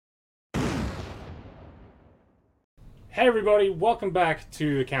Hey everybody, welcome back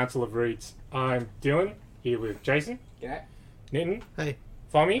to the Council of Reeds. I'm Dylan, here with Jason, G'day. Nitin, Hey.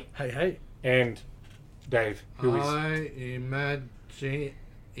 Fommy, Hey. and Dave, who is... I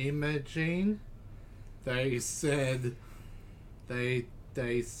imagine they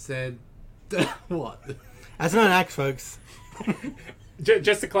said what? That's not an axe, folks.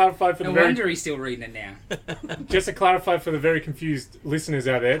 Just to clarify for No the very... wonder he's still reading it now. Just to clarify for the very confused listeners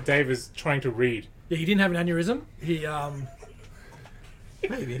out there, Dave is trying to read. Yeah, he didn't have an aneurysm. He,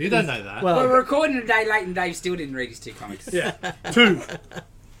 Maybe you don't know that. Well, well, we're recording a day late and Dave still didn't read his 2 comics. yeah, two.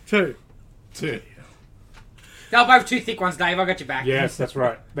 Two. They were both 2 thick ones, Dave. I got your back. Yes, that's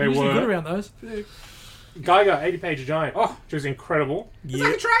right. They Usually good were around those. Geiger, 80-page giant, Oh. which was incredible, It's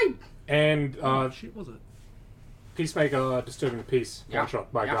like a trade. and Shit, was it? Peacemaker, Disturbing the Peace, Yeah. one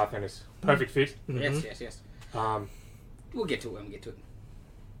shot by Yeah. Garth Ennis. Perfect fit. Yes. We'll get to it when we get to it.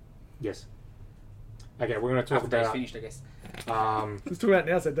 Yes. Okay, we're going to talk After Dave's about... finished, I guess. Let's talk about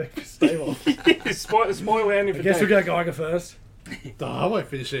it now, so don't be stable. spoiler ending I for guess Dave. we'll go Geiger first. I won't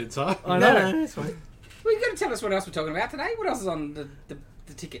finish it in time. I know. No, it's fine. Well, you got to tell us what else we're talking about today. What else is on the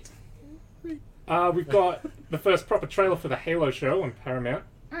ticket? We've got the first proper trailer for the Halo show on Paramount.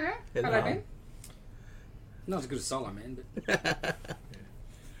 Oh, yeah? Hello. Hello, Ben. Not as good as Solo, man, but...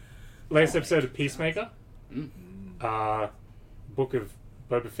 Latest episode of Peacemaker. Mm. Book of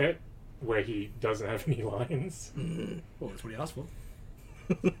Boba Fett, where he doesn't have any lines. Well, that's what he asked for.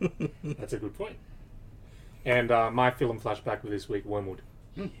 That's a good point. And my film flashback with this week, Wormwood.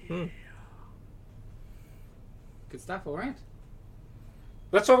 Good stuff, all right.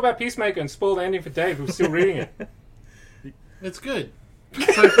 Let's talk about Peacemaker and spoil the ending for Dave, who's still reading it. It's good. All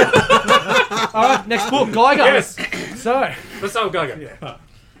right, next book, Geiger. Yes! So, Let's start with Geiger. yeah.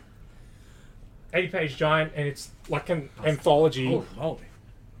 80-page giant, and it's like an anthology Oh, holy.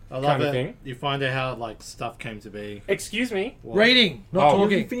 I love kind it. of thing. You find out how like stuff came to be. Excuse me? What? Reading, not Oh.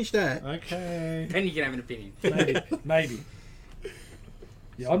 talking. You finished that. Okay. Then you can have an opinion. Maybe.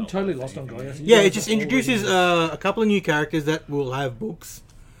 Yeah, I'm totally lost on Geiger. Yeah, it just introduces a couple of new characters that will have books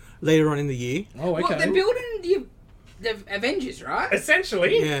later on in the year. Oh, okay. Well, they're building the Avengers, right?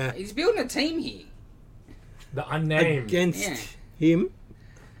 Essentially, Yeah, He's building a team here. the unnamed. against Yeah. him.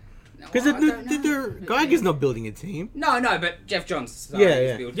 No, Because I don't know. Geiger's not building a team. No, but Jeff Johns Yeah, is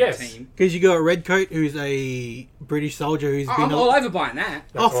yeah. building Yes. a team. Because you got Redcoat, who's a British soldier who's been... I'm all over buying that.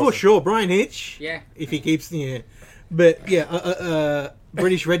 Oh, for awesome. sure, Brian Hitch. Yeah. If he keeps... Yeah. But, yeah,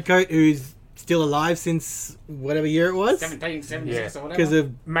 British Redcoat who's still alive since whatever year it was. 1776 or whatever. Because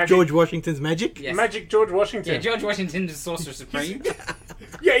of Magic. George Washington's magic. Yes. Magic George Washington. Yeah, George Washington's Sorcerer Supreme.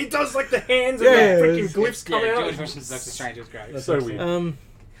 Yeah, he does like the hands Yeah, and the freaking it's- glyphs come yeah, out. George Washington's Doctor Strange was great. That's so weird.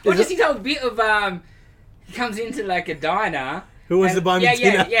 Or just his whole bit of he comes into like a diner. Who wants to buy me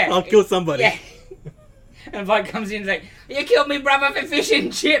dinner? I'll kill somebody. Yeah. And Mike comes in and is like, "You killed me, brother, for fish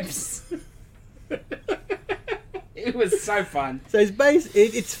and chips." It was so fun. So it's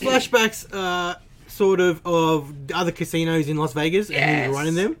flashbacks, sort of the other casinos in Las Vegas and Yes. who's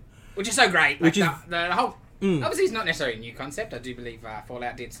running them. Which is so great. Which Like, is- the whole. Mm. Obviously, it's not necessarily a new concept. I do believe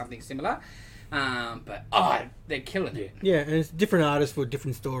Fallout did something similar. But they're killing it. Yeah, and it's different artists for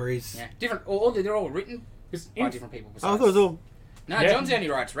different stories. Yeah, different. They're all written It's by in- different people. I Besides. thought it was all. No, Yeah. John's only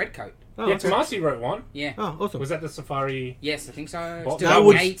writes Redcoat. Oh, yeah, okay. Tomasi wrote one. Yeah. Oh, awesome. Was that the Safari? Yes, I think so. Well, Still that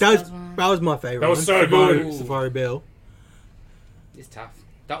was Gates that was, does one. that was my favorite. That was one. so Safari, good. Safari Bell. It's tough.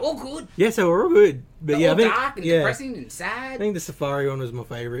 They're all good. Yes, they were all good. But They're yeah, all I think dark and yeah, depressing and I sad. think the Safari one was my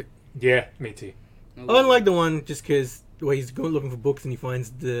favorite. Yeah, me too. Ooh. I don't like the one just because he's going looking for books and he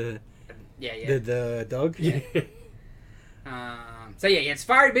finds the Yeah. the dog. Yeah. So yeah, it's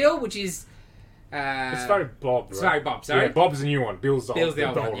Safari Bill, which is It's Safari Bob, right? Safari Bob, sorry. Yeah, Bob's the new one. Bill's the Bill's the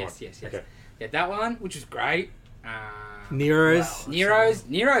old old one. one. Yes. Okay. Yeah, that one, which was great. Nero's.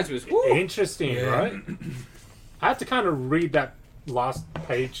 Nero's was woo. Interesting, Yeah. right? I had to kind of read that last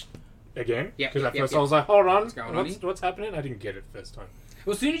page again. Yep, Because yep, at first yep, I was like, hold on, going on here? what's happening? I didn't get it first time.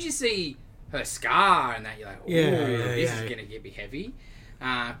 Well, as soon as you see her scar and that, you're like, oh, Yeah, this yeah. is gonna get me heavy.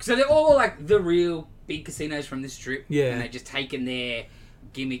 So they're all like the real big casinos from this strip. Yeah. And they're just taking their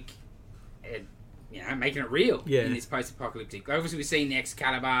gimmick, and, making it real Yeah. in this post-apocalyptic. Obviously, we've seen the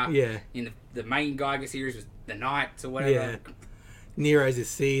Excalibur. Yeah. In the main Geiger series was the Knights or whatever. Yeah. Nero's is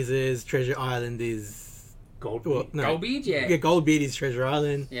Caesar's. Treasure Island is Gold. well, no. Goldbeard, yeah. Yeah, Goldbeard is Treasure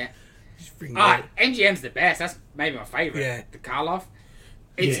Island. Yeah. Just freaking MGM's the best. That's maybe my favourite. Yeah. The Karloff.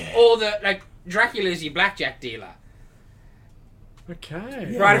 It's Yeah. all the, like, Dracula's your blackjack dealer. Okay.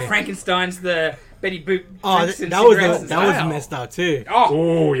 Yeah. Bride of Frankenstein's the Betty Boop. Oh, drinks that, and that was cigarettes that was Wow. messed up too. Oh,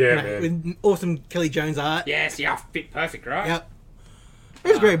 Oh, yeah, Right, man. with awesome Kelly Jones art. yes, yeah, fit perfect, right? Yep. It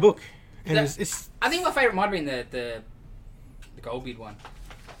was a great book, and That- it's I think my favourite might have been the the Goldbeard one.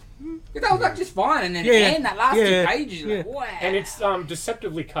 That was like just fine, and then Yeah. and that last Yeah. 2 pages, you're like, Yeah. wow. And it's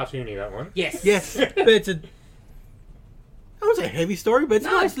deceptively cartoony, that one. yes, Yes, but it's a. I wouldn't say heavy story, but it's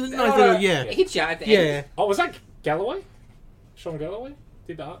nice little, yeah. It hits you at the Yeah. end. Oh, was that Galloway? Sean Galloway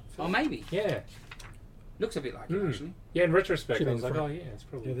did that? Oh, maybe Yeah. looks a bit like it Mm. actually. Yeah, in retrospect, Should I be was like, front. oh yeah, it's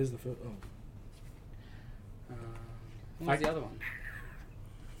probably. Yeah, there's the first. Oh. What was the other one?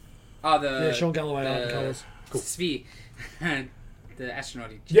 Oh, the Yeah, Sean Galloway art and colours. Cool. Sphere, the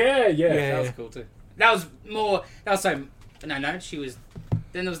astronaut. Yeah, Yeah. That was cool too. That was more. That was so. No. She was.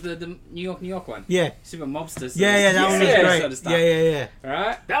 Then there was the New York one. Yeah. Super mobsters. Yeah, that one was Yeah. great. Sort of stuff. Yeah.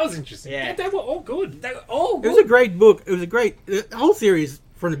 Right. That was interesting. Yeah. Yeah, they were all good. They were all It good. was a great book. It was a great. The whole series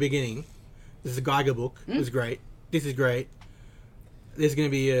from the beginning. This is a Geiger book. It was great. This is great. There's going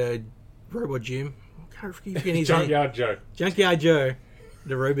to be a Robot Jim. I can't forget his name. Junkyard Joe. Junkyard Joe.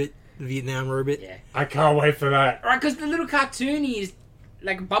 The robot. The Vietnam robot. Yeah. I can't wait for that. Right, because the little cartoony is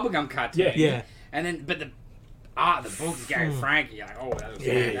like a bubblegum cartoon. Yeah. Yeah. And then, but the book is Gary Frank. You're like, oh, that looks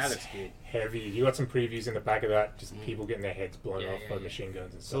good. That looks good. Heavy. You got some previews in the back of that. Just people getting their heads blown Yeah, off yeah, by yeah. machine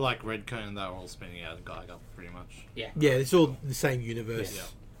guns and stuff. So like Red Cone, they're all spinning out of Geiger, pretty much. Yeah, it's all the same universe.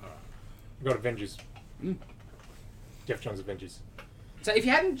 Yeah. We got Avengers. Jeff Johns Avengers. So if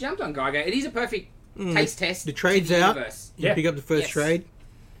you hadn't jumped on Geiger, it is a perfect taste test. The trade's to the out. universe. You Yeah. pick up the first Yes. trade.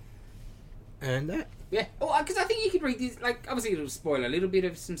 And that. Yeah. Oh, because I think you could read this. Like, obviously, it'll spoil a little bit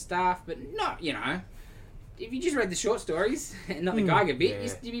of some stuff, but not, if you just read the short stories and not the Geiger bit,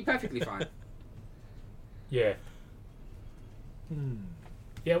 Yeah. you'd be perfectly fine. Yeah.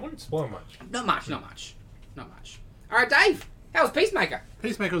 Yeah, it wouldn't spoil much. Not much. All right, Dave. How was Peacemaker?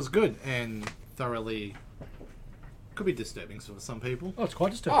 Peacemaker was good and thoroughly could be disturbing for some people. Oh, it's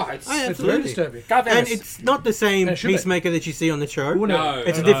quite disturbing. Oh, it's Oh, yeah. It's very Absolutely. disturbing. And it's not the same Yeah, it should be. Peacemaker that you see on the show. Oh, no.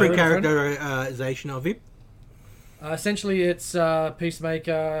 It's a No, different no. characterization of him. Essentially, it's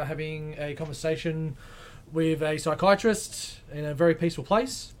Peacemaker having a conversation with a psychiatrist in a very peaceful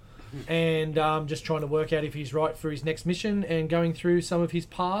place, and just trying to work out if he's right for his next mission, and going through some of his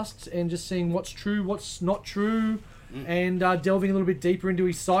past, and just seeing what's true, what's not true, and delving a little bit deeper into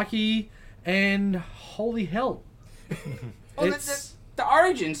his psyche. And holy hell, Well, it's the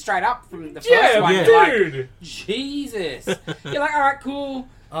origin straight up from the first Yeah, one. yeah. You're like, dude. Jesus. You're like, all right, cool.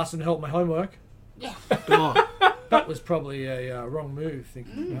 asked him to help my homework. Yeah. Oh, That was probably a wrong move,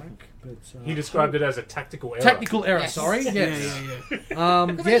 thinking back. But He described it as a tactical error. technical error. Yes. Sorry. yeah, Yes. yeah.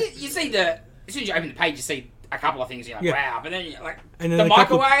 Because Yeah. you see as soon as you open the page, you see a couple of things. You're like, Yeah. wow. But then you're like, And then the a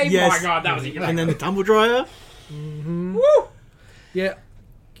couple- microwave. yes. My God, that was And then the tumble dryer. Woo! Yeah.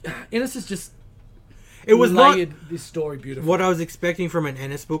 Ennis has just It was not layered this story beautifully. what I was expecting from an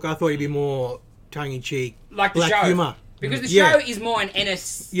Ennis book. I thought it'd be more tongue in cheek, Like the black show. humor. Because the Yeah. show is more an Ennis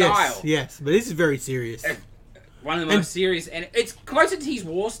style. Yes, yes, but this is very serious. One of the most serious, and it's closer to his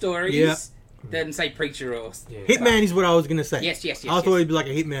war stories Yeah. than say Preacher or Yeah. Hitman is what I was gonna say. Yes, yes, yes, I thought yes. it'd be like a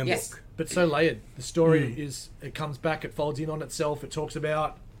Hitman Yes. book. But so layered. The story is, it comes back, it folds in on itself, it talks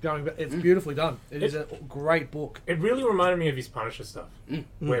about going back. It's beautifully done. It is a great book. It really reminded me of his Punisher stuff,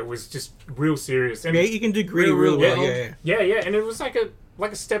 where it was just real serious. And Yeah, you can do gritty Real real well. world. Yeah, yeah, and it was like a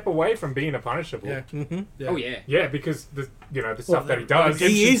step away from being a Punisher book. Yeah. Mm-hmm. Yeah. Oh yeah. Yeah, because the stuff that he does.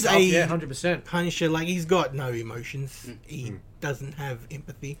 He is Stuff, a yeah, 100%. Punisher. Like he's got no emotions. He doesn't have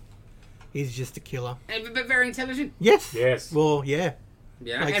empathy. He's just a killer. But very intelligent. Yes. Yes. Well, yeah.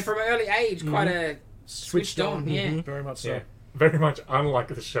 Yeah, Like- and from an early age, quite a switched on. Yeah. Very much so. Yeah. Very much unlike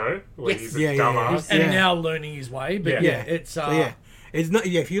the show, where Yes. he's a Yeah, yeah, dumbass. And Yeah. now learning his way, but Yeah. it's So, yeah. It's not.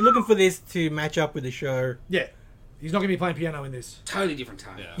 Yeah. If you're looking for this to match up with the show, yeah. He's not going to be playing piano in this, Totally different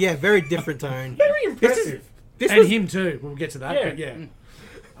tone. Yeah. yeah, very different tone. Very impressive. This and was him too. We'll get to that. Yeah. But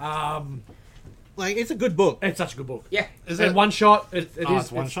yeah, like it's a good book. it's such a good book. Yeah. Is And it one shot. It Oh, is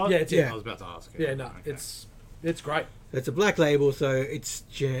it's one shot? Yeah, it's Yeah. I was about to ask. Yeah, no, Okay. it's great. It's a black label, so it's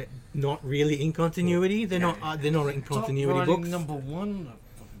not really in continuity. They're not. They're not in Top continuity writing books. number one.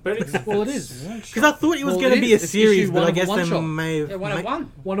 But it's, Well, it is Because I thought it was Well, going it to be a is. It's series, issue but one I of guess one they shot. may have. Yeah, one of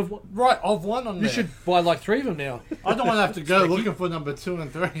one. one of. Right, of one on You there. should buy like 3 of them now. I don't want to have to go looking for number 2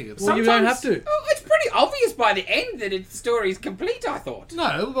 and 3. It's Well, you don't have Sometimes- to. Oh, it's pretty obvious by the end that the story is complete. I thought.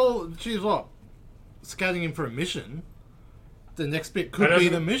 No, well, she's what? Scouting him for a mission. The next bit could That be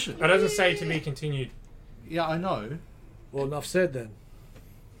doesn't- the mission. that doesn't say to be continued. Yeah, I know. Well, enough said then.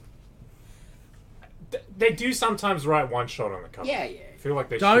 They do sometimes write one shot on the cover. Yeah, yeah. I feel like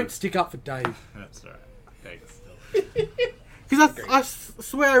they Don't should. stick up for Dave. That's right. Thanks. Because I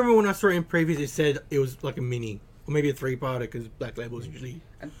swear, I remember when I saw it in previews, it said it was like a mini or maybe a 3-parter. Because black labels usually.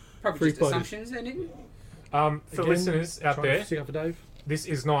 Probably Three just parties. assumptions. And it, For Again, listeners out trying to there, stick up for Dave. this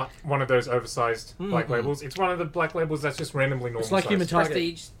is not one of those oversized black labels. It's one of the black labels that's just randomly normal. It's like Human Target.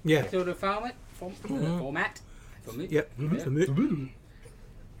 Prestige Yeah. sort of format. Format. Yep.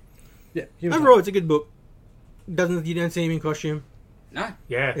 Yeah. Human Overall, it's a good book. You don't see him in costume. No.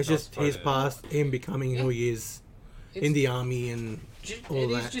 Yeah, It's just his past, him becoming who he is in the army, and all It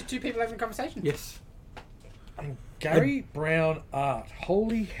is that. just two people having a conversation. Yes. And Gary Brown art.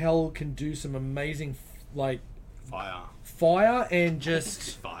 Holy hell, can do some amazing fire and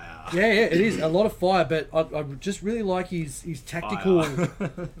just Fire. yeah, it is a lot of fire. But I just really like his tactical.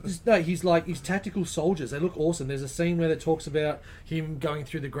 He's like his tactical soldiers. They look awesome. There's a scene where it talks about him going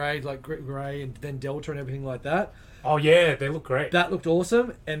through the grade, like Grey and then Delta and everything like that. Oh yeah, they look great. That looked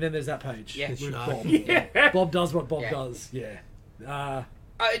awesome. And then there's that page. Yeah. with Shark. Bob. Yeah. Bob does what Bob Yeah. does. Yeah.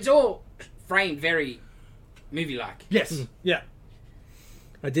 It's all framed very movie-like. Yes. Yeah.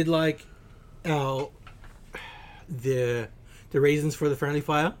 I did like the reasons for the friendly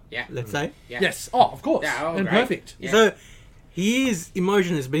fire. Yeah. Let's say. Yeah. Yes. Oh, of course. Yeah, oh, and great. perfect. Yeah. So he is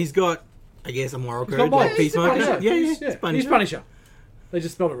emotionless, but he's got, I guess, a moral He's code got like Bob. He's the Peacemaker. Punisher. Yeah, He's it's Punisher. He's Punisher. They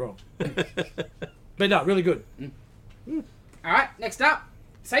just spelled it wrong. But no, really good. All right. Next up,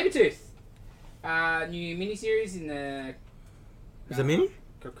 Sabretooth. New miniseries in the. Is it a mini?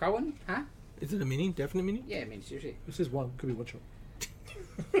 Krakoan? Huh? Is it a mini? Definite mini? Yeah, miniseries. This is one. Could be one shot.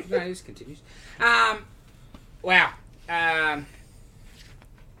 No, this continues. Wow.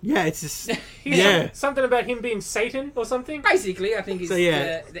 Yeah, it's just Yeah, something about him being Satan or something. Basically, I think is So,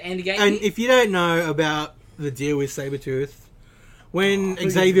 yeah. the end game. And if you don't know about the deal with Sabretooth, when Who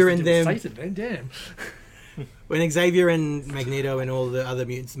Xavier used and to do them, Satan, man, damn. when Xavier and Magneto and all the other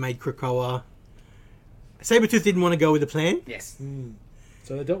mutants made Krakoa, Sabretooth didn't want to go with the plan, yes,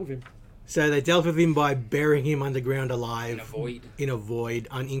 So they dealt with him. so they dealt with him by burying him underground alive in a void. in a void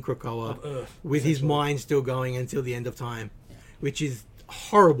in Krakoa, Of Earth. with his mind still going until the end of time, which is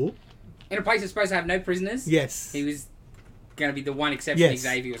horrible. In a place that's supposed to have no prisoners. Yes, He was going to be the one exception. Yes.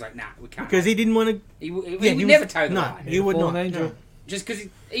 Xavier was like, nah, we can't. because he didn't want to. He would Yeah, never toe the no, line. he would Fallen not. angel. No. Just because,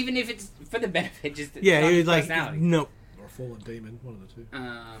 even if it's for the benefit, just Yeah, not he his was like, personality. no. Or a fallen demon, one of the two.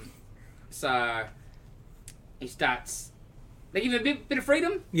 So he starts. They give him a bit of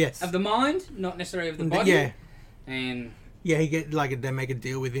freedom Yes. of the mind, not necessarily of the body. Yeah. And Yeah, he get like they make a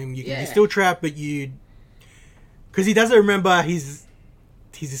deal with him. You can Yeah. you're still trapped, but because he doesn't remember his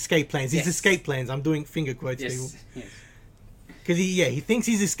escape plans. His Yes. escape plans. I'm doing finger quotes, people. yes. Because he thinks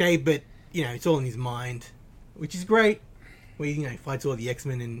he's escaped, but it's all in his mind, which is great. Where he fights all the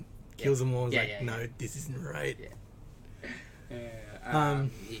X-Men and kills them all. It's Yeah, like, yeah, no, this isn't right.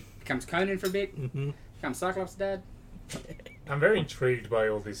 He becomes Conan for a bit. Mhm. Becomes Cyclops' dad. I'm very intrigued by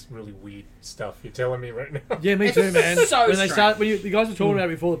all this really weird stuff you're telling me right now. Yeah, me It's too, man. so when they strange. the guys were talking about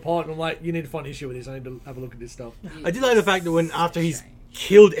it before the pod, and I'm like, you need to find an issue with this. I need to have a look at this stuff. I did like the fact that when after he's Strange.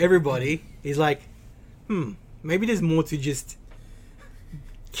 killed everybody, he's like, maybe there's more to just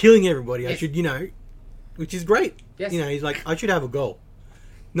killing everybody. I Yes. should, which is great. Yes. He's like, I should have a goal,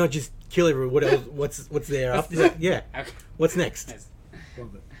 not just kill everyone. What else? What's there after that? Yeah. Okay. What's next? Yes.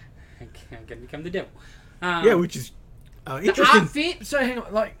 Love it. I'm going to become the devil. Yeah, which is the interesting. outfit. So hang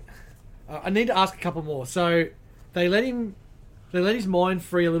on, I need to ask a couple more. So they let his mind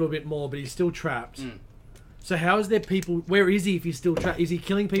free a little bit more, but he's still trapped. So how is there people? Where is he if he's still trapped? Is he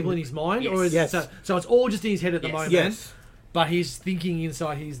killing people in his mind, or is Yes. so it's all just in his head at the Yes. moment? Yes. But he's thinking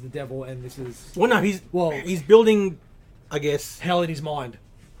inside he's the devil, and this is Well, no, he's building. I guess hell in his mind,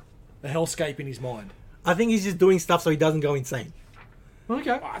 the hellscape in his mind. I think he's just doing stuff so he doesn't go insane. Okay.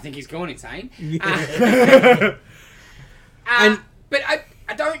 Well, I think he's going insane. And- But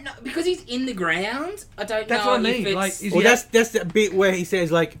I don't know because he's in the ground. I don't That's know what I if mean, it's like, is Well, he- that's the bit where he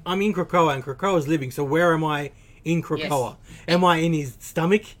says like, I'm in Krakoa and Krakoa's living. So where am I in Krakoa? Am I in his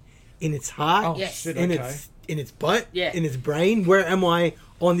stomach, in its heart, Oh Yes. shit! in Okay. in its butt, Yeah. in its brain? Where am I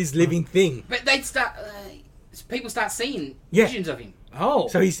on this living thing? But they start. People start seeing Yeah. visions of him. Oh,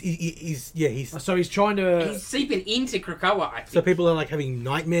 So he's so he's trying to. He's seeping into Krakoa. I think. so people are like having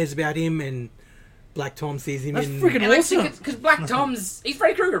nightmares about him, and Black Tom sees him That's in. freaking And awesome. because Black Tom's he's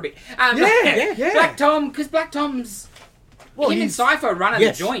Freddy Krueger a bit. Yeah. Black Tom because Black Tom's Well, him and he's Cypher running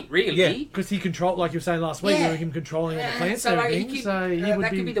Yes. the joint really. Yeah. because he controlled, like you were saying last week, Yeah. him controlling all the plants so and like, everything. could, so he would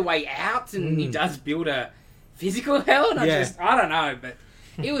that be. could be the way out, and he does build a physical hell. And Yeah. I don't know, but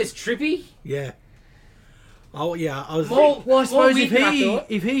it was trippy. Yeah. Oh yeah, I was. More- Well, I suppose weird than I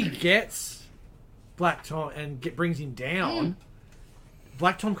if thought. he gets Black Tom and brings him down,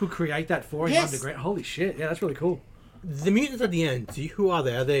 Black Tom could create that for him Yes. underground. Holy shit! Yeah, that's really cool. The mutants at the end. Who are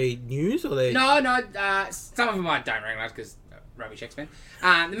they? Are they news or they? No, some of them I don't recognise because rubbish X-Men.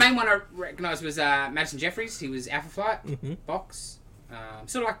 The main one I recognised was Madison Jeffries. He was Alpha Flight, Fox.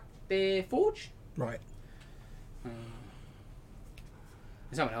 Sort of like their Forge. Right.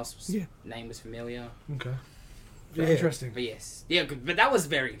 Someone else's Yeah. name was familiar. Okay. Yeah. Interesting. But yes. Yeah, but that was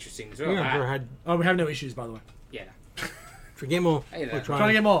very interesting as well. Yeah, right? I had Oh, we have no issues, by the way. Yeah. forget more. Hey there. We're Trying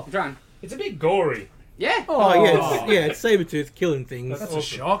to get more. I'm trying. It's a bit gory. Yeah. Oh, yeah, it's Sabretooth killing things. That's Awesome. a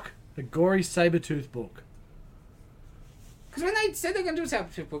shock. The gory Sabretooth book. Because when they said they're going to do a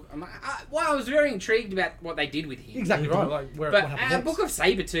Sabretooth book, I'm like, I was very intrigued about what they did with him. Exactly right. Like where But what happened next. Book of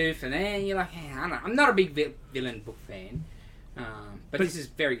Sabretooth, and then you're like, I don't know. I'm not a big villain book fan. But this is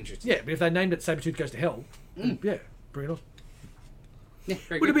very interesting. Yeah, but if they named it Sabretooth Goes to Hell, yeah, bring it on. Yeah,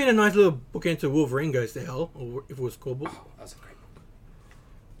 very Would have good. been a nice little bookend to Wolverine Goes to Hell, or if it was called book. Oh, that was a great book.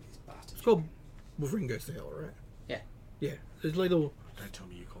 These bastards. It's called Wolverine Goes to Hell, right? Yeah. Yeah. There's little. Don't tell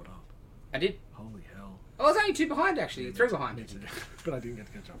me you caught up. I did. Holy hell. I was only 2 behind, actually. 3 behind. Me too. But I didn't get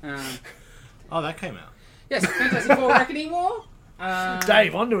to catch up. Oh, that came out. Yes, Fantastic Four Reckoning War.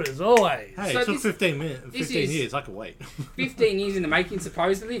 Dave, onto it as always. Hey, So it took this- 15 minutes. this 15 is- years. I could wait. 15 years in the making,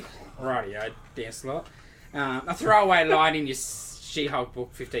 supposedly. Rightio, Dan Slott. A throwaway line in your She-Hulk book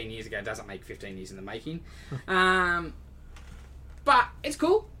 15 years ago doesn't make 15 years in the making. But it's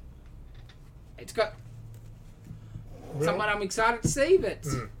cool. It's got someone I'm excited to see, but...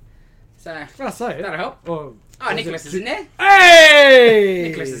 So, I say it. that'll help. Oh, Oh, Nicholas is in there. Hey!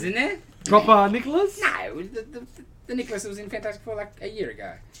 Nicholas is in there. Proper Nicholas? No, the Nicholas was in Fantastic Four like a year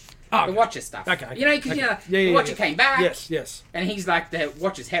ago. Oh, The Watcher stuff. Okay. You know, because Okay. the Watcher came back, Yes. and he's like the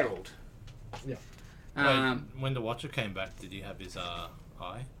Watcher's herald. Yeah. When the Watcher came back, did he have his eye?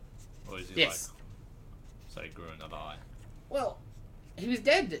 Or is he Yes. like, so he grew another eye? Well, he was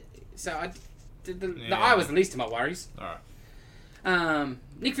dead, so the Yeah. eye was the least of my worries. Alright.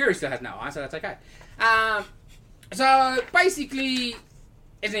 Nick Fury still has no eye, so that's okay. So basically,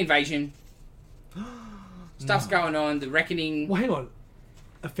 it's an invasion. Stuff's going on. The Reckoning. Well, hang on.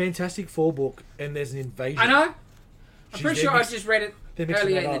 A Fantastic Four book, and there's an invasion. I know. I'm Jeez, pretty they're sure I mixed- just read it They're mixing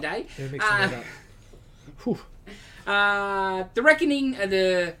earlier that in up. the day. They're mixing that up. Whew. The Reckoning are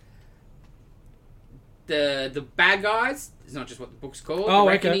the bad guys. It's not just what the book's called. Oh,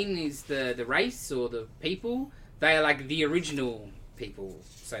 the okay. Reckoning is the race or the people. They are like the original people,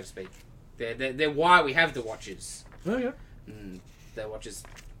 so to speak. They're why we have the Watchers. Oh, yeah. The Watchers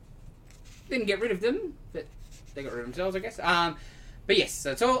didn't get rid of them, but they got rid of themselves, I guess. But yes,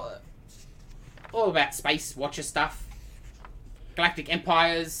 so it's all about space Watcher stuff, galactic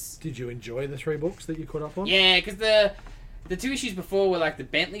empires. Did you enjoy the 3 books that you caught up on? Yeah, because the 2 issues before were like the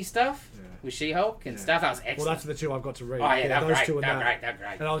Bentley stuff Yeah. with She-Hulk and Yeah. stuff. That was excellent. Well, that's the 2 I've got to read. Oh yeah, that was those great. 2 and That was great. That was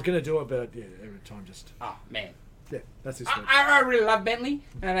great. And I was going to do it, but yeah, every time just... Oh man, Yeah, that's this week. I really love Bentley.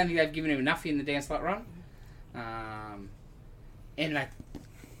 And I don't think they've given him enough in the Dan Slott run. And like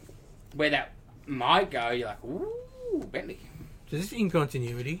where that might go, you're like, ooh, Bentley. So this is in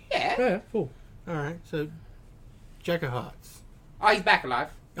continuity. Yeah. Yeah, cool. Alright, so. Jack of Hearts. Oh, he's back alive.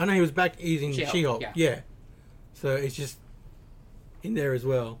 I know he was back. He's in She-Hulk, She-Hulk. yeah. Yeah. So it's just in there as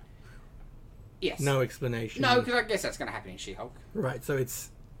well. Yes. No explanation. No, because I guess that's going to happen in She-Hulk Right, so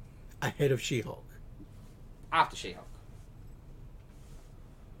it's ahead of She-Hulk. after She-Hulk.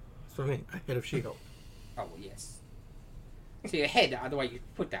 That's what I mean. Ahead of She-Hulk. Oh well, yes. See, ahead. The way you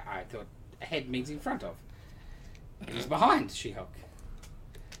put that, I thought ahead means in front of. He's behind She-Hulk.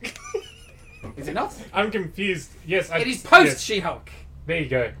 Is it not? I'm confused. Yes, It is post yes. She-Hulk. There you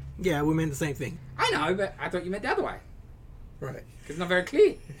go. Yeah, we meant the same thing. I know, but I thought you meant the other way. Right. Because it's not very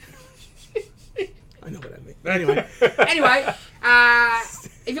clear. I know what I mean. Anyway. Anyway,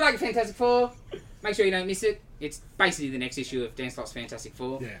 if you like Fantastic Four, make sure you don't miss it. It's basically the next issue of Dan Slott's Fantastic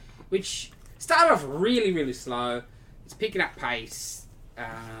Four, Yeah. which started off really, really slow. It's picking up pace.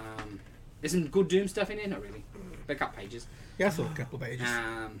 There's some good Doom stuff in there, not really, but a couple pages. Yeah, I saw a couple of pages.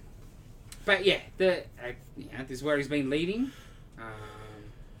 But yeah, this is where he's been leading.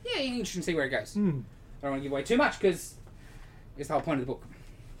 Yeah, interesting to see where it goes. I don't want to give away too much because it's the whole point of the book.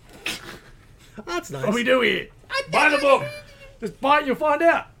 That's nice. What do we do here? Buy the book! Just buy it, you'll find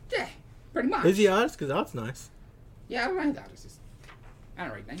out. Yeah, pretty much. Who's the artist? Because art's nice. Yeah, I don't know who the artist is. I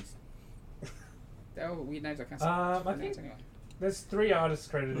don't read names. They're all weird names I can't say. I Names think anyway. there's 3 artists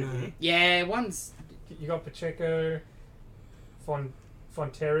credited here. Yeah, one's... You got Pacheco,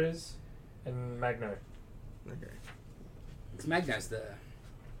 Fonteras, and Magno. Okay. Because Magno's the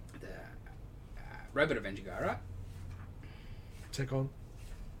Robot Avenger guy, right? Take on.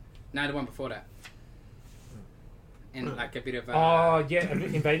 No, the one before that. And like a bit of... Oh, yeah,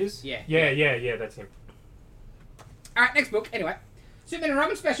 Invaders? Yeah. Yeah, that's him. Alright, next book. Anyway. Superman and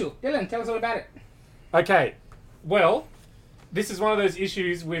Robin special. Dylan, tell us all about it. Okay, well, this is one of those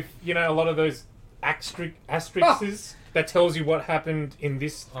issues with, a lot of those asterisks. that tells you what happened in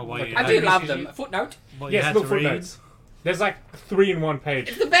this. Oh, well, like, yeah. I do this love issue. them. A footnote. What you Yes, had little to read. footnotes. There's like 3 in one page.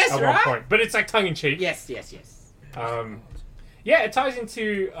 It's the best, at right? one point, but it's like tongue in cheek. Yes. Yeah, it ties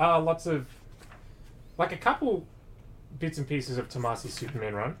into lots of like a couple bits and pieces of Tomasi's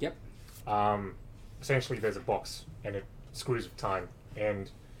Superman run. Yep. Essentially, there's a box and it screws with time. And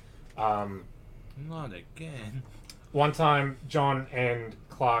Not again. one time, John and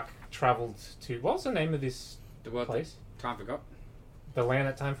Clark travelled to what was the name of this The world place? time forgot. The land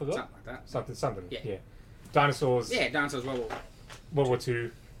that time forgot. Something like that. Something. Yeah. Yeah. Dinosaurs. Yeah, Dinosaurs World War. World War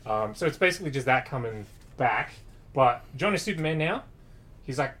Two. So it's basically just that coming back. But John is Superman now.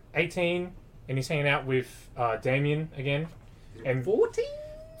 He's like 18 and he's hanging out with Damien again. And 14?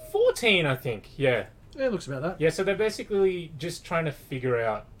 14, I think. Yeah. Yeah, it looks about that. Yeah, so they're basically just trying to figure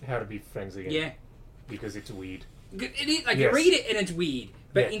out how to be friends again. Yeah. Because it's weird. It is, like, Yes. you read it and it's weird,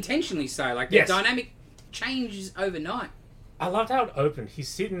 but Yeah. intentionally so. Like, Yes. the dynamic changes overnight. I loved how it opened. He's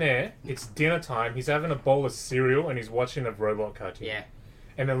sitting there, it's dinner time, he's having a bowl of cereal and he's watching a robot cartoon. Yeah.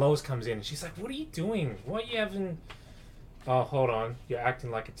 And then Lois comes in and she's like, "What are you doing? Why are you having... Oh, hold on. You're acting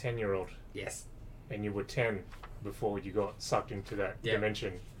like a 10-year-old. Yes. And you were 10 before you got sucked into that Yeah.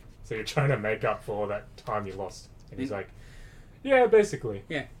 dimension. So you're trying to make up for all that time you lost." And he's like, "Yeah, basically."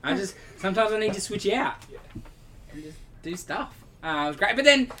 Yeah. Sometimes I need to switch out. And just do stuff. It was great. But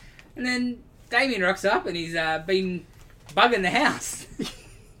then Damien rocks up and he's been bugging the house.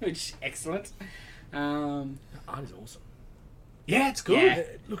 Which, excellent. The art is awesome. Yeah, it's good. Yeah.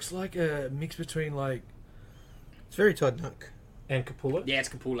 It looks like a mix between like It's very Todd Nook. And Capullo. Yeah, it's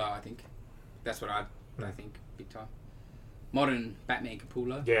Capullo, I think. That's what I think, big time. Modern Batman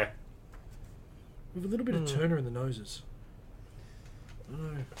Capullo. Yeah. with a little bit of Turner in the noses. I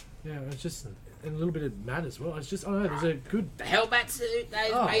don't know. Yeah, it's just and a little bit of Matt as well. It's just I don't know. There's a good The Hellbat suit,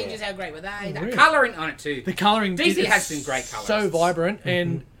 those Oh. pages, how great were they? The Really? colouring on it too. the colouring. DC it's has some great colours. So vibrant,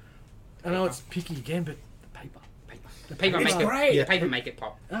 and I know it's picky again, but the paper. The paper It's make great. it. The paper make it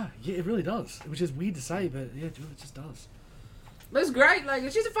pop. Ah, yeah, it really does. Which is weird to say, but yeah, it just does. It was great. Like,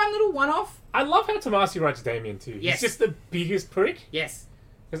 it's just a fun little one-off. I love how Tomasi writes Damien too. Yes. He's just the biggest prick. Yes.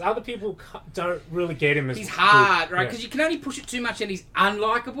 Because other people don't really get him as He's hard, good. right? Yeah. Because you can only push it too much and he's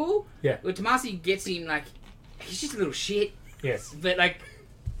unlikable. Yeah. But Tomasi gets him, like, he's just a little shit. Yes. But, like,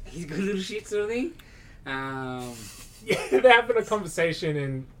 he's a good little shit sort of thing. Yeah, they're having a conversation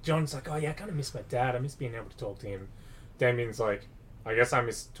and John's like, "Oh yeah, I kind of miss my dad. I miss being able to talk to him." Damien's like, "I guess I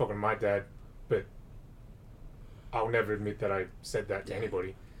miss talking to my dad, but I'll never admit that I said that to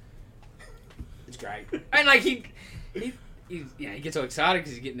anybody." It's great. And, like, he gets all excited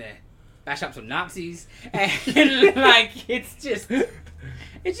because he's getting to bash up some Nazis. And, like, it's just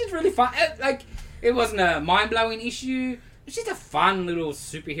really fun. Like, it wasn't a mind-blowing issue. It's just a fun little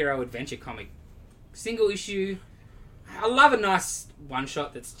superhero adventure comic. Single issue. I love a nice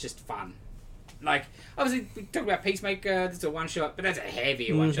one-shot that's just fun. Like, obviously, we talk about Peacemaker, that's a one-shot, but that's a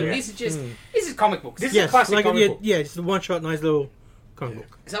heavier one-shot. Yeah. This is comic books. This is a classic comic book. Yeah, it's a one-shot, nice little comic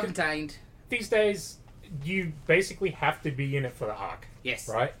book. Self-contained. These days, you basically have to be in it for the arc, Yes.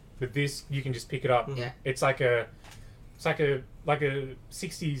 right? But this, you can just pick it up. Yeah. It's like a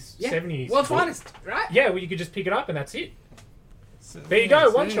 60s, Yeah. 70s. World's book. finest, right? Yeah, well, you could just pick it up and that's it. There you Yeah, go,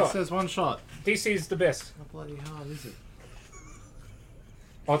 see, one shot. It says one shot. DC is the best. How bloody hard is it?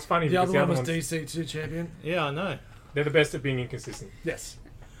 Oh, it's funny The because other the one other was ones, DC2 champion. Yeah, I know. they're the best at being inconsistent. Yes.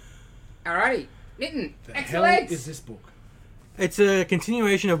 Alrighty. Mitten. The X hell legs. is this book? It's a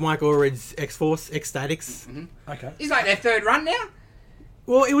continuation of Mike Allred's X-Force, X-Statics. Okay. He's like their third run now.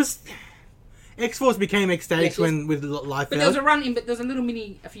 Well, it was... X-Force became X-Statics Yes, yes. when with Liefeld. But there was a run in, but there was a little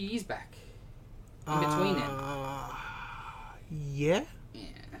mini a few years back. In between it. Yeah? Yeah.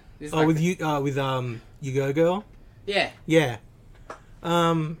 There's Oh, like with you, You Go Girl? Yeah. Yeah.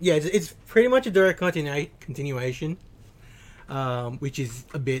 Yeah, it's pretty much a direct continuation, which is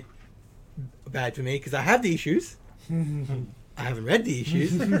a bit bad for me because I have the issues. I haven't read the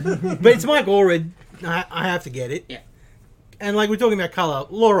issues, but it's Mike Allred. I have to get it. Yeah. And like we're talking about color,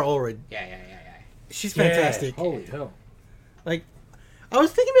 Laura Allred, Yeah. she's Yeah. fantastic. Holy hell. Like, I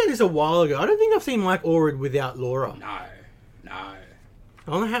was thinking about this a while ago. I don't think I've seen Mike Allred without Laura. No. I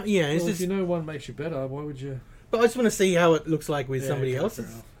don't know how. Yeah, it's Well, just. if you know one makes you better, why would you? But I just want to see how it looks like with Yeah, somebody okay, else's.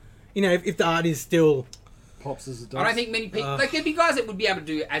 fair enough. You know, if the art is still. Pops as it does. I don't think many people like there'd be guys that would be able to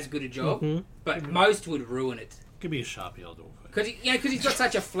do as good a job, but most would ruin it Could be a Sharpie, I'll do it for you. because he's got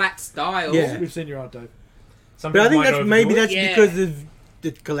such a flat style. Yeah. We've seen your art, Dave. Some But I people think might that's maybe overdo it. that's Yeah. because of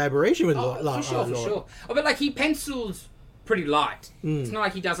the collaboration with Oh, Laura. for sure. Oh, but like he pencils pretty light. It's not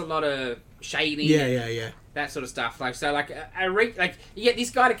like he does a lot of shading. Yeah, and yeah. that sort of stuff. Like so, like you get this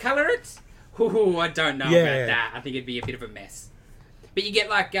guy to color it, Ooh, I don't know Yeah. about that. I think it'd be a bit of a mess. But you get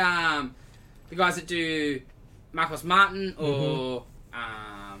like the guys that do Marcos Martin or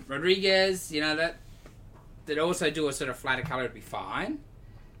Rodriguez, you know, that also do a sort of flatter colour would be fine.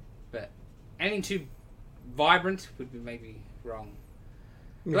 But anything too vibrant would be maybe wrong.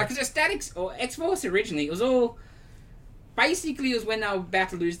 Yeah. Like, because Statics or X-Force originally, it was all... Basically, it was when they were about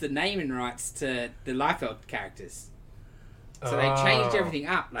to lose the naming rights to the Liefeld characters. So they changed everything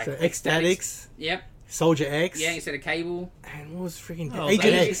up. Like So Ecstatics, Yep. Soldier X, Yeah, instead of Cable. and what was freaking Oh, Agent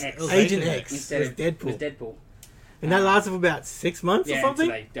Agent X? X. It was Agent Agent X Instead was of Deadpool, Was Deadpool. and that lasted for about 6 months or Yeah, something.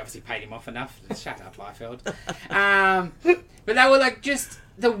 so they obviously paid him off enough. Shut up, Liefeld. But they were like just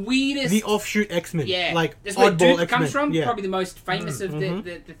the weirdest. The offshoot X-Men, Yeah, like that's where oddball Dupe X-Men. comes from. Yeah. Probably the most famous of Mhm.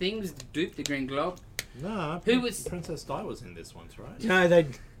 the things. Dupe, the Green Globe. No, Who was- Princess Di was in this once, right? No,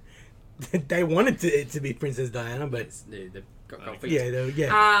 they wanted it to be Princess Diana, but The got feet.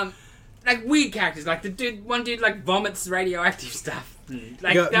 yeah. Like weird characters, like one dude like vomits radioactive stuff.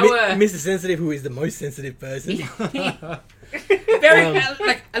 Like You got they were Mr. Sensitive, who is the most sensitive person. very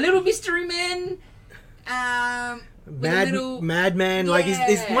like a little mystery man. With a little Madman, like it's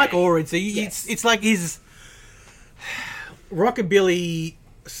Yeah. Mike Oren. So Yes. it's like his rockabilly,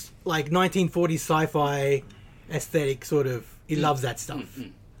 like 1940s sci-fi aesthetic sort of. He loves that stuff.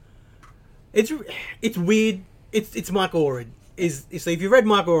 It's weird. It's Mike Oren. So if you read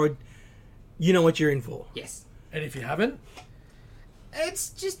Mike Oren, you know what you're in for. Yes, And if you haven't, it's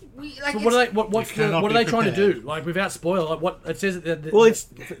just like so it's, what are they? What's You the, cannot what are be they trying to prepared. do? Like without spoil, like what it says that Well, it's-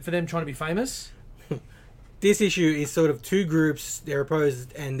 for them trying to be famous. This issue is sort of two groups. They're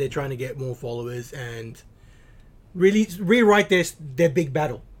opposed, and they're trying to get more followers and really rewrite their big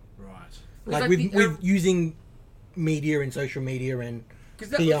battle. Right. Like like with the- using media and social media and because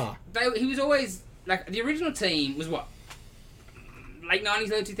PR. he was always like the original team was what late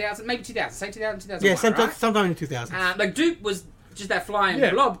 90s, early 2000s, maybe 2000. Say 2000, 2001, Yeah, sometime, right? sometime in the 2000s. Like Dupe was just that flying Yeah.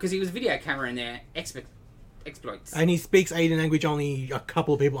 blob because he was a video camera in their exploits. And he speaks alien language only a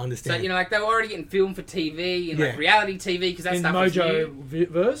couple of people So understand. you know, like they were already getting filmed for TV and like Yeah. reality TV because that In stuff was Mojo new.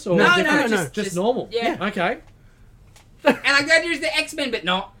 verse or No, different? no, no. just normal. Yeah. Okay. And like the idea is the X-Men, but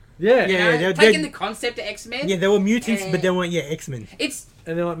not. Yeah. You Yeah, know, they're- taking they're- the concept of X-Men. yeah, they were mutants, but they weren't, X-Men. It's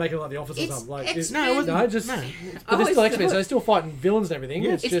And they're like making like the office or It's something. Like X-Men. No, it wasn't. no, just no. but Oh, they're still it's- X-Men, so they're still fighting villains and everything.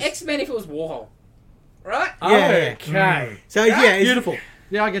 Yeah. It's it's just X-Men if it was Warhol, right? Yeah, yeah. okay. So, yeah, it's, Beautiful.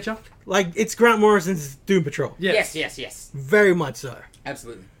 Yeah, I get you. like, it's Grant Morrison's Doom Patrol. Yes. Yes, Very much so.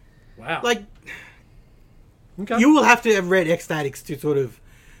 absolutely. Wow. Like, okay. you will have to have read Ecstatics to sort of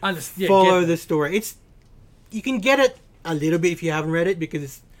Yeah, follow get the story. You can get it a little bit if you haven't read it, because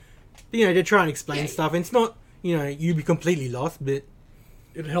it's, they try and explain Yeah. stuff, and it's not, you'd be completely lost, but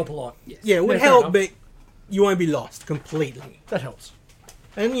It'd help a lot. Yes. yeah, it would Yeah, fair help, enough. but you won't be lost completely. That helps.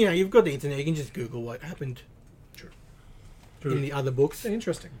 And you've got the internet, you can just Google what happened in the other books. Yeah,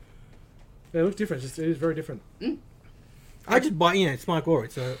 interesting. Yeah, it looks different. It is very different. I just buy, it's Mike Oren,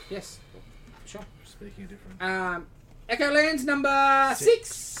 so Yes, sure. Speaking of different. Echo Lands number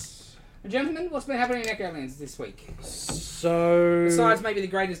 6. Gentlemen, what's been happening in Echo Lands this week? So Besides maybe the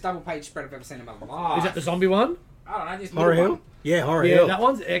greatest double-page spread I've ever seen in my life. is that the zombie one? I don't know, this Horror middle Hill? one. Yeah, Horror Yeah, Hill. that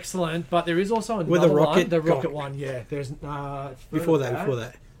one's excellent, but there is also another With the one, rocket the rocket guy. one. Yeah, there's Before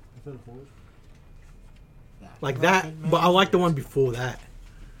that. Like that, but I like the one before that.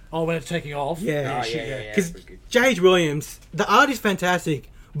 Oh, when it's taking off. Yeah. Oh, yeah. Because pretty good. J.H. Williams, the art is fantastic,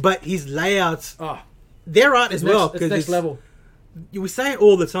 but his layouts, Oh, their art as it's well. next, it's Because next level. we say it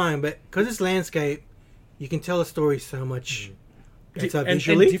all the time, but because it's landscape, you can tell a story so much better And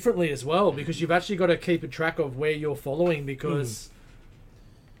visually. differently as well, because you've actually got to keep a track of where you're following, because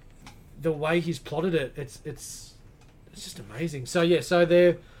the way he's plotted it, it's just amazing. So yeah, so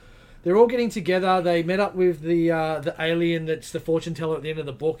they're all getting together. They met up with the alien that's the fortune teller at the end of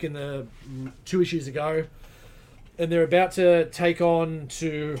the book in the 2 issues ago, and they're about to take on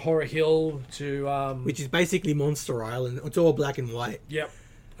to Horror Hill to which is basically Monster Island. It's all black and white. yep.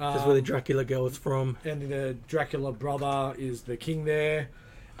 That's where the Dracula girl is from. And the Dracula brother is the king there,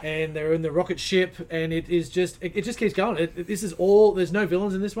 and they're in the rocket ship, and it is just it just keeps going. This is all. There's no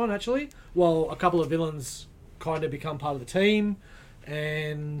villains in this one actually. Well, a couple of villains kind of become part of the team,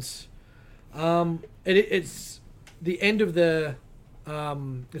 and it's the end of the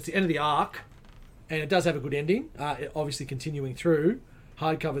it's the end of the arc, and it does have a good ending. It obviously continuing through,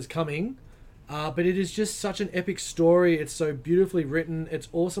 hardcover's coming. But it is just such an epic story. It's so beautifully written. It's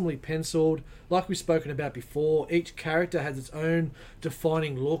awesomely penciled. Like we've spoken about before, each character has its own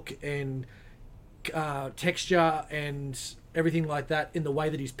defining look and texture and everything like that in the way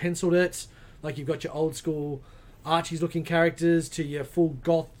that he's penciled it. Like you've got your old school Archie's looking characters to your full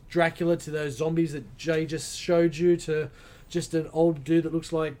goth Dracula to those zombies that Jay just showed you to just an old dude that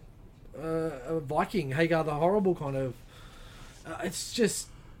looks like a Viking, Hagar the Horrible kind of.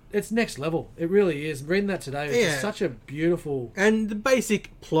 It's next level. It really is. Reading that today was just such a beautiful. And the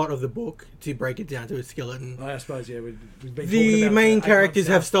basic plot of the book, to break it down to a skeleton. I suppose, yeah. We've been talking The about main it for 8 characters months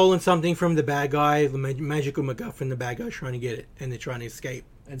now. have stolen something from the bad guy, the magical MacGuffin. The bad guy's trying to get it, and they're trying to escape.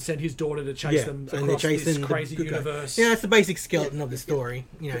 And sent his daughter to chase them so they're across this chasing the crazy good guy. universe. Yeah, that's the basic skeleton of the story.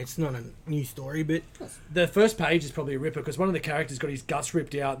 You know, it's not a new story, but The first page is probably a ripper because one of the characters got his guts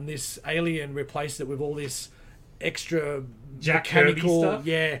ripped out, and this alien replaced it with all this extra Jack Kirby mechanical,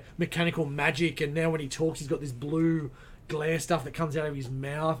 stuff? mechanical magic. And now when he talks, he's got this blue glare stuff that comes out of his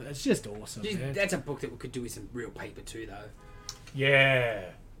mouth. It's just awesome, man. That's a book that we could do with some real paper too, though. Yeah.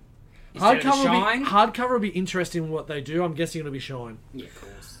 Instead of the shine. Hardcover will be interesting what they do. I'm guessing it'll be Shine. Yeah, of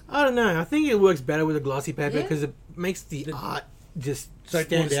course. I don't know. I think it works better with a glossy paper Yeah. because it makes the art just So it's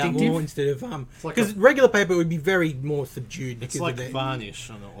stand more out distinctive? more instead of like because regular paper would be very more subdued It's because like of that. varnish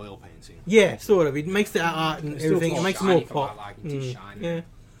on an oil painting. Yeah, sort of. It makes the art and It's still everything. It quite makes it shiny more for my pop. liking, too shiny. Yeah,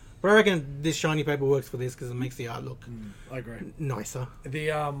 but I reckon this shiny paper works for this because it makes the art look I agree. nicer. The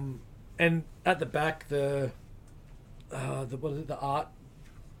and at the back the what is it? The art,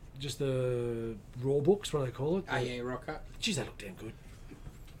 just the raw books. What do they call it? Oh, yeah, rock cut. Jeez, they look damn good.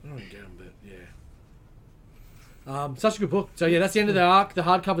 I don't get them, but yeah. Such a good book. So yeah, that's the end of the arc. The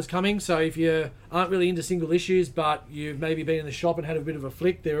hardcover's coming. So if you aren't really into single issues, but you've maybe been in the shop and had a bit of a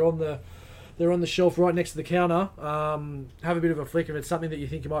flick, they're on the shelf right next to the counter. Have a bit of a flick. If it's something that you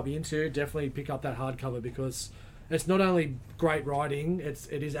think you might be into, definitely pick up that hardcover because it's not only great writing, it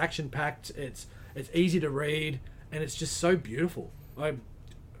is action packed. It's easy to read, and it's just so beautiful.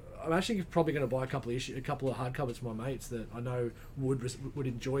 I'm actually probably going to buy a couple of hardcovers for my mates that I know would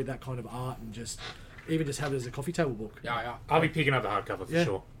enjoy that kind of art and just have it as a coffee table book. Yeah. I'll be picking up the hardcover for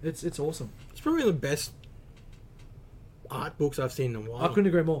sure. It's awesome. It's probably the best art books I've seen in a while. I couldn't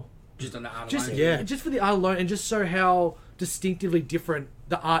agree more. Just on the art Just alone. Yeah. just for the art alone, and just so how distinctively different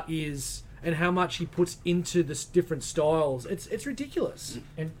the art is, and how much he puts into the different styles. It's ridiculous.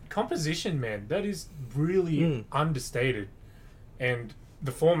 And composition, man, that is really understated. And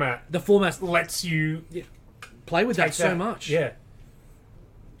the format The format lets you play with that take so much. Yeah.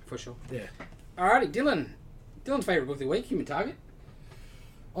 For sure. Yeah. Alrighty, Dylan. Dylan's favourite book of the week, Human Target.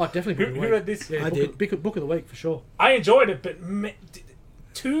 Oh, definitely. Book of the Who week. read this? Yeah, I did. Book of the week for sure. I enjoyed it, but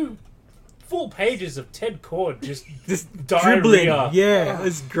 2 full pages of Ted Cord just Just diarrhea. dribbling. Yeah,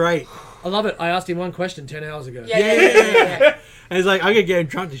 it's great. I love it. I asked him one question 10 hours ago. Yeah. And it's like, I could get him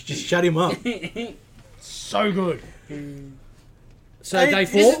drunk, just shut him up. So good. So Hey, day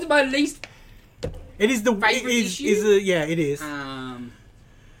this This 4. is my least. It is the Favourite it issue? is yeah, it is.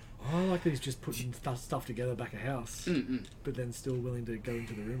 I like that he's just putting stuff together back at house, but then still willing to go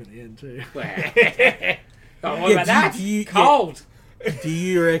into the room at the end too. Oh, what Yeah, about that? do you- Cold. Do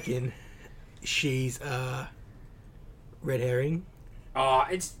you reckon she's red herring? Oh,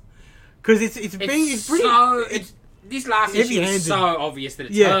 it's Because it's pretty so. This last issue heavy-handed. is so obvious that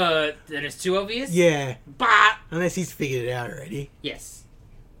it's Yeah. her, that it's too obvious. yeah, But unless he's figured it out already. yes,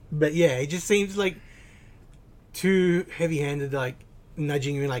 But yeah, it just seems like too heavy-handed, like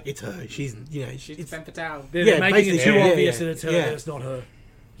nudging me, like it's her. She's she's it's, femme fatale. They're Yeah, making it basically, too yeah, obvious yeah, that it's her, yeah. that it's not her.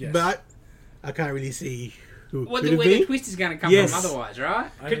 Yes. but I can't really see who Well, could where have the been. twist is going to come Yes. from otherwise,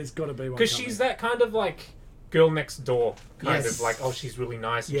 right? I think there's got to be one. Because she's that kind of like girl next door kind Yes. of like, oh, she's really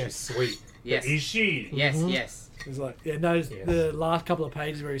nice and Yes. she's sweet. Yes. But is she? Yes, Mm-hmm. yes. It's like the last couple of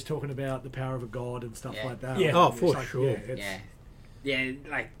pages where he's talking about the power of a god and stuff Yeah. like that. Yeah. Oh, It's for like, sure. Yeah, it's- Yeah,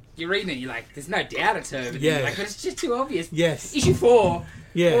 like you're reading it, you're like, there's no doubt it's her. But Yeah. you're like, but it's just too obvious. Yes. Issue 4.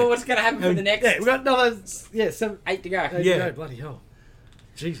 Yeah. Well, what's going to happen for the next yeah, we got another. Yeah, 7. 8 to go? There Yeah. you go, bloody hell.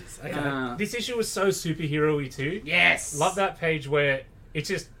 Jesus. Okay. This issue was so superhero-y too. Yes. Love that page where it's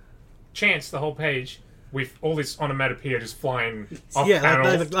just chance the whole page with all this onomatopoeia just flying off Yeah, panel,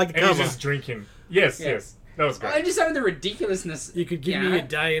 like the and he's cover. just drinking. Yes, Yeah. yes, that was And great. just some of the ridiculousness. You could give know? me a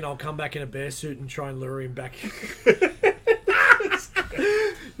day and I'll come back in a bear suit and try and lure him back. Just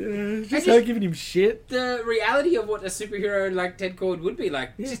just- start giving him shit. The reality of what a superhero like Ted Cord would be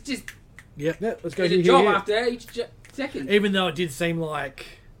like. Just Yeah, let's go get a here, job here. after each second. Even though it did seem like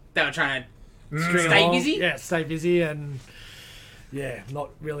They were trying to string Stay along. busy? Yeah, stay busy and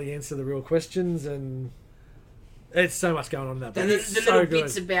not really answer the real questions, and it's so much going on in that book. the It's little so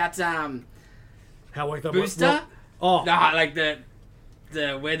bits good. about How work that Booster. Oh, No, like the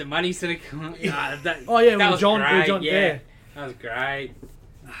where the money's sort of come. oh yeah, that with was John. great. With John, yeah. That was great.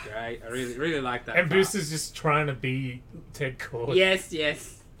 Great. I really like that. And part. Booster's just trying to be Ted Cord. Yes,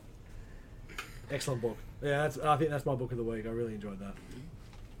 yes. Excellent book. Yeah, I think that's my book of the week. I really enjoyed that.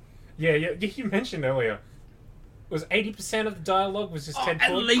 Yeah, you mentioned earlier. Was 80% of the dialogue was just Ted At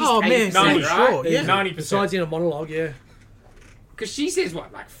Ford? least Oh, man, 80%, pretty right? sure. Yeah. 90%. Besides in a monologue, yeah. Because she says,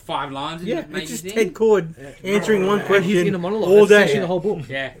 what, like 5 lines? Yeah, maybe it's just thing? Ted Cord answering one And question he's in a monologue. all That's essentially day. the whole book.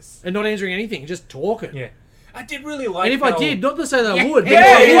 Yes. And not answering anything, just talking. Yeah. I did really like And if I did, not to say that I Yeah, would, but yeah, if I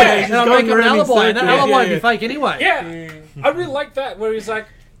yeah, would, yeah, and just I'd going make up an around in alibi, and that circles. alibi would Yeah. be fake anyway. Yeah. I really like that, where he's like,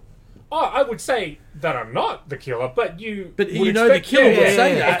 oh, I would say that I'm not the killer, but you But would you know the expect- killer yeah, would yeah,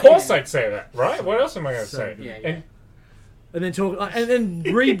 say yeah. that. Of course I'd say that, right? What else am I going to So say? good. Yeah, yeah. And And then and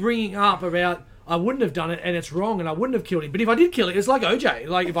then bringing up about I wouldn't have done it and it's wrong and I wouldn't have killed him. But if I did kill it, it's like OJ.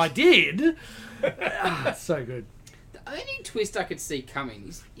 Like if I did, it's so good. The only twist I could see coming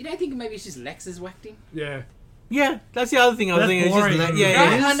is, you don't think maybe it's just Lex has whacked him? Yeah. Yeah, that's the other thing I was That's thinking. It's boring. just yeah,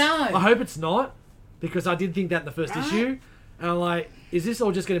 Right? yeah. I know. I hope it's not, because I did think that in the first Right. issue. And I'm like, is this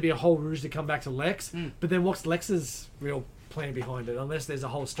all just going to be a whole ruse to come back to Lex? But then what's Lex's real plan behind it? Unless there's a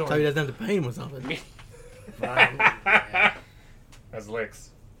whole So he story. doesn't have to pay him or something. as Lex.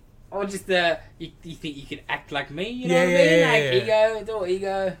 Or just you think you could act like me? You know Yeah, what I mean? yeah, Like yeah. ego, it's all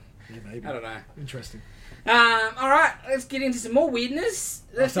ego. Yeah, maybe. I don't know. Interesting. All right, let's get into some more weirdness.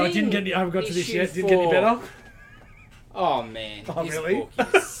 The So I Thing, I haven't got to this issue yet. Didn't get any 4. better. Oh man, Oh, this really?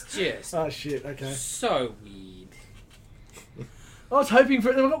 book is just Oh shit. Okay. so weird. I was hoping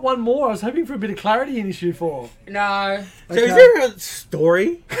for. I've got one more. I was hoping for a bit of clarity in issue 4. No, So is there a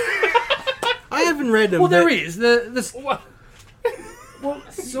story? I haven't read them. Well, there but- is. What? Well,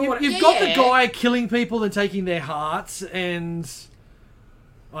 Sort you've of, got the yeah. guy killing people and taking their hearts, and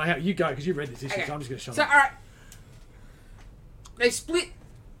you go because you read this issue, Okay. so I'm just going to shut so up. all right, they split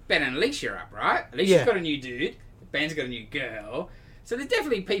Ben and Alicia up, right? Alicia's Yeah. got a new dude. Ben's got a new girl. So there's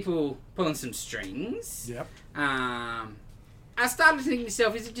definitely people pulling some strings. Yep. I started thinking to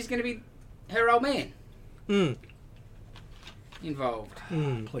myself, is it just going to be her old man Mm, involved?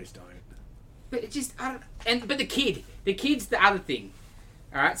 mm. Please don't. But it just, I don't. But the kid's the other thing.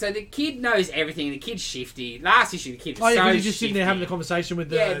 All right, so the kid knows everything. The kid's shifty. Last issue, the kid was Oh yeah, so because you're just sitting there shifty. having the conversation with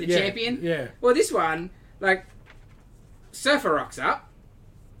the the champion. Yeah. Well, this one, like, Surfer rocks up,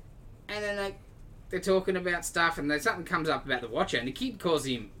 and then like they're talking about stuff, and then something comes up about the Watcher, and the kid calls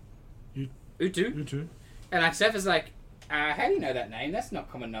him Utu, You too. and like Surfer's like, how do you know that name? That's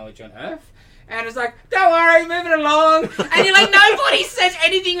not common knowledge on Earth. And it's like, don't worry, moving along. And you're like, nobody says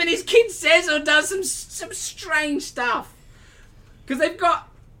anything when this kid says or does some strange stuff. Because they've got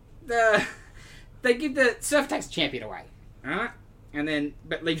they give the Surf takes the champion away, alright? And then,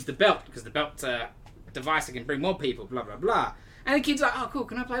 but leaves the belt, because the belt's a device that can bring more people, blah, blah, blah. And the kid's like, oh, cool,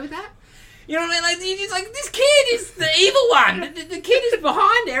 can I play with that? You know what I mean? Like, you're just like, this kid is the evil one. The kid is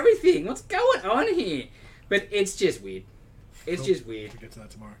behind everything. What's going on here? But it's just weird. It's just weird. We'll get to that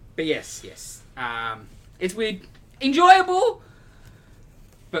tomorrow. But yes. It's weird. Enjoyable.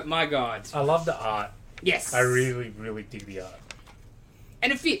 But my God. I love the art. Yes. I really, really dig the art.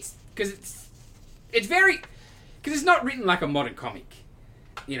 And it fits. Because it's very... Because it's not written like a modern comic.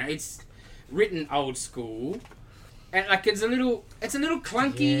 You know, it's written old school. And like it's a little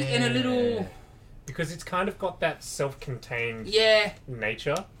clunky and a little... Because it's kind of got that self-contained Yeah.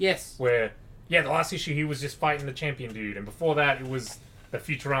 nature Yes. where, the last issue he was just fighting the champion dude, and before that it was the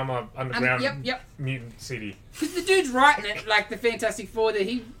Futurama underground Yep. mutant city. Because the dude's writing it like the Fantastic Four that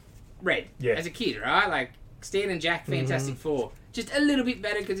he read Yeah. as a kid, right? Like Stan and Jack, Fantastic Four. Just a little bit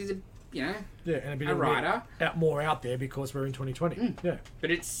better because he's Yeah, and a bit a of writer. more out there because we're in 2020. Yeah.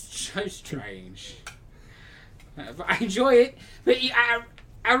 But it's so strange. I enjoy it, but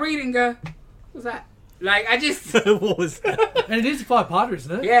I read it and go, what's that? Like, I just... What was that? And it is a 5-parter,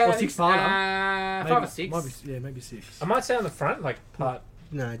 isn't it? Yeah. Or 6-parter. 5 or 6. Might be, maybe 6. I might say on the front, like part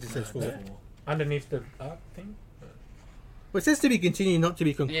No, it just says 4. Yeah. underneath the art thing. Well, it says to be continued, not to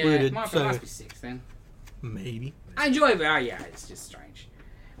be Yeah, concluded. might so must be 6 then. maybe. I enjoy it, but it's just strange.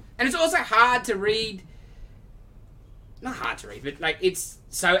 And it's also hard to read. Not hard to read, but like it's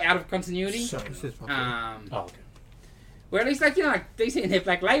so out of continuity. So it says popular. Oh, okay. Where at least like like DC and their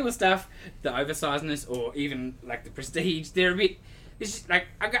Black Label stuff, the oversizedness or even like the Prestige, they're a bit. It's just, like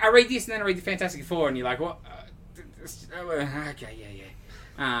I read this and then I read the Fantastic Four and you're like, what? Okay,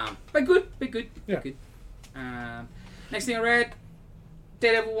 yeah. But good. Yeah. Good. Next thing I read,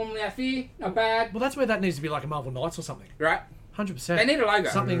 Daredevil Woman Without Fear, not bad, Well, that's where that needs to be like a Marvel Knights or something. right? 100%. They need a logo.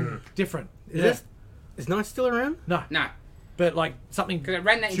 something different. Is Knight still around? No, No, but like something because I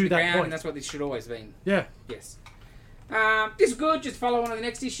ran that into to the that ground, point. and that's what this should always been. Yeah. Yes. This is good. Just follow on to the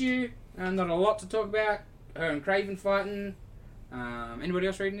next issue. Not a lot to talk about. Her and Craven fighting. Anybody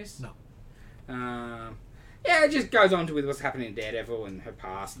else reading this? No. Yeah, it just goes on to with what's happening in Daredevil and her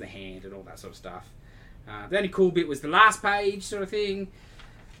past, and the hand, and all that sort of stuff. The only cool bit was the last page sort of thing.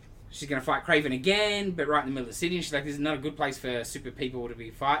 She's going to fight Kraven again, but right in the middle of the city. And she's like, this is not a good place for super people to be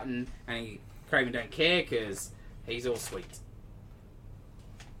fighting. And Kraven don't care because he's all sweet.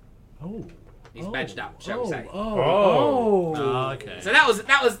 Oh. He's badged up, shall we say. Okay. So that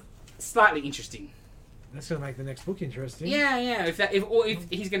was slightly interesting. That's going to make the next book interesting. Yeah. If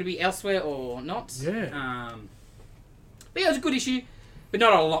he's going to be elsewhere or not. Yeah. But yeah, it was a good issue, but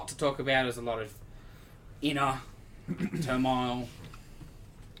not a lot to talk about. There's a lot of inner turmoil.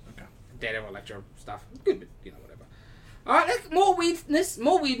 Okay. Daredevil Electro stuff. Good, but whatever. Alright, more weirdness.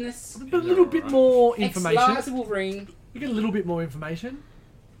 A little bit more information. Ex-Lars Wolverine. You get a little bit more information.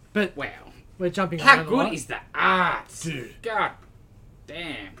 But Wow. we're jumping How around a good lot. is the art? Dude. God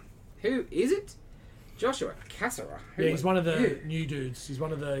damn. Who is it? Joshua Cassara. Yeah, he's one of the new dudes. He's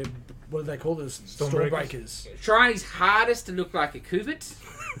one of the, what do they call this? Stormbreakers. Trying his hardest to look like a Kuvit.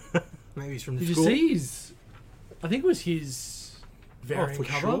 Maybe he's from the Did you school. see his, I think it was his variant for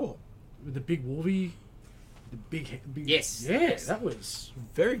cover sure. with the big Wolvie. The big. Yes. Yeah, Yes. that was.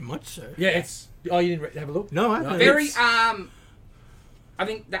 Very much so. Yeah, it's. Oh, you didn't have a look? No, I haven't. Very, It's- I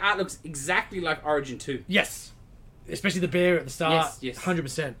think the art looks exactly like Origin 2. Yes. Especially the bear at the start. Yes.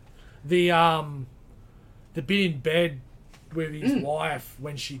 100%. The bit in bed with his wife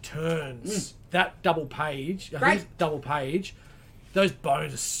when she turns, that double page, I Great. think it's double page, those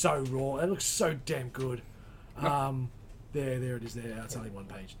bones are so raw. It looks so damn good. There it is there. That's only one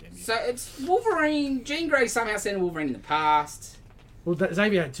page, damn you. So it's Wolverine. Jean Grey somehow sent a Wolverine in the past. Well,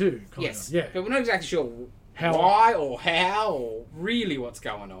 Xavier had two. Kind Yes. Of. Yeah. But we're not exactly sure How- why or how or really what's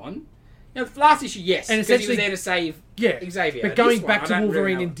going on. The last issue, yes. And Because he was essentially- there to save Yeah. Xavier. But going This one, back I to don't really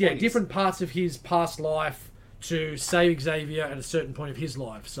Wolverine know in what the point is. different parts of his past life to save Xavier at a certain point of his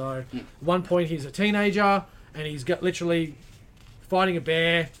life. So, one point he's a teenager and he's got literally fighting a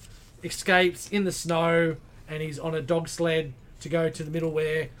bear, escapes in the snow, and he's on a dog sled to go to the middle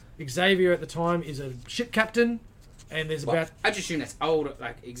where Xavier at the time is a ship captain, and there's Well, about I just assume that's old,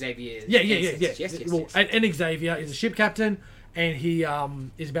 like Xavier. yeah. Yes. Well, and Xavier is a ship captain, and he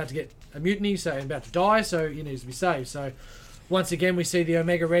is about to get a mutiny, so and about to die, so he needs to be saved. So once again, we see the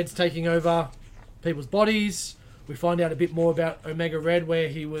Omega Reds taking over people's bodies. We find out a bit more about Omega Red, where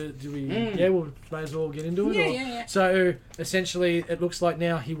he was. Do we? Yeah, we may as well get into it. Yeah. So essentially, it looks like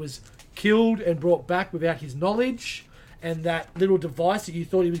now he was killed and brought back without his knowledge, and that little device that you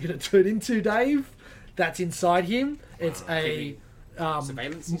thought he was going to turn into, Dave, that's inside him. It's a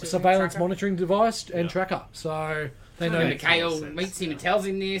Surveillance surveillance tracker? monitoring device and tracker. So they know. And Makes Mikhail more sense, meets him yeah. and tells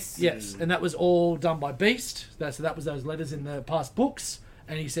him this. Yes, and that was all done by Beast. So that was those letters in the past books.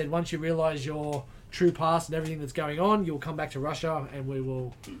 And he said, once you realise your true past and everything that's going on, you'll come back to Russia, and we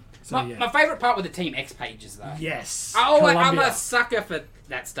will. So My favourite part were the Team X pages, though. yes. Oh, I'm Columbia. a sucker for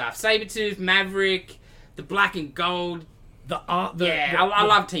that stuff. Sabretooth, Maverick, the black and gold. The art. The, I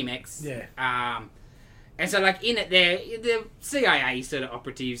love Team X. Yeah. And so, like, in it, the CIA sort of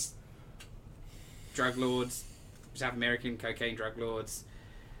operatives, drug lords, South American cocaine drug lords,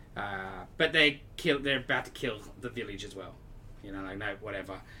 but they're about to kill the village as well. Like, no,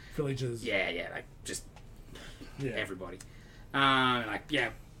 whatever. Villages. Yeah, like, just Yeah. everybody.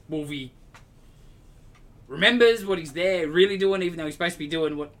 Wolvie remembers what he's there really doing, even though he's supposed to be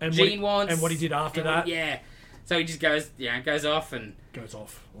doing what And Jean what, wants. and what he did after that Yeah. So he just goes off and, goes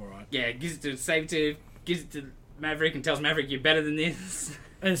off. All right. gives it to Sabretooth, gives it to Maverick and tells Maverick, you're better than this.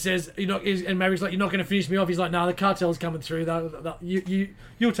 And says, and Maverick's like, you're not going to finish me off. He's like, no, the cartel's coming through.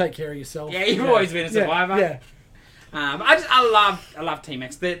 You'll take care of yourself. Yeah, you've always been a survivor. Yeah. I love Team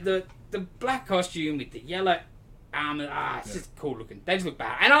X. The black costume with the yellow armor. It's just cool looking. They just look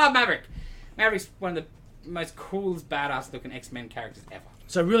bad. And I love Maverick. Maverick's one of the most coolest, badass looking X-Men characters ever.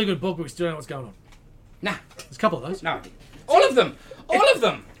 So really good book, but we still don't know what's going on. Nah, There's a couple of those. no, all of them. All of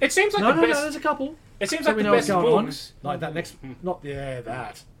them. It seems like No, the no, best. there's a couple. It seems So like we the know what's best going books. on. Like that next, not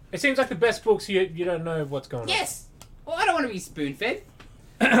that. It seems like the best books. You don't know what's going on. Yes. Well, I don't want to be spoon fed.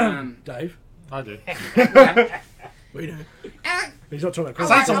 Dave. I do. We know. He's not talking about I comic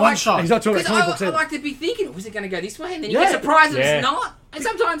That's a I one shot. He's not talking Because about comic books I either. like to be thinking, was it going to go this way? And then you Yeah. get surprised Yeah. it's not. And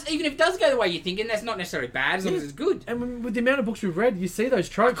sometimes, even if it does go the way you're thinking, that's not necessarily bad, as long as it's good. And with the amount of books we've read, you see those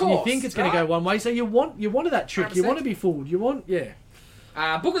tropes Of and you course, think it's going to right? go one way. So you wanted that trick. You 100%. want to be fooled. You want, yeah.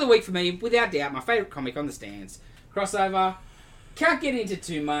 Book of the week for me, without doubt, my favourite comic on the stands. Crossover. Can't get into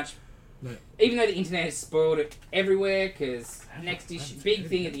too much. No. Even though the internet has spoiled it everywhere, because next issue, big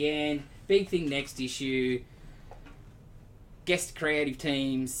thing at the end, big thing next issue, guest creative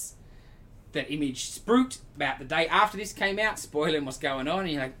teams. that Image spruiked about the day after this came out, spoiling what's going on,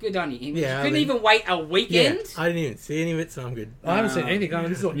 and you're like, good on you, Image. Yeah, you couldn't even wait a Yeah, weekend. I didn't even see any of it, so I'm good. I haven't seen anything. I mean,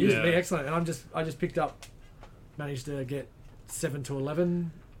 this is all news to me. Yeah. Excellent. And I just picked up, managed to get 7 to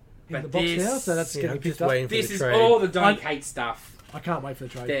 11 in But the box this- now, so that's Yeah, getting I'm picked just up. waiting for This the is trade. all the Donny I- Cates stuff. I can't wait for the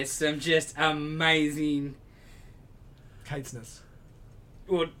trade. There's some just amazing, Catesness.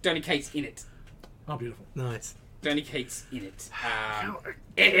 well, Donny Cates in it. Oh, beautiful. Nice. Donny Cates in it.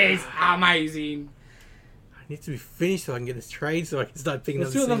 It is amazing. It needs to be finished so I can get this trade so I can start picking There's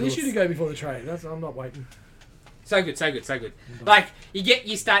up still another singles. issue to go before the trade. I'm not waiting. So good, so good, so good. Like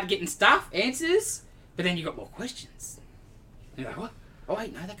you start getting stuff, answers, but then you got more questions. And you're like, what? Oh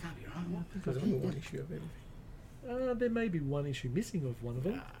wait, no, that can't be right. There's only one issue of everything. There may be one issue missing of one of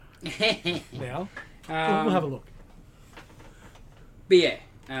them. Now, Um, we'll have a look. But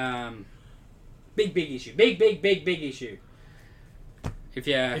yeah, big issue, big issue. If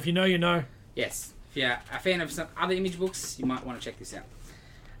If you know, you know. yes, if you're a fan of some other Image books, you might want to check this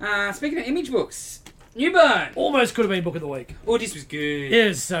out. Speaking of Image books, Newburn. Almost could have been book of the week. Oh, this was good. It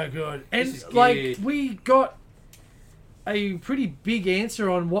is so good. And This is like good. we got a pretty big answer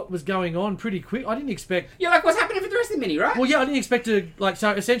on what was going on pretty quick. I didn't expect. You're like, what's happening for the rest of the mini, right? Well, yeah, I didn't expect to like.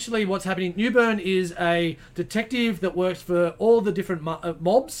 So essentially, what's happening? Newburn is a detective that works for all the different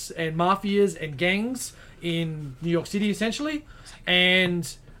mobs and mafias and gangs in New York City, essentially. And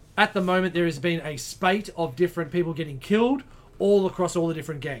at the moment, there has been a spate of different people getting killed all across all the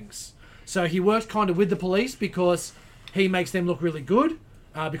different gangs. So he works kind of with the police because he makes them look really good.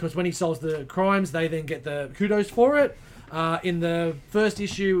 Because when he solves the crimes, they then get the kudos for it. In the first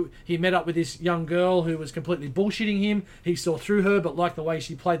issue, he met up with this young girl who was completely bullshitting him. He saw through her, but liked the way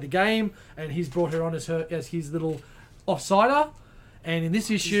she played the game, and he's brought her on as his little offsider. And in this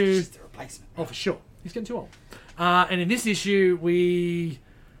issue, He's just a replacement. oh for sure, he's getting too old. And in this issue, we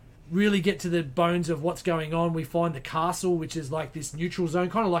really get to the bones of what's going on. We find the castle, which is like this neutral zone,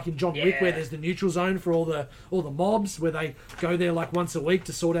 kind of like in John Wick, where Yeah. there's the neutral zone for all the mobs, where they go there like once a week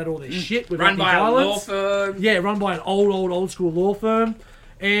to sort out all their shit with Run by a law violence. firm. Yeah, run by an old school law firm,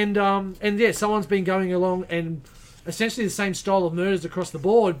 and yeah, someone's been going along and essentially the same style of murders across the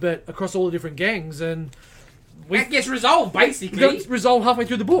board, but across all the different gangs, and That gets resolved, basically. got resolved halfway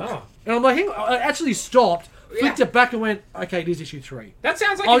through the book. Oh. And I'm like, hang on, I actually stopped, flicked Yeah. it back, and went, okay, it is issue 3. That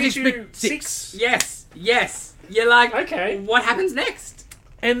sounds like I an was issue expect 6. Yes. You're like, Okay. what happens next?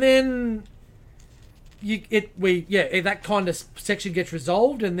 And then that kind of section gets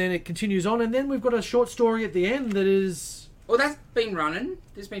resolved, and then it continues on, and then we've got a short story at the end that is, Well, that's been running.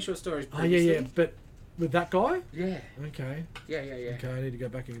 There's been short stories oh previously. but with that guy. Yeah. Okay, Yeah. okay, I need to go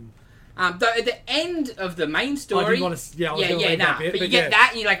back and. At the end of the main I story, didn't want to. Yeah, I was going to leave that bit, but you get that,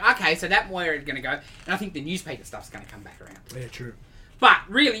 and you're like, okay, so that's where it's going to go, and I think the newspaper stuff's going to come back around. Yeah, true. But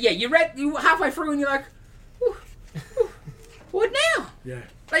really, yeah, you were halfway through, and you're like, what now? Yeah.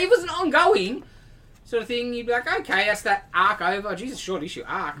 Like, it was an ongoing sort of thing. You'd be like, okay, that's that arc over. Jesus, short issue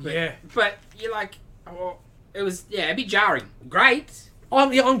arc. But, Yeah. But you're like, oh, it was a bit jarring. Great.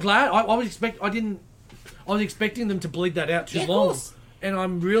 I'm glad. I was expecting them to bleed that out too Yeah, of long, course. and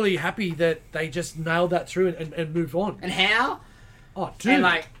I'm really happy that they just nailed that through and moved on. And how? Oh, dude, and,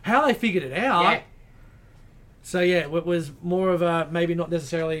 like- how they figured it out. Yeah. So yeah, it was more of a maybe not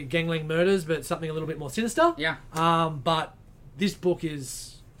necessarily gangling murders, but something a little bit more sinister. Yeah. But this book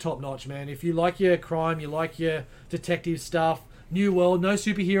is top notch, man. If you like your crime, you like your detective stuff, New World, no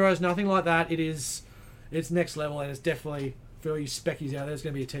superheroes, nothing like that. It's next level, and it's definitely for all you speckies out there. It's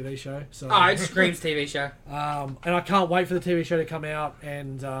going to be a TV show. So Oh, it screams TV show. and I can't wait for the TV show to come out.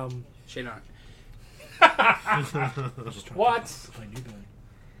 And Shit on it. just trying What? to play Newburn.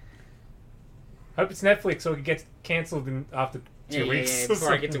 Hope it's Netflix or it gets cancelled after 2 weeks. Yeah,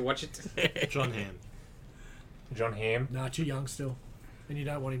 before I get to watch it. John Hamm. John Hamm. Nah, too young still, and you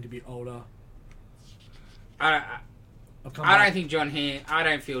don't want him to be older. I I'll come don't back. think John Hamm. I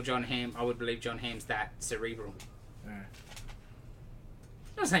don't feel John Hamm. I would believe John Hamm's that cerebral. Yeah. I'm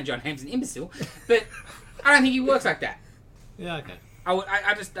not saying John Hamm's an imbecile, but I don't think he works like that. Yeah, okay.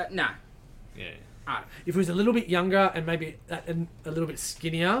 I just no. Yeah. If he was a little bit younger and maybe a little bit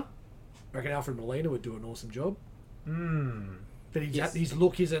skinnier, I reckon Alfred Molina would do an awesome job. But Yes. his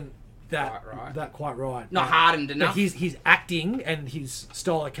look isn't that Quite right. that quite right. Not hardened But enough. his acting and his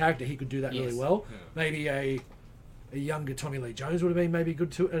style of character, he could do that really Yes. well. Yeah. Maybe a younger Tommy Lee Jones would have been maybe good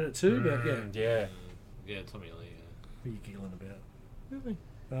at it too. But yeah, Yeah. Yeah, Tommy Lee. what are you giggling about? Really?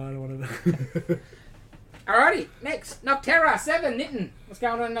 I don't want to know. Alrighty, next Nocterra 7 Knitting. What's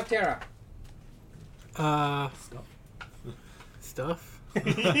going on in Nocterra? Stuff.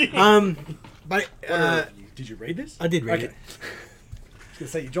 But Did you read this? I did read Okay. gonna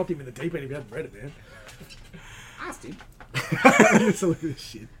say you dropped him in the deep end if you hadn't read it, man. Asked him. It's a load of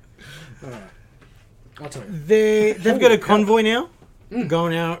shit. Alright. I'll tell you. They've got a convoy now,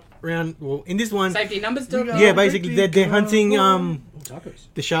 going out around. Well, in this one, Safety numbers still. yeah, basically they're hunting Tacos.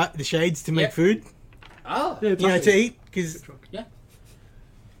 the shades to make Yep. food, Oh. Yeah, you know, tacos. to eat because Yeah.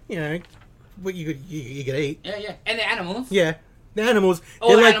 you know what you could eat. Yeah. And the animals. Yeah, the animals. All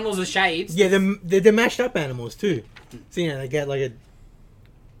they're the like, animals are shades. yeah, they're mashed up animals too. So you know they get like a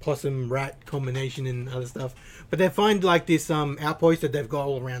possum rat combination and other stuff. But they find like this outpost that they've got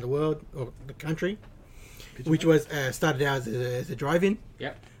all around the world or the country, which was started out as a drive-in,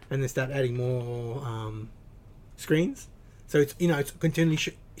 Yep. and they start adding more screens. So it's it's continually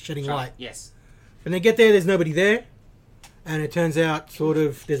shedding light. Yes. And they get there, there's nobody there, and it turns out sort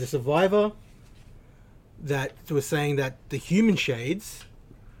of there's a survivor that was saying that the human shades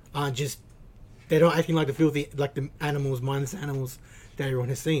are just they're not acting like the filthy like the animals, mindless animals that everyone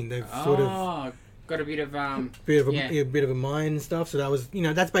has seen. They've sort of got a bit of a bit of a mind and stuff. So that was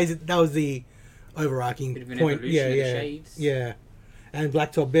that's basic. That was the overarching Bit of an point. evolution of the shades. Yeah. And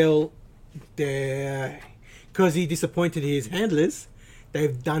Blacktop Bill, because he disappointed his handlers,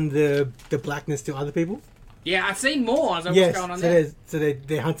 they've done the blackness to other people. Yeah, I've seen more. I was like, Yes, what's going on so there?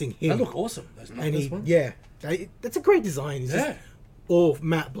 they're hunting him. They look awesome. Those and numbers ones. that's a great design. It's Yeah. just all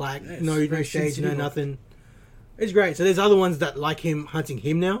matte black, Yeah, it's no very shades, Sin no City nothing. It's great. So there's other ones that like him hunting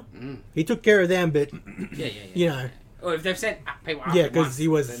him now. He took care of them, but Yeah. you know Or if they've sent people after Yeah, him 'cause once, he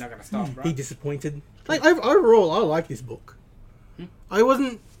was- they're not going to stop, right? he disappointed. Like overall, I like this book. I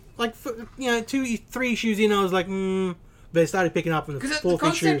wasn't like 2-3 issues in. I was like, but it started picking up in the Because the fourth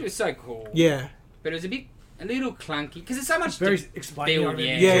concept issue. was so cool. Yeah, But it was a little clunky. Because it's so much Very to explaining. build,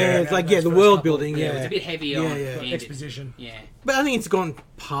 yeah. yeah, it's like the world building. Yeah, Yeah, it was a bit heavy Yeah, on yeah. handed. Exposition. Yeah. But I think it's gone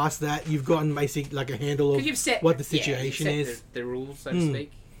past that. You've gotten basic like a handle of Because you've set what the yeah, you've situation set is. The rules, so to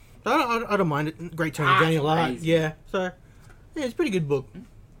speak. I don't mind it. Great Tony Ah, Daniel art. amazing. Yeah, so yeah, it's a pretty good book.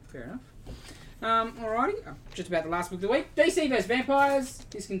 Fair enough. Alrighty, just about the last book of the week. DC vs Vampires.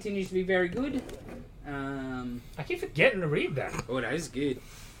 This continues to be very good. I keep forgetting to read that. Oh, no, this is good.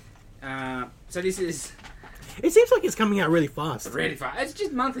 So this is It seems like it's coming out really fast. really fast. It's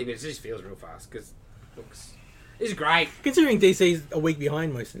just monthly, but it just feels real fast because books. This is great. Considering DC's a week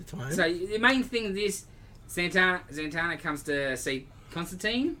behind most of the time. So the main thing of this, Zatanna comes to see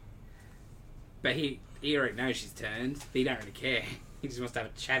Constantine, but he already knows she's turned. But he don't really care. He just wants to have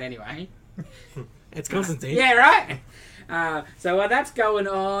a chat anyway. It's Constantine. Yeah, right. So while that's going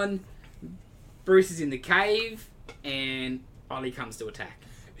on, Bruce is in the cave, and Ollie comes to attack.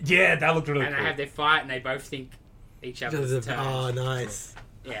 Yeah, that looked really And they cool. have their fight, and they both think each other's turned. Oh, nice.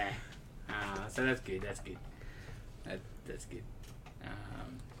 Yeah. So that's good. That's good. That's good.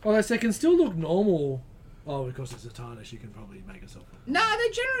 Although they can still look normal. Oh, because it's a Zatanna, she can probably make herself look. No, they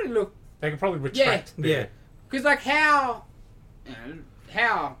generally look They can probably retract. Yeah. because like how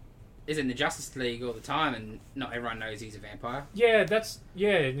is in the Justice League all the time, and not everyone knows he's a vampire. Yeah,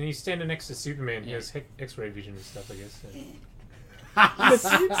 and he's standing next to Superman. He Yeah. has X-ray vision and stuff, I guess. So. That's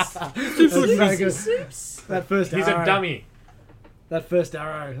so good. That first He's arrow. a dummy. That first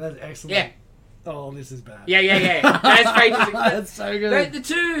arrow. That's excellent. Yeah. Oh, this is bad. Yeah. Those pages. That's so good.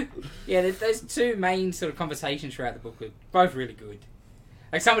 Those two main sort of conversations throughout the book were both really good.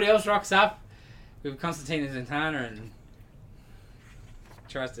 Like somebody else rocks up with Constantine and Zatanna and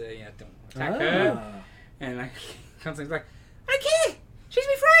tries to attack her, and like Constantine's like, I don't care, she's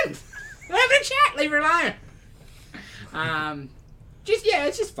my friend. We're having a chat. Leave her alone.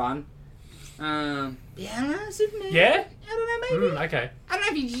 It's just fun. I don't know, Superman. Yeah? I don't know, maybe. Okay. I don't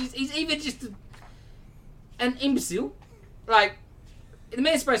know if he's either just an imbecile. Like, the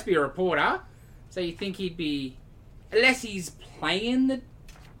man's supposed to be a reporter, so you think he'd be... Unless he's playing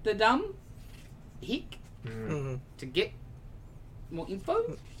the dumb hick to get more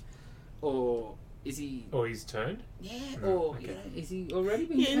info? Or is he... Or he's turned. Yeah, or is he already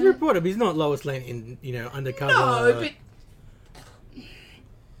been Yeah, he's a turned? reporter, but he's not Lois Lane in undercover. No, but...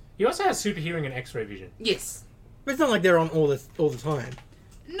 He also has super hearing and X-ray vision. Yes. But it's not like they're on all the time.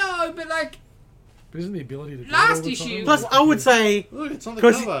 No, but like... But isn't the ability to do it Last all the issue- time? Plus, I would say Look, it's on the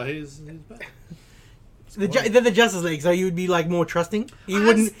 'Cause cover. He's back. they're the Justice League, so you would be like more trusting. He I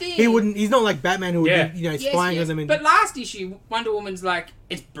wouldn't. understand. He wouldn't. He's not like Batman who would Yeah. be, spying on them. And, But last issue, Wonder Woman's like,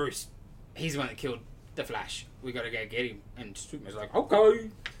 it's Bruce. He's the one that killed the Flash. We gotta go get him. And Superman's like, okay.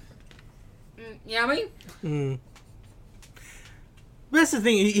 You know what I mean? But that's the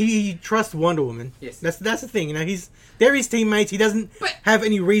thing. He trusts Wonder Woman. Yes. That's the thing. They're his teammates. He doesn't But- have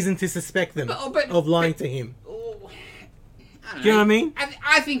any reason to suspect them of lying to him. Oh, I don't Do you know what I mean?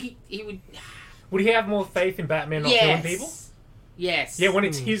 I think he would. Would he have more faith in Batman not killing people? Yes. Yes. Yeah, when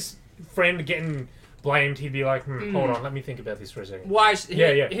it's his friend getting blamed, he'd be like, hold on, let me think about this for a second. Why?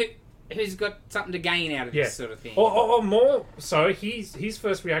 Yeah. Who's got something to gain out of this sort of thing? Or more so, his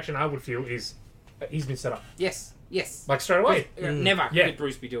first reaction, I would feel, is he's been set up. Yes. Like, straight away. Never Yeah. could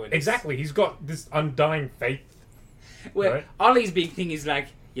Bruce be doing this. Exactly. He's got this undying faith. Well, Right. Ollie's big thing is like,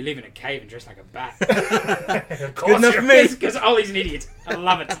 you live in a cave and dress like a bat. Of Good enough for me. Because Ollie's an idiot. I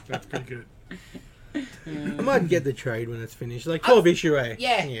love it. That's pretty good. I might get the trade when it's finished. Like 12 issue, eh?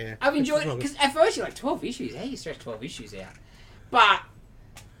 Yeah. I've enjoyed it. Because at first you're like, 12 issues? How do you stretch 12 issues out? But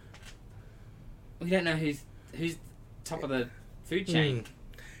we don't know who's top of the food chain.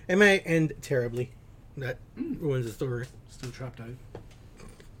 It may end terribly. That ruins the story. Still trapped out.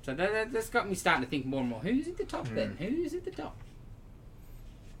 So that's got me starting to think more and more. Who's at the top then? Who's at the top?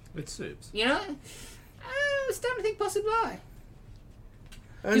 It's soups. You know? I'm starting to think possibly. I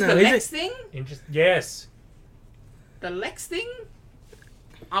don't Is know. the Is Lex it? thing? Yes. The Lex thing?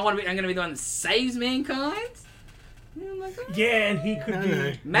 I'm going to be the one that saves mankind? Oh my god. Yeah, and he could I be... don't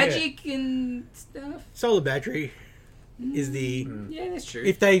know. Magic and stuff. Solar battery is the. Yeah, that's true.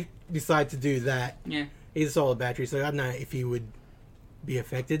 If they decide to do that, yeah. he's a solar battery, so I don't know if he would be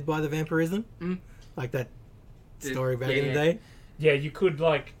affected by the vampirism. Like that story back in the day. Yeah, you could,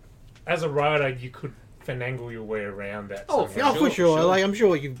 like, as a writer, you could finagle your way around that. Oh, somehow. Oh, for sure. Like, I'm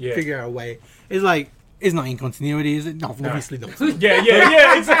sure you Yeah. figure out a way. It's like, it's not in continuity, is it? No, obviously not.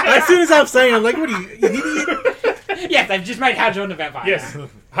 Yeah, exactly. As soon as I'm saying, I'm like, what are you, an idiot? Yeah, they've just made Hal Jordan the vampire. Yes.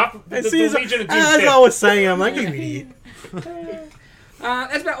 Half, the As soon as Legion of Doom as I was saying, I'm like, you idiot.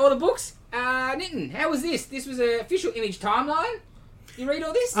 That's about all the books. Nitin, how was this? This was an official Image timeline. You read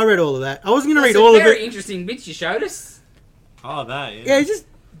all this? I read all of that. I wasn't going to read Some all of very it. interesting bits you showed us. Oh, that, yeah. Yeah, it's just,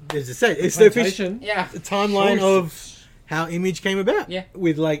 as I said, it's the official Plantation. Yeah. timeline of how Image came about. Yeah.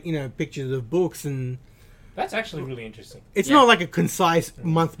 With, like, you know, pictures of books and... That's actually really interesting. It's Yeah. not like a concise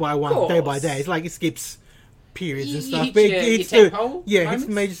month by Of one, day by course. day. It's like it skips periods You- and you stuff. hit But your it's tentpole the hits moments?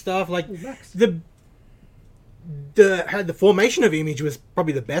 the major stuff. Like Max. the formation of Image was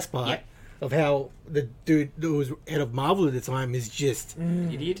probably the best part Yeah. of how the dude that was head of Marvel at the time is just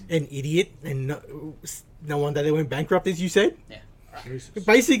Idiot. an idiot, and no wonder they went bankrupt, as you said. Yeah.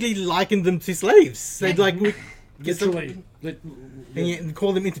 Basically likened them to slaves. They'd like get some- Literally. and yet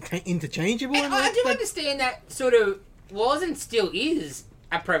call them interchangeable. And and I do like, understand that sort of was and still is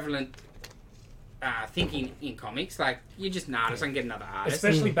a prevalent thinking in comics. Like, you're just an artist, I can get another artist.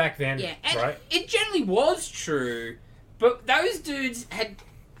 Especially back then, Yeah, and right? it generally was true, but those dudes had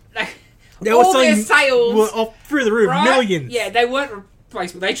like they all were their saying sales were off through the roof, right? millions. Yeah, they weren't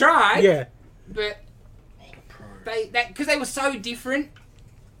replaceable. They tried, yeah. but because they were so different.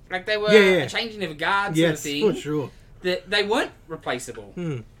 Like, they were Yeah. a changing of a guard sort of Yes, thing. for sure. That they weren't replaceable.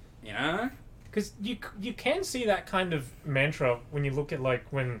 Hmm. You know? Because you can see that kind of mantra when you look at, like,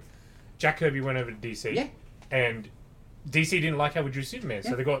 when Jack Kirby went over to DC. Yeah. And DC didn't like how we drew Superman,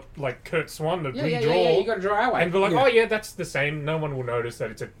 so they got, like, Kurt Swan to Yeah, redraw. you got to draw our way. And we're like, Yeah. oh yeah, that's the same. No one will notice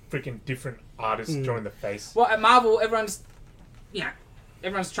that it's a freaking different artist Mm. drawing the face. Well, at Marvel, everyone's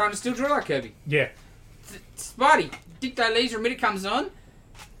trying to still draw like Kirby. Yeah. Spidey, Dicto leaves, Remitter comes on.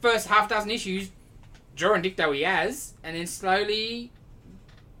 First half dozen issues, drawing Dicto he has, and then slowly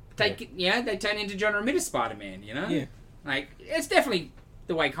they turn into John Romita Spider-Man, you know? Yeah. Like, it's definitely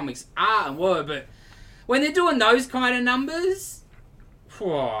the way comics are and were, but when they're doing those kind of numbers,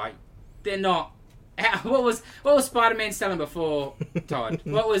 they're not... What was Spider-Man selling before, Todd?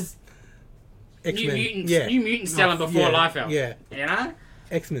 What was X-Men. New Mutants selling before Liefeld? Yeah. You know?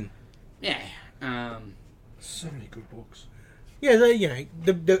 X-Men. Yeah. So many good books. Yeah,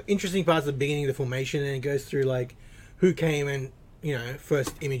 the interesting part's the beginning of the formation, and it goes through, like, who came and,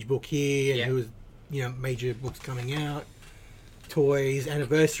 first Image book here, and Yeah. who was, major books coming out, toys,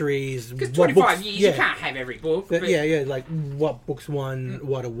 anniversaries. Because what 25 books, years, yeah. you can't have every book. But like, what books won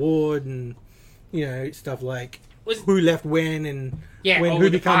what award, and, stuff like Was- who left when, and Yeah, when all who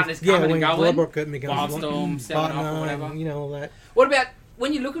the becomes, partners coming and when going. Wildstorm becomes Wildstorm, Seven Up, or partner, whatever. and, all that. What about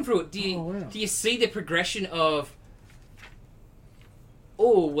when you're looking through it? Do wow. you see the progression of?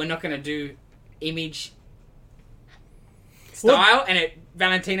 Oh, we're not going to do Image style, and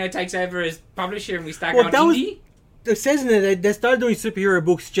Valentino takes over as publisher, and we start Well, going that was- indie. It says in there they started doing superhero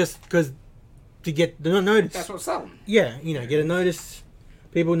books just because to get the notice. That's what's selling. Yeah, get a notice.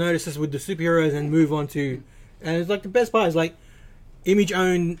 People notice us with the superheroes and move on to, and it's like the best part is like, Image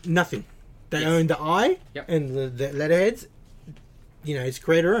own nothing. They Yes. own the eye Yep. and the letterheads. It's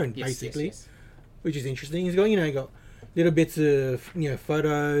creator owned Yes, basically, yes. which is interesting. He's got you got little bits of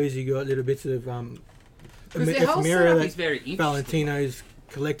photos. You got little bits of Because the whole ephemera setup that is very interesting. Valentino's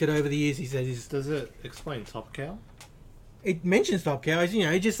collected over the years. He says he's Does it explain Top Cow? it mentions Top Cow. It's,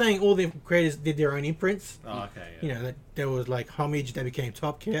 it's just saying all the creators did their own imprints. Oh, okay. Yeah. You know, that there was like Homage that became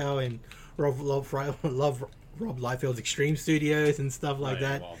Top Cow and Rob Liefeld's Extreme Studios and stuff like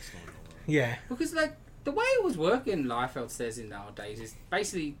that. Wild Storm and all that. Yeah. Because like the way it was working, Liefeld says in the old days is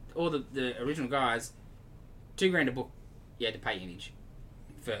basically all the original guys, $2,000 a book, you had to pay Image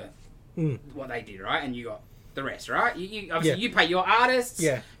for what they did, right? And you got the rest, right? You obviously you pay your artists,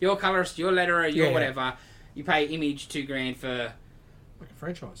 your colorist, your letterer, your whatever. You pay Image $2,000 for Like a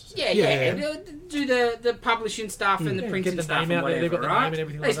franchise. and do the publishing stuff and the printing get the stuff name and out there, they've whatever, got the name right? and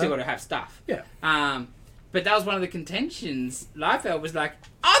everything They like still that. got to have stuff. Yeah. But that was one of the contentions. Liefeld was like,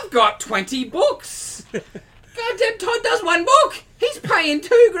 I've got 20 books. Goddamn Todd does one book. He's paying $2,000.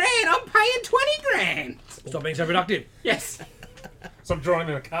 I'm paying $20,000. Stop being so productive. Yes. So I'm drawing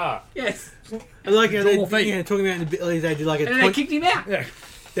in a car. Yes. I like how they Normal thing. talking about in the early days, they did like a And then they kicked him out. Yeah.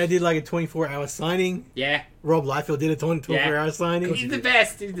 they did like a 24-hour signing. Yeah. Rob Liefeld did a 24-hour signing. He's the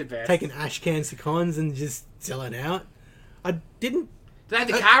best. He's the best. Taking ash cans to cons and just selling out. I didn't. Do they have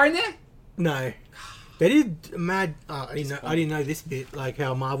the car in there? No, they did mad. I didn't know this bit. Like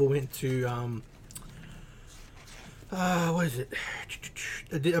how Marvel went to what is it?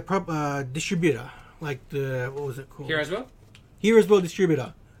 A distributor. Like the what was it called? Heroes World? Heroes World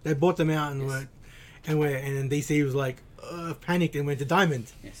distributor. They bought them out and Yes. and then DC was like panicked and went to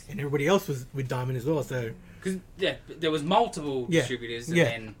Diamond. Yes. And everybody else was with Diamond as well. So Because there was multiple Yeah. distributors, and Yeah.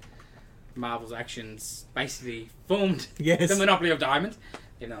 then Marvel's actions basically formed Yes. the monopoly of Diamond.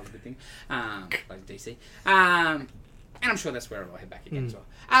 Even though that was a good thing. Like DC. And I'm sure that's where I'll head back again as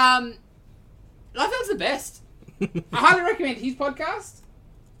well. Liefeld's the best. I highly recommend his podcast.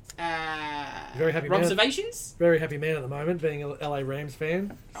 Very happy man. Observations. Very happy man at the moment, being a LA Rams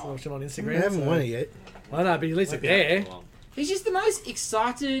fan. So watching on Instagram. they haven't so- won it yet. I know, but at least they're there. He's just the most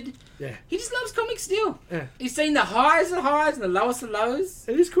excited. Yeah. He just loves comics still. Yeah. He's seen the highs and the lowest of lows.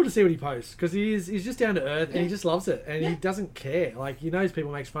 It is cool to see what he posts because he's just down to earth and he just loves it and Yeah. he doesn't care. Like he knows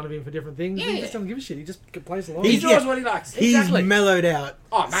people make fun of him for different things. He Yeah. just doesn't give a shit. He just plays along. He He's- draws yeah. what he likes. He's Exactly. mellowed out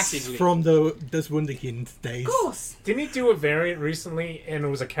Oh, massively. from this Wunderkind days. Of course. Didn't he do a variant recently and it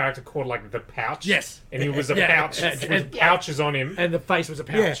was a character called like the Pouch? Yes. And he was a Yeah. pouch with pouches on him And the face was a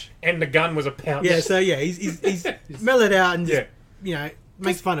pouch. and the gun was a pouch. Yeah, so yeah, he's mellowed out and just, Yeah.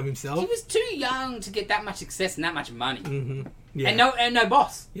 makes fun of He himself. was too young to get that much success and that much money. Yeah. And no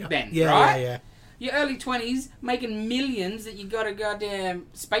boss yeah. then, yeah, right? yeah, Your early 20s, making millions that you got a goddamn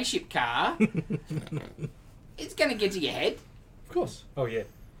spaceship car. It's going to get to your head. Of course. Oh yeah.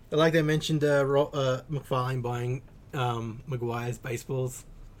 I like they mentioned McFarlane buying Maguire's baseballs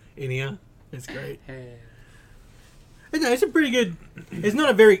in here. It's great. But no, it's a pretty good. It's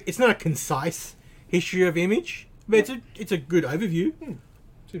not a concise history of Image, but it's a good overview.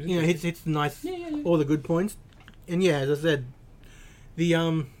 Seems You know, it's nice. Yeah. All the good points, and yeah, as I said,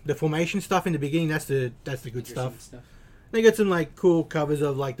 the formation stuff in the beginning. That's the good stuff. They got some like cool covers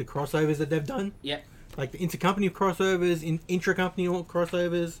of like the crossovers that they've done. Yep. Like the intercompany crossovers, intra-company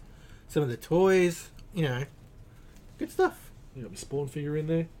crossovers, some of the toys, good stuff. You got my Spawn figure in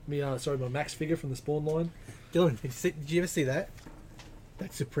there. My Max figure from the Spawn line. Dylan, did you ever see that?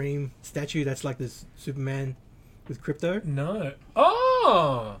 That Supreme statue that's like this Superman with Crypto? No.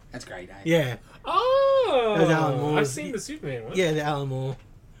 Oh. That's great, eh? Yeah. Oh. That was Alan Moore's- I've seen the Superman one. Yeah, the Alan Moore.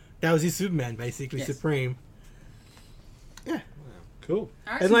 That was his Superman, basically, Yes. Supreme. Yeah. Cool.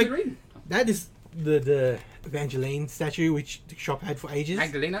 Alright, And so like- good reading. That is the Evangeline statue, which the shop had for ages.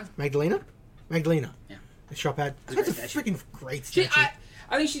 Magdalena. Magdalena. Yeah. The shop had. It's a That's a great statue. freaking great She, statue.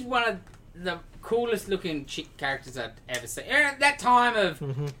 I think she's one of the coolest looking chick characters I've ever seen. At that time of,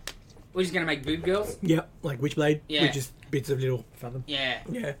 we're just going to make boob girls. Yep, like Witchblade, Yeah. with just bits of little. Fathom. Yeah.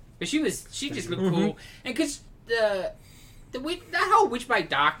 Yeah. But she just looked cool. And because that whole Witchblade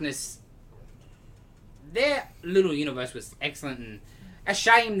Darkness, their little universe was excellent, and a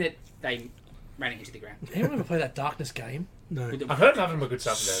shame that they ran it into the ground. Anyone ever play that Darkness game? No. With the- I've heard nothing but good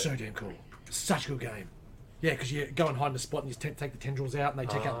stuff about So it. damn cool. Such a good game. Yeah, because you go and hide in a spot and you take the tendrils out and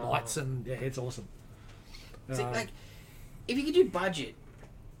they take out lights and yeah, it's awesome. See, like, if you could do budget,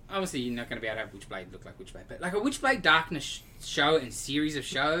 obviously you're not going to be able to have Witchblade look like Witchblade, but like a Witchblade Darkness show and series of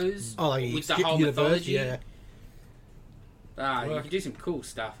shows Oh, like with the whole universe, mythology, yeah. you Work. could do some cool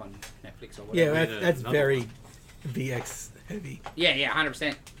stuff on Netflix or Yeah, whatever. that's another very one. VX heavy. Yeah,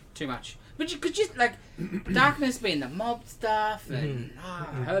 100%. Too much. But you could just, like, Darkness being the mob stuff and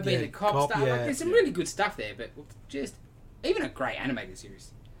her being Yeah, the cop, cop, stuff. yeah. Like, there's some really good stuff there, but just even a great animated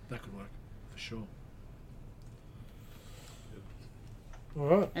series. that could work for sure. All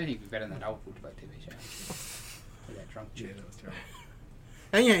right. Anything would be better than that old Witchblade TV show. With that drunk Yeah, chick. that was terrible.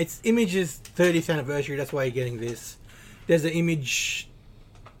 And yeah, it's Image's 30th anniversary. That's why you're getting this. there's an Image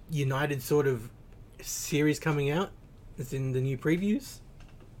United sort of series coming out. It's in the new previews.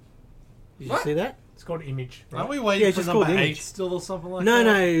 Did you What? see that? It's called Image. Aren't Right? we waiting Yeah, it's for just number called 8 Image. still or something like No, that?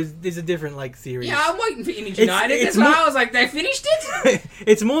 no, there's a different like series. Yeah, I'm waiting for Image It's- United. it's That's why not- I was like, they finished it?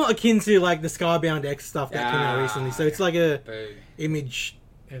 It's more akin to like the Skybound X stuff that came out Ah, recently. So it's like a Boo. Image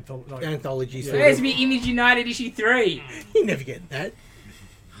Like, anthology So sort there's of. be Image United issue 3. You never get that.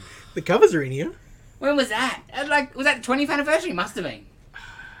 The covers are in here. When was that? Was that the 20th anniversary? Must have been.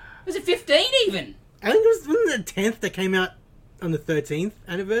 Was it 15 even? I think wasn't the 10th that came out on the 13th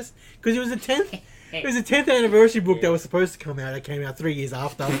anniversary? Because it was the 10th. It was the 10th anniversary book that was supposed to come out. That came out 3 years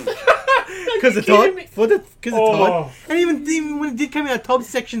after. Because of Todd. Because of Todd. And even when it did come out, Todd's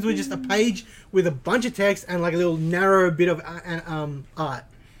sections were just a page with a bunch of text and like a little narrow bit of art.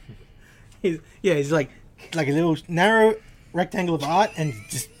 He's like a little narrow rectangle of art and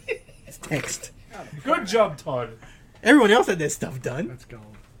just it's text. Good job, Todd. Everyone else had their stuff done. let's go.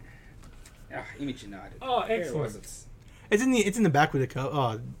 Image United. Oh, Where excellent. was it? It's in the back with the cover.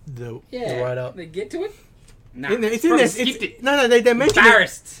 Oh, the write up. They get to it? Nah, It's in there. probably It's, skipped it. No, they mention it.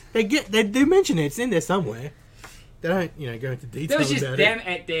 Embarrassed. They do mention it. It's in there somewhere. They don't, go into That detail was just about them it.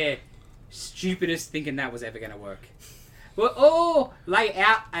 at their stupidest thinking that was ever going to work. We'll all lay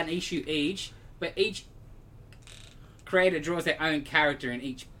out an issue each, but each creator draws their own character in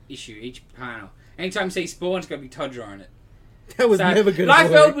each issue, each panel. Anytime you see Spawn, it's got to be Todd drawing it. That was So never good.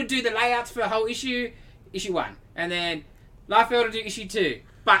 Liefeld would do the layouts for the whole issue 1, and then Liefeld would do issue 2.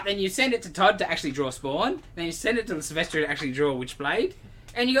 But then you send it to Todd to actually draw Spawn, then you send it to Sylvester to actually draw Witchblade,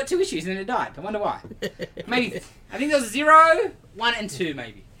 and you got 2 issues, and then it died. I wonder why. Maybe I think there was 0, 1, and 2,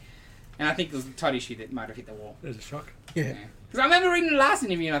 maybe. And I think it was the Todd issue that might have hit the wall. There's a shock. Yeah. Because I remember reading the last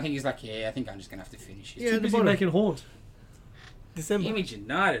interview, and I think he's like, "Yeah, I think I'm just gonna have to finish it." Yeah, Too the busy bottom. making Haunt. December. Image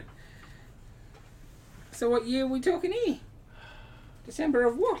United. So what year are we talking here? December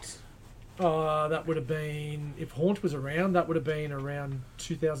of what? That would have been, if Haunt was around, that would have been around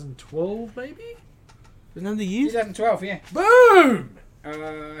 2012, maybe? Isn't that the year? 2012, yeah. Boom!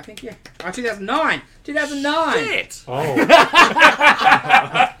 I think, yeah. 2009. 2009. Shit! Oh,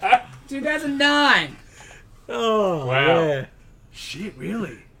 2009. Oh, Wow. yeah. Shit,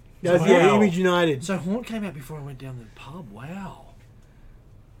 really? That was Wow. Image United. So Haunt came out before I went down the pub. Wow.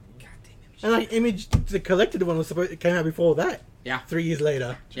 God damn it. And like Image, the collected one it came out before that. Yeah. 3 years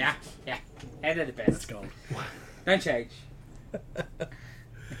later. Yeah. And they're the That's best. gold. Don't change.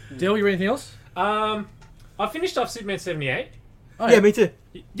 Dale, you read anything else? I finished off Superman 78. Oh, Yeah, me too.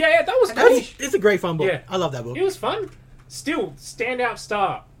 Yeah, that was That's, good. it's a great fun book. Yeah. I love that book. It was fun. Still, standout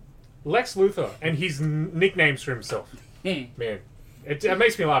star, Lex Luthor, and his nicknames for himself. Yeah. Man, it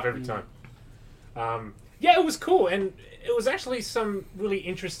makes me laugh every time. Yeah, it was cool, and it was actually some really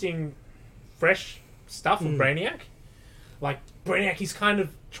interesting, fresh stuff with Brainiac. Like, Brainiac, he's kind of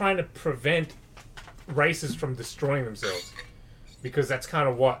trying to prevent races from destroying themselves. Because that's kind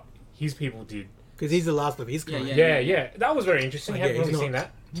of what his people did. Because he's the last of his kind. Yeah. That was very interesting. I Yeah, haven't he's really not-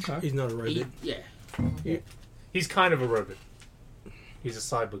 seen that. He's not a robot. Yeah. He's kind of a robot. He's a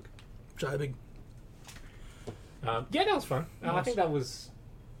cyborg. Try big. Yeah, that was fun. I think that was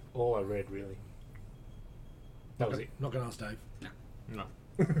all I read, really. That was it. Not going to ask Dave. No.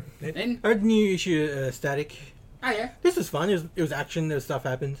 Then, I read the new issue, Static. oh yeah. This was fun. It was action. There was stuff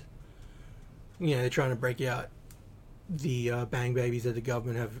happened. They're trying to break out the bang babies that the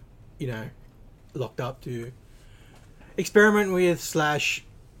government have, locked up to experiment with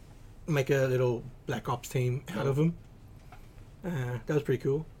 / make a little Black Ops team out of them. That was pretty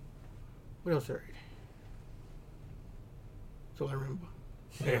cool. What else did I read? That's all I remember.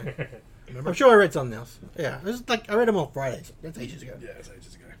 I'm sure I read something else. Yeah, it was like I read them on Fridays. That's ages ago. Yeah, it's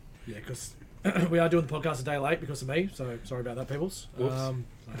ages ago. Yeah, because we are doing the podcast a day late because of me, so sorry about that, peoples. Whoops.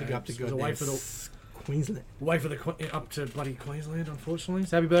 I think up to was go away for the Queensland. up to bloody Queensland, unfortunately.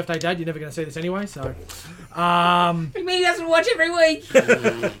 So happy birthday, Dad! You're never going to see this anyway. So, What do you mean he doesn't watch every week?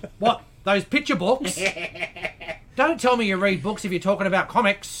 what those picture books? Don't tell me you read books if you're talking about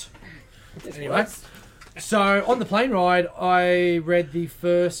comics. Anyway, so on the plane ride, I read the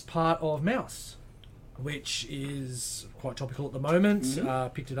first part of Mouse, which is quite topical at the moment.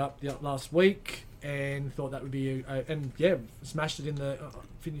 Picked it up last week and thought that would be smashed it in the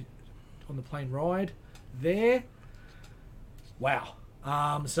on the plane ride there. Wow.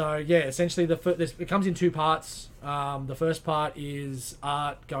 Essentially it comes in 2 parts. The first part is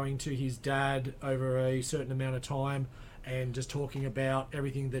Art going to his dad over a certain amount of time and just talking about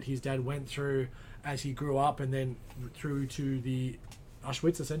everything that his dad went through as he grew up, and then through to the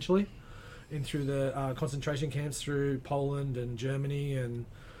Auschwitz, essentially, and through the concentration camps through Poland and Germany, and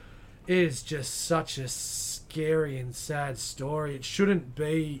It is just such a scary and sad story. It shouldn't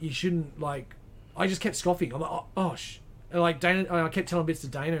be. You shouldn't, like... I just kept scoffing. I'm like, and like Dana, I kept telling bits to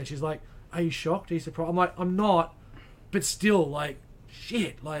Dana, and she's like, "Are you shocked? Are you surprised?" I'm like, "I'm not," but still, like,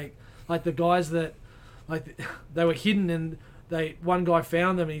 shit. Like the guys that, like, they were hidden, and one guy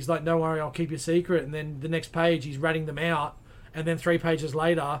found them, and he's like, "Don't worry, I'll keep your secret." And then the next page, he's ratting them out, and then 3 pages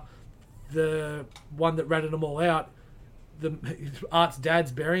later, the one that ratted them all out, Art's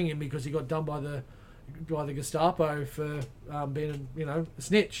dad's burying him because he got done by the Gestapo for being, a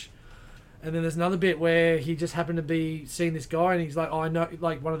snitch. And then there's another bit where he just happened to be seeing this guy, and he's like, "Oh, I know,"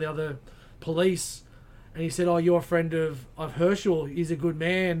 like one of the other police, and he said, "Oh, you're a friend of Herschel. He's a good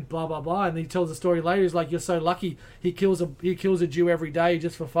man." Blah blah blah. And he tells the story later. He's like, "You're so lucky. He kills a Jew every day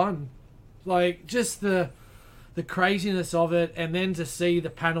just for fun." Like, just the craziness of it, and then to see the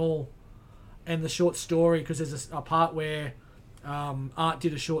panel and the short story, because there's a part where Art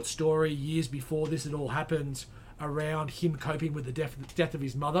did a short story years before this had all happened, around him coping with the death of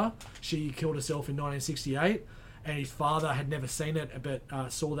his mother. She killed herself in 1968, and his father had never seen it, but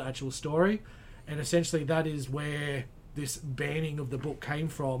saw the actual story. And essentially that is where this banning of the book came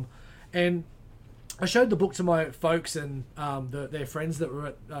from. And I showed the book to my folks and their friends that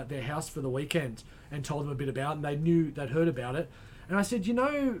were at their house for the weekend, and told them a bit about it, and they'd heard about it. And I said, "You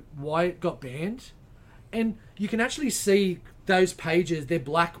know why it got banned?" And you can actually see those pages, they're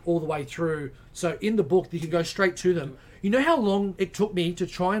black all the way through. So in the book, you can go straight to them. You know how long it took me to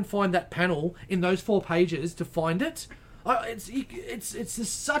try and find that panel in those 4 pages to find it? It's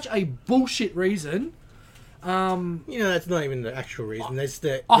just such a bullshit reason. That's not even the actual reason. That's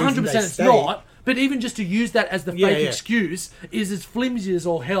the 100% it's not. But even just to use that as the fake excuse is as flimsy as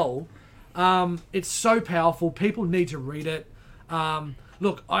all hell. It's so powerful. People need to read it.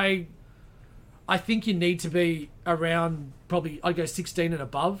 Look, I think you need to be around, probably, I'd go 16 and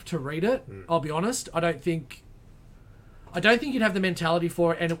above to read it. I'll be honest. I don't think you'd have the mentality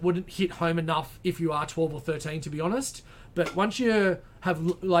for it, and it wouldn't hit home enough if you are 12 or 13, to be honest. But once you have,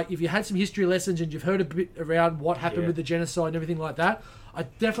 like, if you had some history lessons and you've heard a bit around what happened with the genocide and everything like that, I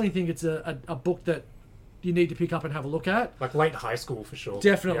definitely think it's a book that you need to pick up and have a look at. Like late high school, for sure.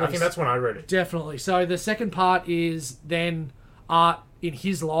 Definitely. Yeah, I think that's when I read it. Definitely. So the second part is then Art in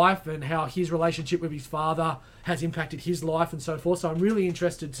his life and how his relationship with his father has impacted his life and so forth. So I'm really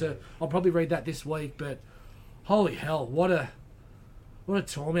interested I'll probably read that this week, but holy hell, what a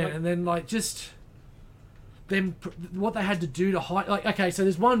torment. And then, like, just them, what they had to do to hide, like, okay, so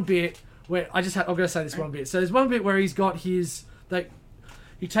there's one bit where I'm going to say this one bit. So there's one bit where he's got he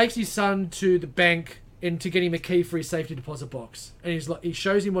takes his son to the bank and to get him a key for his safety deposit box. And he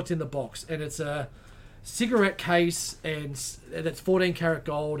shows him what's in the box, and it's a cigarette case, and that's 14 karat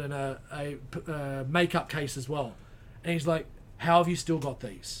gold, and a makeup case as well. And he's like, "How have you still got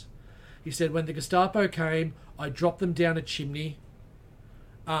these?" He said, "When the Gestapo came, I dropped them down a chimney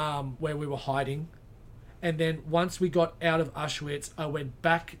where we were hiding. And then once we got out of Auschwitz, I went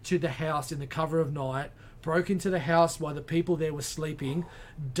back to the house in the cover of night, broke into the house while the people there were sleeping,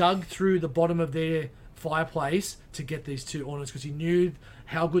 dug through the bottom of their fireplace to get these 2 ornaments, because he knew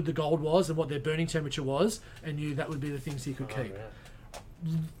how good the gold was and what their burning temperature was, and knew that would be the things he could keep."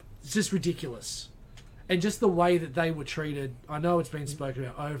 Yeah. It's just ridiculous. And just the way that they were treated, I know it's been spoken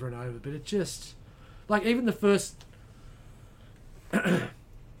about over and over, but it just, like, even the first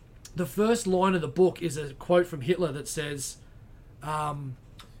the first line of the book is a quote from Hitler that says,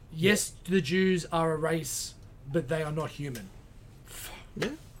 "Yes, the Jews are a race, but they are not human."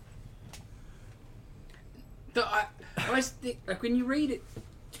 Yeah. I always think, like, when you read it,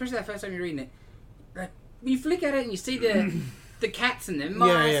 especially that first time you're reading it, like, when you flick at it and you see the cats and the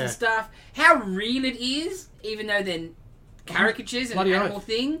mice and stuff, how real it is, even though they're caricatures and an animal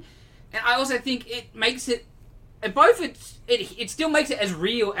thing. And I also think it makes it, it still makes it as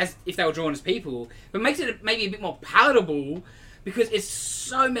real as if they were drawn as people, but makes it maybe a bit more palatable, because it's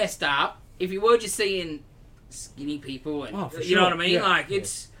so messed up. If you were just seeing skinny people, and you know what I mean? Yeah. Like,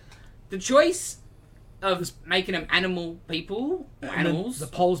 it's the choice of making them animal people, or animals. The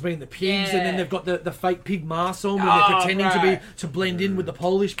poles being the pigs, and then they've got the fake pig masks on, where they're pretending to blend in with the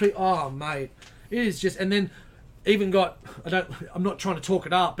Polish people. Oh, mate, it is just. And then even got, I'm not trying to talk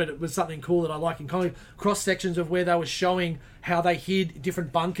it up, but it was something cool that I like in comedy. Cross sections of where they were showing how they hid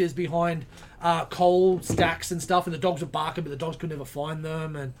different bunkers behind coal stacks and stuff, and the dogs were barking, but the dogs could never find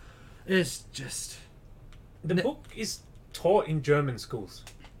them, and it's just. The book is taught in German schools.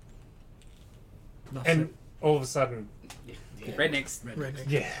 Nothing. And all of a sudden... Rednecks.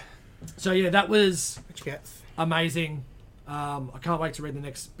 Yeah. So yeah, that was Which gets amazing. I can't wait to read the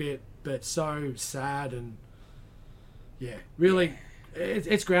next bit, but so sad, and yeah, really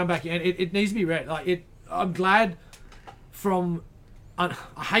it's groundbreaking, and it needs to be read. Like it, I'm glad.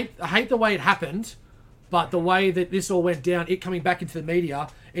 I hate the way it happened, but the way that this all went down, it coming back into the media,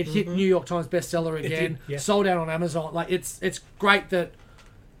 it hit New York Times bestseller again, did, yeah. sold out on Amazon. Like it's great that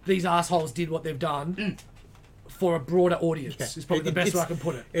these assholes did what they've done for a broader audience. Yeah. Is probably the best way I can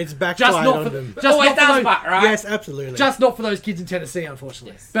put it. It's Just backfired not on for them. just Always not for does, those, but right. Yes, absolutely. just not for those kids in Tennessee,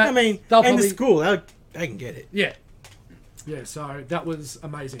 unfortunately. Yes. But I mean, they'll and probably the school, they can get it. yeah. So that was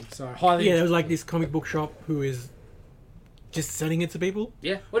amazing. So highly Yeah, there was like this comic book shop who is just selling it to people.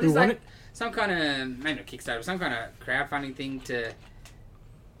 Yeah. What Who is want that? it? Some kind of maybe not Kickstarter, but some kind of crowdfunding thing to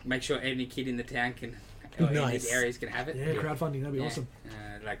make sure any kid in the town can, or in Nice. these areas can have it. yeah, crowdfunding, that'd be Yeah. awesome.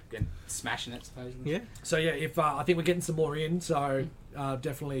 Like and smashing it, supposedly. Yeah. So yeah, if I think we're getting some more in, so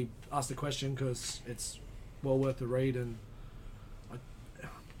definitely ask the question because it's well worth the read, and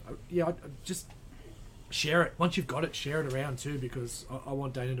I just share it once you've got it. Share it around too because I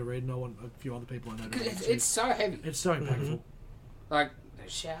want Dana to read, and I want a few other people I know to read. It's, too. it's so heavy. It's so impactful, Like the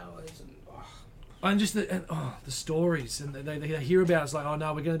showers and and just the stories, and they hear about it, it's like, oh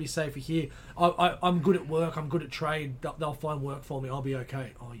no, we're going to be safer here. I'm good at work. I'm good at trade. They'll find work for me. I'll be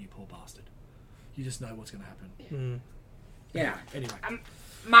okay. Oh, you poor bastard. You just know what's going to happen. yeah. Anyway,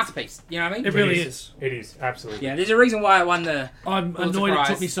 Masterpiece. You know what I mean? it really is. It is, absolutely. Yeah. There's a reason why I won the. I'm Pulitzer annoyed it Prize.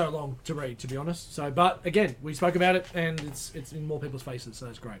 took me so long to read, to be honest. So, but again, we spoke about it, and it's in more people's faces, so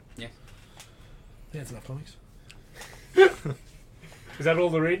it's great. Yeah. Yeah, that's enough comics. Is that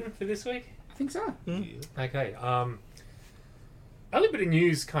all the reading for this week? I think so. Okay. Only bit of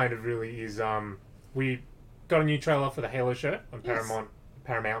news kind of really is we got a new trailer for the Halo show on Yes.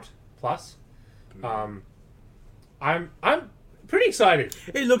 Paramount Plus. I'm pretty excited.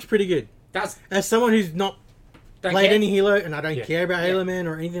 It looks pretty good. That's As someone who's not don't played care. any Halo and I don't Yeah. care about Yeah. Halo Man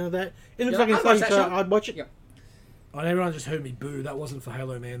or anything like that, it looks Yeah, like an I'd watch exciting that show. show. I'd watch it. Yeah. And everyone just heard me boo. That wasn't for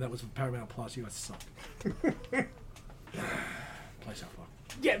Halo Man. That was for Paramount Plus. You guys suck. Play South Park.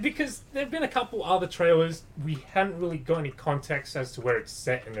 Yeah, because there have been a couple other trailers. We hadn't really got any context as to where it's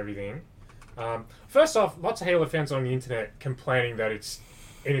set and everything. First off, lots of Halo fans on the internet complaining that it's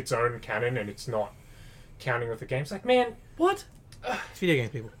in its own canon and it's not counting with the games. Like, man, What? It's video game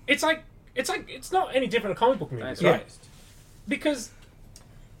people. it's not any different than comic book movies, That's right? right. Because,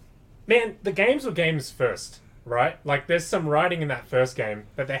 man, the games were games first, right? Like, there's some writing in that first game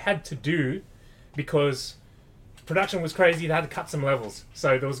that they had to do because production was crazy. They had to cut some levels.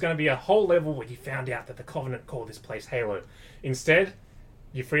 So there was going to be a whole level where you found out that the Covenant called this place Halo. Instead,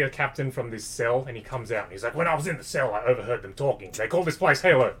 you free a captain from this cell and he comes out and he's like, when I was in the cell, I overheard them talking. They called this place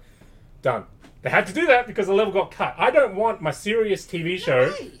Halo. Done. They had to do that because the level got cut. I don't want my serious TV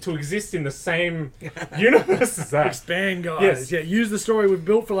show to exist in the same universe as that. Expand, guys. Yes. Yeah, use the story we've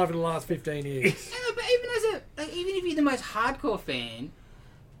built for over the last 15 years. Yeah, but even if you're the most hardcore fan,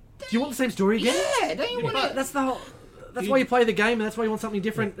 Do you want the same story again? yeah, don't you want But to? that's the whole. That's why you play the game, and that's why you want something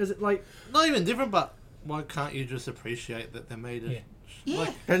different. Is it like? Not even different, but why can't you just appreciate that they made it? Yeah.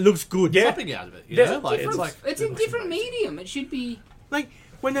 Like That looks good. Yeah. something out of it. You There's know, like Different- it's like it's a different medium. It should be Like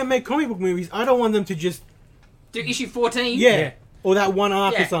when they make comic book movies, I don't want them to just do issue 14. yeah, Yeah. or that one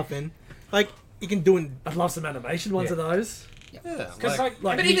arc Yeah. or something. Like you can do it. I'd love some animation ones Yeah. of those. yeah, Because, like,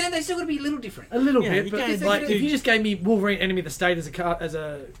 Like But you- even then, they still got to be a little different. a little Yeah, bit, you but can't like do- if you just gave me Wolverine Enemy of the State as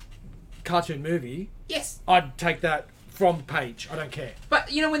a cartoon movie, Yes, I'd take that from page. I don't care.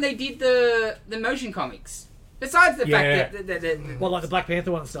 but you know when they did the motion comics, besides the Yeah. fact that the Well, like the Black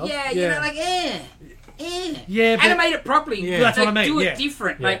Panther one and stuff. yeah, you know, like Yeah, but- animate it properly. Yeah. That's what I Like, mean, Do it yeah.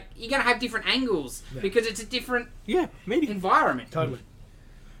 different. Yeah. Like you're gonna have different angles Yeah. because it's a different Yeah, maybe. environment. totally.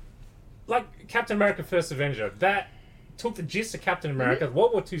 like Captain America First Avenger, that took the gist of Captain America,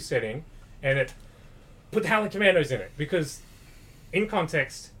 World War II setting, and it put the Howling Commandos in it. Because, in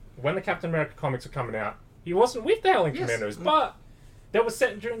context, when the Captain America comics were coming out, he wasn't with the Howling Yes. Commandos, but they were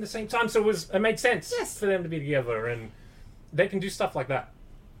set during the same time, so it made sense Yes. for them to be together, and they can do stuff like that.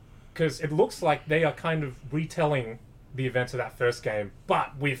 Because it looks like they are kind of retelling the events of that first game,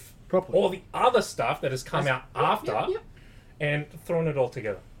 but with Properly. all the other stuff that has come out after, Yep. and thrown it all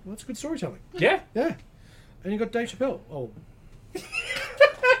together. Well, that's good storytelling. Yeah. Yeah. And you got Dave Chappelle. Oh,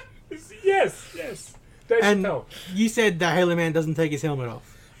 Yes. Dave And Chappelle. you said that Halo Man doesn't take his helmet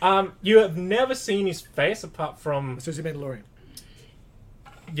off. You have never seen his face apart from so it's a Mandalorian.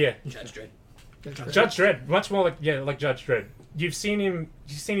 Judge Dredd. Judge Dredd, much more like Judge Dredd. You've seen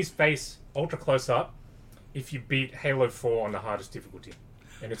his face ultra close up if you beat Halo 4 on the hardest difficulty,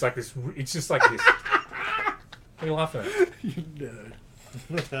 and it's like this. It's just like this. What are you laughing at? You nerd.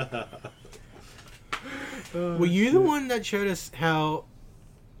 Were you the one that showed us how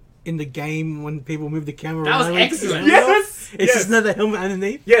in the game when people move the camera That was around, excellent. Yes. It's just another helmet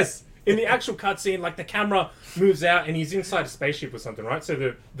underneath. Yes, in the actual cutscene, like the camera moves out and he's inside a spaceship or something, right? So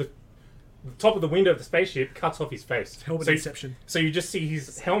the top of the window of the spaceship cuts off his face. Helmet so, inception. so you just see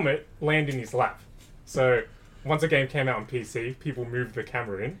his helmet land in his lap. So once the game came out on PC, people moved the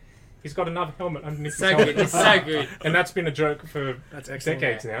camera in. He's got another helmet underneath his So helmet. good. It's so good. And that's been a joke for That's excellent.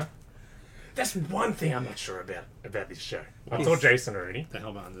 decades now. That's one thing I'm not sure about this show. I told Jason already. The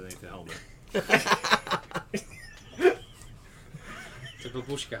helmet underneath the helmet. It's a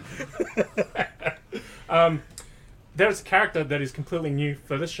babushka. There's a character that is completely new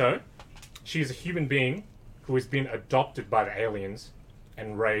for the show. She is a human being who has been adopted by the aliens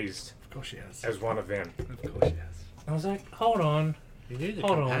and raised Of course she has. as one of them. Of course she has. I was like, hold on. You need a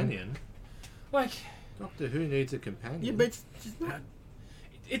Hold on. companion. Like, Doctor Who needs a companion. Yeah, but it's not.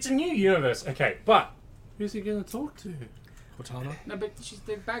 it's a new universe, okay, but Who's he going to talk to? Cortana. No, but she's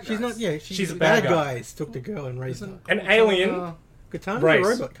the bad guy. She's not. Yeah, She's a the bad bad guy. guys took the girl and raised her. an alien. Katana's Race. a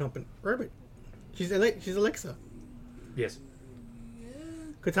robot company. Robot. She's Alexa. Yes.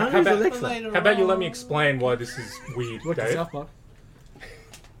 Katana's How about- Alexa. How about you let me explain why this is weird, Look at Dave? South Park,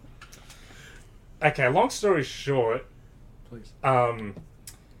 Okay, long story short, please.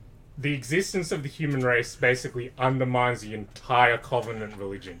 the existence of the human race basically undermines the entire Covenant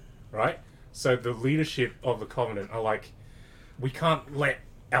religion, right? So the leadership of the Covenant are like, we can't let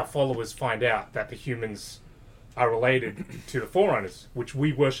our followers find out that the humans are related to the Forerunners, which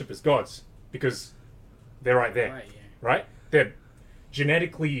we worship as gods, because they're right there, Right, yeah. right? They're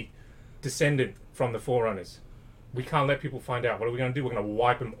genetically descendant from the Forerunners. We can't let people find out. What are we going to do? We're going to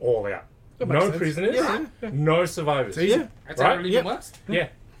wipe them all out. That makes No sense. prisoners, Yeah. no survivors. It's easy. Yeah. That's Right? how religion Yeah. works. Yeah.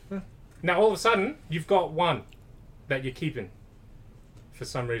 Now all of a sudden, you've got one that you're keeping for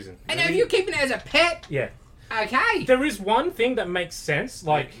some reason. And if you're keeping it as a pet, Yeah. okay. There is one thing that makes sense,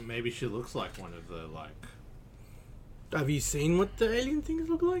 like Maybe she looks like one of the Have you seen what the alien things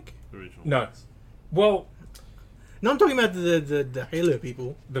look like? original. no. ones. Well, No, I'm talking about the Halo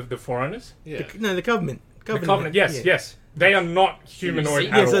people. the Forerunners? Yeah. No, the Covenant. The Covenant, yes, yeah. yes. They are not humanoid You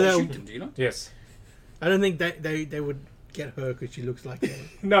at Yeah, all. so they'll- shoot them, do you not? Yes. I don't think they would get her because she looks like that.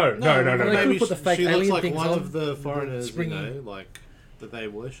 No. they Maybe could've put the she fake looks alien like things one on, of the foreigners, springy. you know, like that they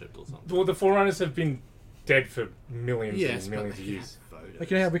worshipped or something. Well, the Forerunners have been dead for millions Yes, and but millions they of can years. have photos.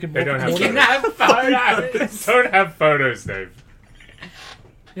 Like you know how Rick and They don't Morty. have You can have photos. Don't have photos, Dave.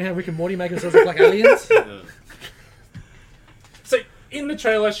 You know how Rick and Morty make themselves look like aliens. Yeah. So in the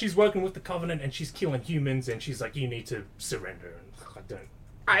trailer, she's working with the Covenant and she's killing humans, and she's like, "You need to surrender." And I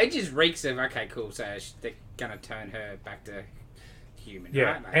don't. It just reeks of, okay, cool, so they're going to turn her back to human, Yeah,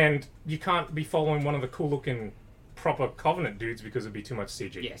 right? Like, and you can't be following one of the cool-looking, proper Covenant dudes because it'd be too much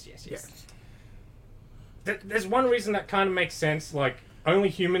CG. yes. There's one reason that kind of makes sense. Like, only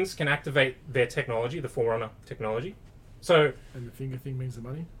humans can activate their technology, the Forerunner technology. So, And the finger thing means the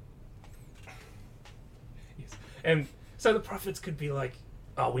money. and so the prophets could be like,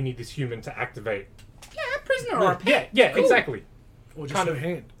 "Oh, we need this human to activate." Yeah, a prisoner or a pet. Yeah, Cool. exactly. Or just Kind her of.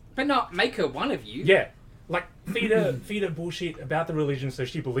 hand. But not make her one of you. Yeah, like feed her bullshit about the religion so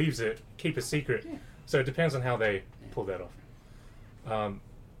she believes it. Keep a secret. Yeah. So it depends on how they pull that off.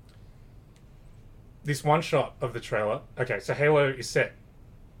 This one shot of the trailer. Okay, so Halo is set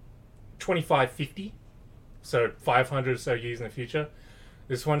 2550, so 500 or so years in the future.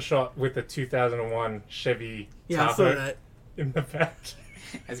 This one shot with the 2001 Chevy Yeah, I saw Tahoe that. in the back.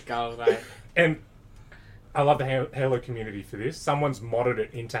 As Carl's like, And I love the Halo community for this. Someone's modded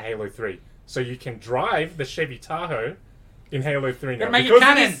it into Halo 3. So you can drive the Chevy Tahoe in Halo 3 now. Gotta make it Because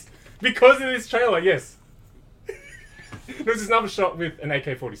of canon. because of this trailer, yes. There's another shot with an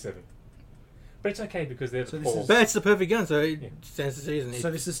AK-47. But it's okay because they're So the this balls. is- But it's the perfect gun, so it stands the season. So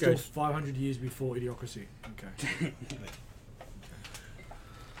It this is still goes- 500 years before Idiocracy. Okay.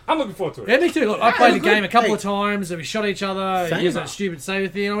 I'm looking forward to it. Yeah, me too. Look, I played the good. game a couple Hey. of times, and we shot each other. Same. He has that stupid saber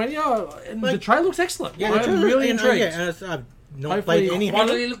thing. And I went, and the Like- trailer looks excellent. Yeah, the I'm trailer- really and, intrigued. Yeah, and I've not Hopefully- played any Halo.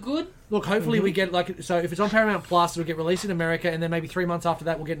 quality look good? Look, hopefully Mm-hmm. we get so if it's on Paramount Plus, it'll get released in America, and then maybe 3 months after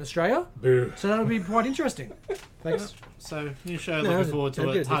that we'll get in Australia. Boo. So that'll be quite interesting. Thanks. So, new show, No, looking forward to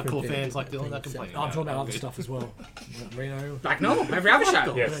that'd be it. a different Hardcore thing. fans like I Dylan think are it's- complaining. I'm talking about it. other stuff as well. Reno. Like normal, every other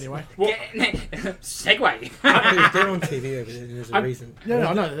show. Yes. But anyway. Well, Segue. They're on TV over there, and there's a I'm- reason. Yeah, no,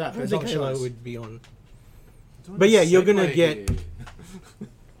 I know that. I don't There's think other Halo shows. would be on. Doing But a yeah, you're gonna segue get- here.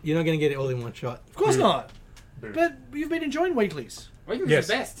 You're not going to get it all in one shot. Of course Boo. not. Boo. But you've been enjoying weeklies. Weekly's Yes.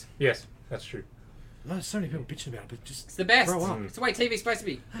 the best. Yes, that's true. Oh, so many people bitching about it, but just It's the best. grow up. It's the way TV's supposed to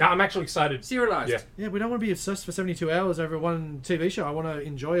be. Now, I'm actually excited. Serialized. Yeah. Yeah, we don't want to be obsessed for 72 hours over one TV show. I want to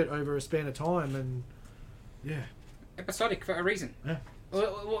enjoy it over a span of time, and yeah, Episodic for a reason. Yeah.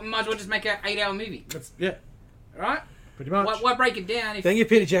 Or might as well just make an 8-hour movie. that's yeah. Right? Pretty much. Why break it down if Don't get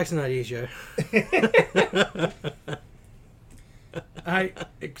Peter Jackson ideas, Joe. Hey,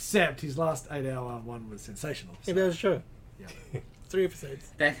 except his last 8-hour one was sensational. Yeah, that was a show. Yeah. 3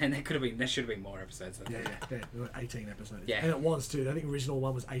 episodes. there should have been more episodes. I think. Yeah. There were 18 episodes. Yeah. And it was too. I think the original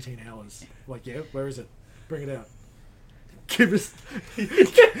one was 18 hours. Like, yeah, where is it? Bring it out. Give us. Give me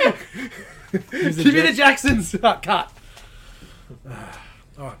the Jacksons. Cut.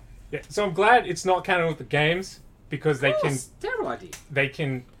 Alright. Yeah, so I'm glad it's not canon with the games because they can Terrible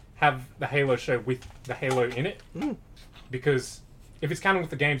idea. have the Halo show with the Halo in it. Mm. Because if it's canon with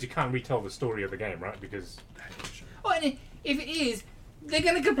the games, you can't retell the story of the game, right? Because Oh, and if it is, they're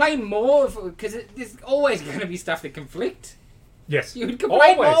going to complain more because there's always going to be stuff that conflict. yes, You would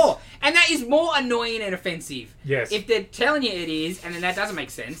complain always. more, and that is more annoying and offensive. Yes. If they're telling you it is, and then that doesn't make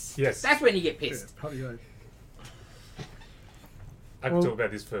sense. Yes. That's when you get pissed. I could Well- talk about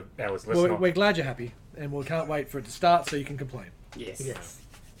this for hours. Let's Well, not. we're glad you're happy, and we can't wait for it to start so you can complain. Yes. Yes.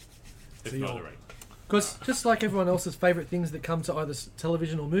 If So not you're- already. Because just like everyone else's favourite things that come to either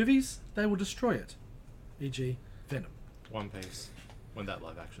television or movies, they will destroy it. E.g., Venom. One Piece, when that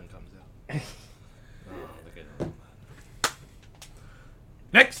live action comes out. Oh, look at all that.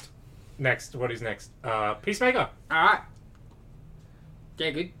 Next! Next, what is next? Peacemaker. All right. Yeah,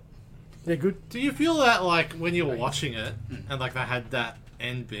 good. Yeah, good. Do you feel that, like, when you're watching it, and, like, they had that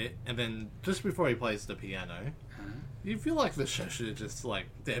end bit, and then just before he plays the piano, you feel like the show should have just, like,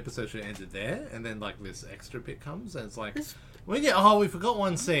 the episode should have ended there, and then, like, this extra bit comes, and it's like, when you, we forgot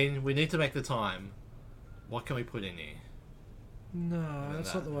one scene, we need to make the time. What can we put in here? No,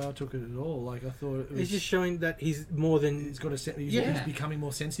 that's not the way I took it at all. Like, I thought it was... It's just showing that he's more than. He's got a he's Yeah. becoming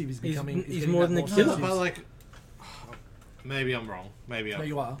more sensitive. He's He's- becoming. he's getting more that than a No, killer. but, like, maybe I'm wrong. Maybe No, I'm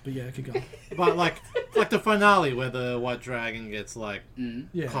you are, but yeah, keep going. But, like the finale where the White Dragon gets, like,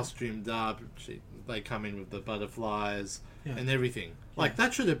 Yeah. costumed up, they come in with the butterflies Yeah. and everything. Like,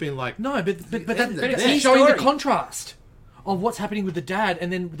 that should have been, like... No, but The that, end of it's it. his showing story. the contrast of what's happening with the dad,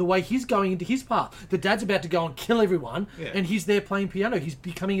 and then the way he's going into his part. The dad's about to go and kill everyone, Yeah. and he's there playing piano. He's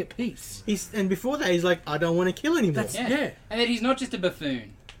becoming at peace. And before that, he's like, I don't want to kill anymore. That's Yeah. And then he's not just a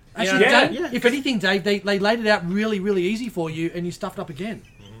buffoon. Actually, Yeah. Dave, Yeah. if anything, Dave, they laid it out really, really easy for you, and you stuffed up again.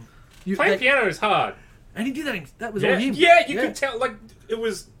 You, Playing they- piano is hard. and he did that. That was Yeah, all him. yeah, you could tell. Like it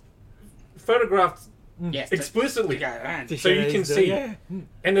was photographed Yes. explicitly, to go around. To so show you that can he's see. yeah.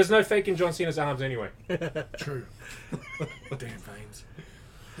 And there's no fake in John Cena's arms anyway. True. Damn veins.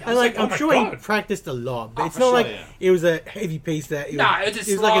 And like, oh I'm my sure God. he practiced a lot, but Oh, it's for not sure, like yeah. it was a heavy piece that. It No, was, it's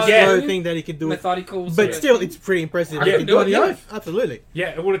a it was like a slow, slow thing that he could do. It. Methodical. sort But of still, thing. it's pretty impressive. I He can can do it, yeah, yeah. absolutely. Yeah,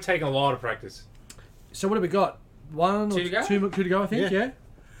 it would have taken a lot of practice. So what have we got? One Two or to go? two to go, I think. Yeah. Yeah.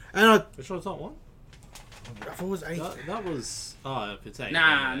 And I You sure it's not one? thought it was 8. That was... Oh, if it's 8.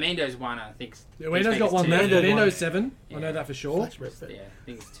 Nah, yeah. Mando's one, I think. Yeah, Mando's got one. Mando's Mando's one. 7. I Yeah. know that for sure. Flashback. Yeah, I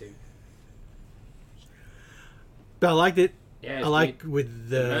think it's 2. But I liked it. Yeah, I it's like good. with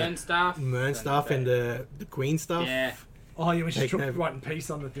the the Mern stuff. Mern stuff and the Queen stuff. Yeah. Oh, yeah, we should Taking over. writing peace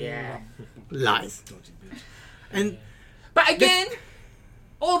on the thing. Yeah. Lies. Dodgy bitch. And But again,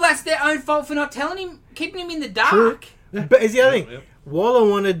 all that's their own fault for not telling him, keeping him in the dark. True. But it's the other Yep, thing. yep. Waller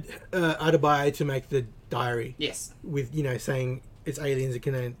wanted Adebayo to make the diary Yes. with, saying it's aliens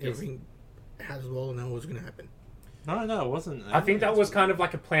and everything. How does Waller know what's going to happen? No, it wasn't. I think that was kind of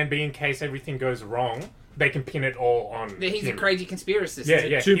like a plan B in case everything goes wrong. They can pin it all on. He's a him. crazy conspiracist. Yeah,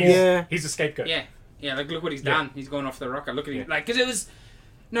 yeah. Two he's, more. Yeah. he's a scapegoat. Yeah. Yeah, like look what he's Yeah. done. He's gone off the rocker. Look at him. Yeah. Like, because it was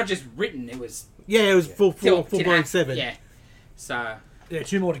not just written, it was Yeah, it was full till- blown 7. Yeah. So, Yeah,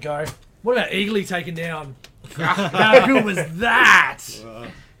 2 more to go. What about Eagly taken down? How good was that?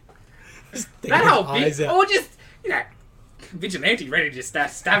 that whole Eyes bit, out. or just, Vigilante ready to just stab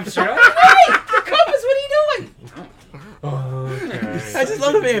straight up. Hey, the coppers, what are you doing? Okay. I just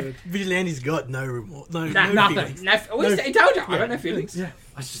love the way Vigilante's got no remorse. No nothing. feelings. No, I told you, I got no feelings. Yeah,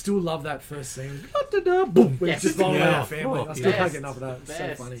 I still love that first scene. Boom. When Yes. it's just following Yeah. our family. I still Yes. can't get enough of that. It's so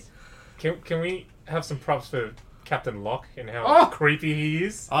Best. funny. Can we have some props for Captain Locke and how Oh. creepy he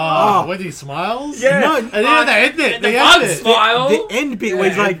is? Oh, Oh. when he smiles? Yeah. No, And then they end it. The They bug end it. smile. the end bit where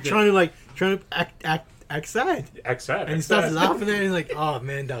he's Yeah. like trying to act sad, Excellent. and he starts laughing there, and he's like, "Oh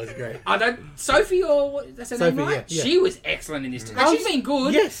man, that was great." I don't. Sophie or what, that's her Sophie, name, right? yeah. She was excellent in this. Like, I she's was- been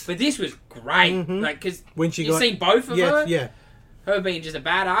good. yes. But this was great. Mhm. Like, because When she you've got seen both of her. yeah, Her being just a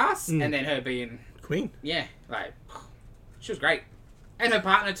badass, Mm. and then her being Queen. like she was great, and her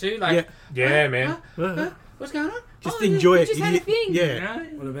partner too. Like, Yeah. Yeah, man. what's going on? Just Oh, enjoy we it. Just had a You- thing. yeah. You know?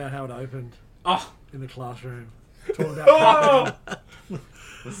 What about how it opened Oh, in the classroom? Talking about Oh!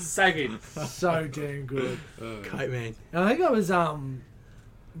 so good. so damn good. Kite man. And I think I was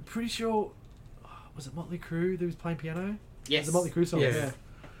pretty sure was it Motley Crue that was playing piano? Yes. The Motley Crue song. Yes.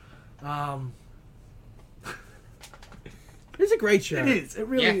 Yeah. It's a great show. It is. It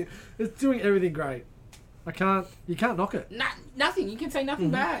really. Yeah. It's doing everything great. You can't knock it. Nothing. You can say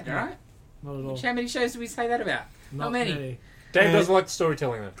nothing bad, right? Not at all. How many shows do we say that about? Not many. Dave doesn't like the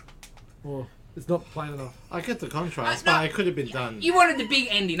storytelling though. Well, it's not plain enough. I get the contrast, No. but it could have been done. You wanted the big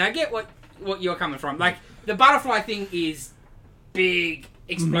ending. I get what you're coming from. Like, the butterfly thing is big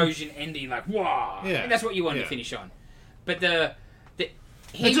explosion ending, like, wow. Yeah. And that's what you wanted to Yeah. finish on. But it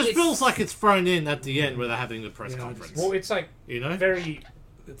It feels like it's thrown in at the end where they're having the press Yeah, conference. Well, it's like You know? very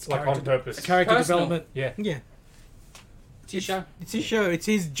It's like on purpose. Character Personal. development. Yeah. Yeah. It's your show. It's his show. It's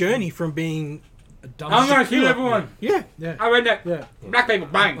his journey from being. A dumb I'm shit gonna kill killer. everyone. Yeah. Yeah. I read that. Yeah. Black people,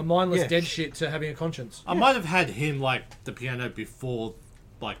 A bang. mindless Yeah. dead shit to having a conscience. I might have had him like the piano before,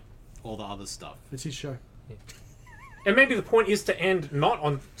 like all the other stuff. It's his show. And maybe the point is to end not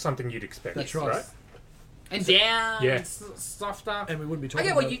on something you'd expect. That's right. And down, Yeah. and softer. And we wouldn't be I talking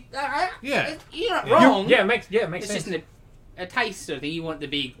get what about you. Yeah. You're not Yeah. wrong. Yeah, it makes It's sense. just a taste sort of thing. You want the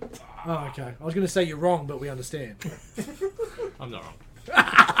big. Oh, okay. I was going to say you're wrong, but we understand. I'm not wrong.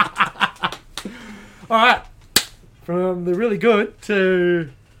 All right. From the really good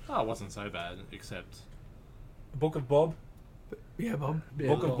to... Oh, it wasn't so bad, except Book of Bob. Yeah, Bob.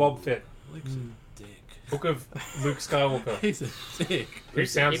 Book of Bob Fett. Luke's a dick. Book of Luke Skywalker. He's a dick. Who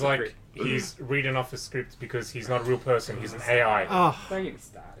sounds Hypocrite. like he's reading off a script because he's not a real person. He's an AI. Oh, Don't get me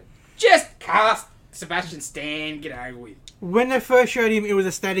started. Just cast Sebastian Stan. Get over with. when they first showed him, it was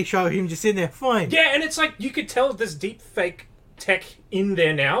a static shot of him just sitting there. Fine. Yeah, and it's like you could tell there's deep fake tech in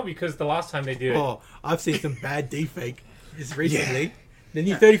there now because the last time they did it. Oh, I've seen some bad deepfake just recently. The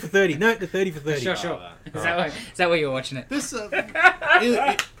new 30 for 30. No, the 30 for 30. Sure, sure. that. Is that why you're watching it? This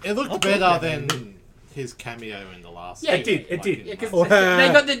it looked better than his cameo in the last. Yeah, It did. It did. Yeah, because Oh,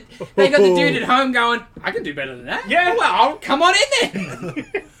 they got the dude at home going, I can do better than that. Yeah. Well, come on in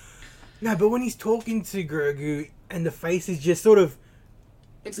then. No, but when he's talking to Grogu and the face is just sort of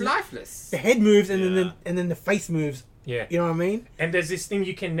It's lifeless. the head moves and Yeah. then the face moves. Yeah. You know what I mean? And there's this thing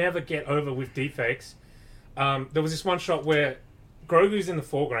you can never get over with deepfakes. There was this one shot where Grogu's in the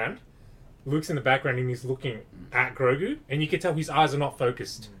foreground, Luke's in the background, and he's looking at Grogu, and you can tell his eyes are not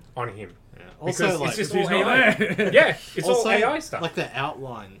focused on him. Yeah. Because Also, like, it's just He's all not AI. there. Yeah, it's also, all AI stuff. Like the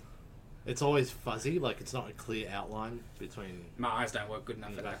outline, it's always fuzzy. Like it's not a clear outline between My eyes don't work good enough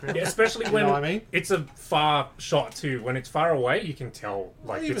for the that. background. Yeah, especially You when know what I mean? it's a far shot too. When it's far away, you can tell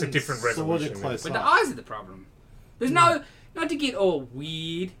like it's a Even different sorta resolution. close But up. the eyes are the problem. There's no, not to get all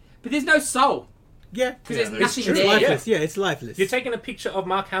weird, but there's no soul. Yeah. Because Yeah, there's it's nothing It's there. lifeless. Yeah, it's lifeless. You're taking a picture of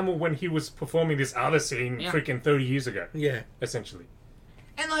Mark Hamill when he was performing this other scene Yeah. freaking 30 years ago, Yeah. essentially.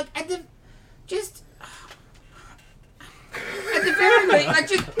 And like at the very least, like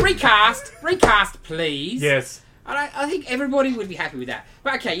just recast, please. Yes. I think everybody would be happy with that.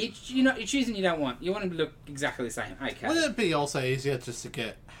 But okay, you're choosing you don't want. You want him to look exactly the same. Okay. Wouldn't it be also easier just to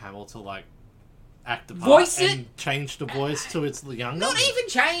get Hamill to like act the part Voice and it? change the voice to its younger? Not even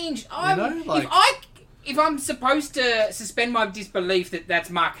change. like- If I'm supposed to suspend my disbelief that that's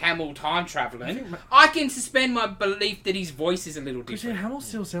Mark Hamill time traveling, I can suspend my belief that his voice is a little Because yeah, different. Hamill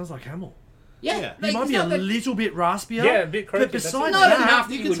still sounds like Hamill. Yeah, Yeah. He might it's be a not that- little bit raspier. Yeah, a bit croaky, But that's besides it. not that, enough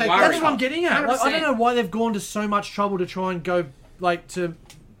that you you can would take worry. that that's what I'm getting at. Like, I 100%. don't know why they've gone to so much trouble to try and go, like, to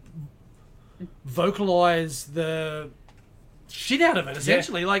vocalize the shit out of it,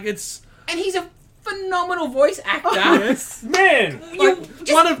 essentially. Like, it's... And he's a phenomenal voice actor. Yes. Man! You Like,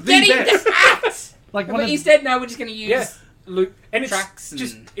 just one of the get him best. to act. Like, one But of instead, no, we're just going to use Yeah. Luke And it's tracks.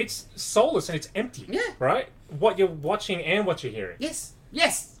 just, And... it's soulless and it's empty. Yeah. Right? What you're watching and what you're hearing. Yes,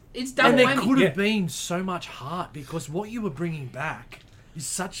 it's double And there whammy. could have Yeah. been so much heart, because what you were bringing back is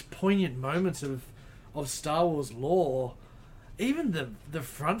such poignant moments of Star Wars lore. Even the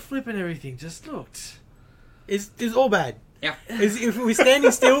front flip and everything just looked... It's all bad. Yeah. If we're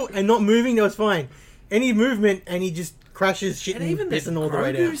standing still and not moving, that was fine. Any movement and he just crashes shit And and even the pissing all the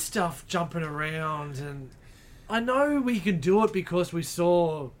way Grogu down. stuff jumping around, and I know we can do it because we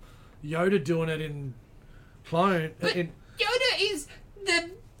saw Yoda doing it in Clone. But in, Yoda is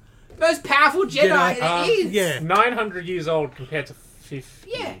the most powerful Jedi, Jedi. there is. Yeah. 900 years old compared to 50.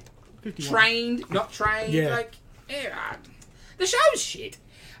 Yeah. 51. Trained, not trained. Yeah. Like, yeah. The show's shit.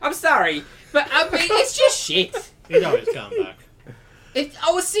 I'm sorry, but I mean, it's just shit. You know he's coming back.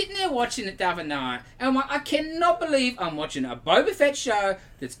 I was sitting there watching it the other night, and I'm like, I cannot believe I'm watching a Boba Fett show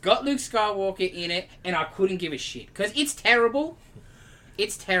that's got Luke Skywalker in it, and I couldn't give a shit. Because it's terrible.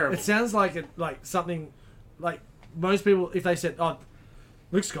 It's terrible. It sounds like something like most people, if they said, "Oh,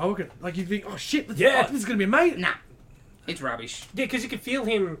 Luke Skywalker," like you think, "Oh shit, Yeah. this is gonna be amazing." Nah. It's rubbish. Yeah, because you could feel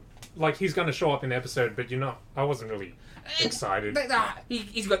him like he's going to show up in the episode, but you're not. I wasn't really excited. We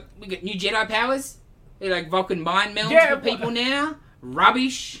got new Jedi powers. They're like Vulcan mind meld Yeah, for people now.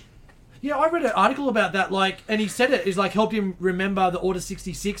 Rubbish. Yeah, I read an article about that, like, and he said it is like helped him remember the Order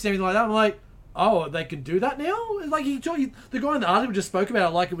 66 and everything like that. I'm like, oh, they can do that now? Like the guy in the article just spoke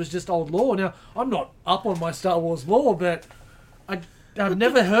about it like it was just old lore. Now, I'm not up on my Star Wars lore, but I've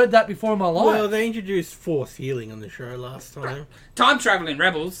never heard that before in my life. Well, they introduced force healing on the show last time. Time travel in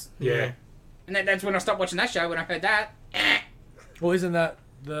Rebels. Yeah. And that's when I stopped watching that show, when I heard that. Well, isn't that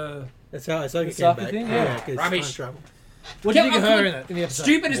the... That's how it came Safety back. thing? Yeah, Yeah. 'cause Rubbish. time travel. What do you Yeah, think of her in the episode?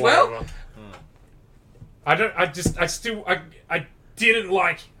 Stupid as well. Whatever. I didn't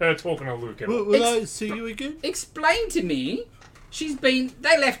like her talking to Luke at all. Will I see you again? Explain to me. They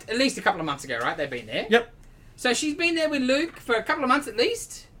left at least a couple of months ago, right? They've been there. Yep. So she's been there with Luke for a couple of months at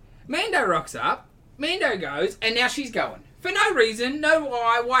least. Mando rocks up. Mando goes, and now she's going. For no reason, no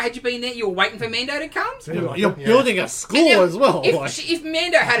why. Why had you been there? You were waiting for Mando to come? You're building a school And now, as well. If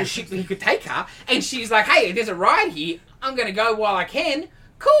Mando had a ship that he could take her, and she's like, hey, there's a ride here, I'm going to go while I can,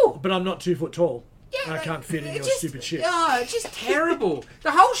 cool. But I'm not 2 foot tall. Yeah, I can't fit in it's your just- stupid shit. Oh, it's just terrible.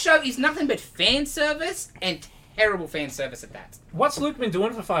 The whole show is nothing but fan service, and terrible fan service at that. What's Luke been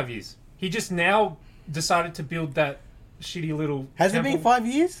doing for 5 years? He just now decided to build that shitty little. Has it temple. been 5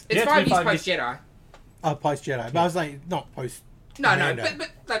 years? It's Yeah, it's 5 been years 5 post Jedi. Oh, post Jedi. But I was like, not post. No, Mando. but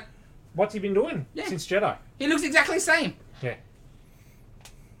like, What's he been doing Yeah. since Jedi? he looks exactly the same. Yeah.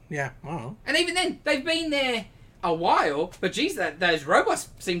 Yeah, I don't know. And even then, they've been there a while, but geez, those robots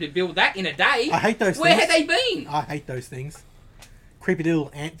seem to build that in a day. I hate those Where things. had they been? I hate those things. Creepy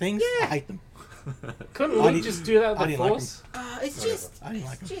little ant things. Yeah. I hate them. Couldn't I Luke didn't- just do that I with the didn't like Force? It's just... I didn't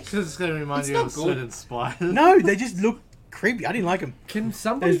like it's them. just- Because it's going to remind It's you not of good. certain spiders. No, they just look creepy. I didn't like them. Can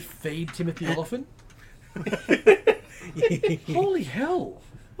somebody There's- feed Timothy Elephant? Holy hell!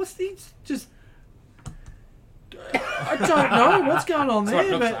 What's these? Just I don't know what's going on That's what it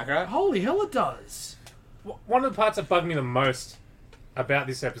there, looks but like, right? holy hell, it does. One of the parts that bugged me the most about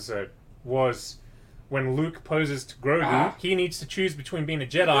this episode was when Luke poses to Grogu. He needs to choose between being a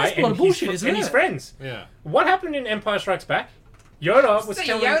Jedi That's a lot of bullshit, his, isn't and his it? friends. Yeah. What happened in Empire Strikes Back? Yoda was Say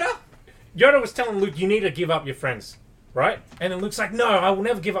telling Yoda? was telling Luke, you need to give up your friends, right? And then Luke's like, no, I will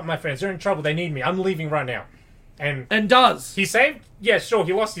never give up my friends. They're in trouble. They need me. I'm leaving right now. And Does. he saved. Yeah, sure.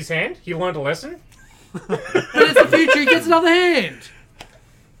 He lost his hand. He learned a lesson. But it's the future. He gets another hand.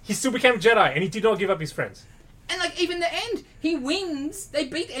 He still became a Jedi, and he did not give up his friends. And like, even the end, he wins. They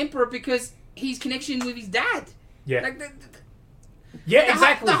beat the Emperor because his connection with his dad. Yeah. Like, Yeah,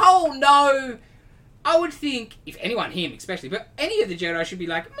 exactly. The whole no... I would think, if anyone, him especially, but any of the Jedi should be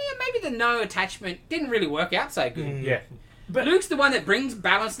like, man, maybe the no attachment didn't really work out so good. Yeah. But Luke's the one that brings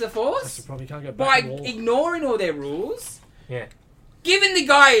balance to the So Force probably can't go by back. By ignoring all their rules. Yeah. Giving the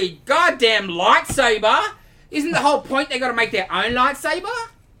guy a goddamn lightsaber. Isn't the whole point they got to make their own lightsaber?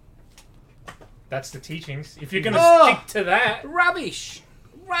 That's the teachings. If you're going to Oh. stick to that... Rubbish.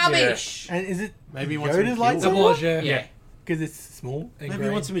 Rubbish. And is it Maybe he wants him Yoda's to kill It lightsaber? was, yeah. Yeah. Because it's small. And Maybe he grey.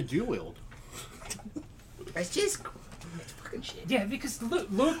 wants him to dual wield. It's just... It's fucking shit. Yeah, because Luke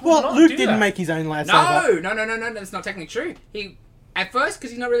would Well, not Luke do didn't that. make his own lightsaber. No, that's not technically true. He, at first,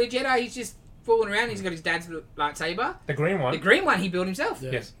 because he's not really a Jedi, he's just fooling around. He's got his dad's lightsaber. The green one. The green one he built himself.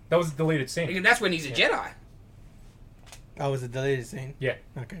 Yeah. Yes. That was a deleted scene. And that's when he's a Jedi. Oh, was it deleted scene? Yeah.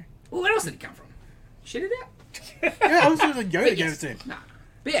 Okay. Well, where else did he come from? Shit it out? Yeah, I was just like Yoda But gave yes. it to him. Nah.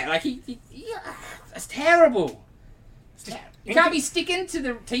 But yeah, like that's terrible. You can't be sticking to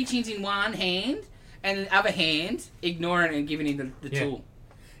the teachings in one hand and the other hand ignoring it and giving him the Yeah. tool.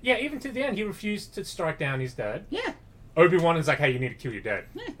 Yeah, even to the end, he refused to strike down his dad. Yeah. Obi-Wan is like, hey, you need to kill your dad.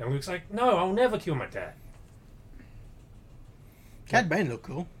 Yeah. And Luke's like, no, I'll never kill my dad. Cad Bane looked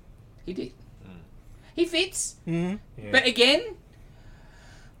cool. He did. He fits. Mm-hmm. Yeah. But again,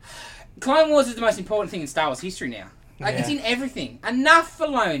 Clone Wars is the most important thing in Star Wars history now. Like, it's Yeah. in everything. Enough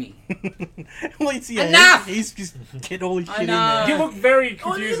Filoni. Well, it's, yeah, Enough! He's just getting all his I shit in know. You there. look very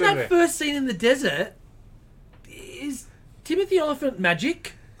Oh, confused isn't over that there. first scene in the desert? Is Timothy Elephant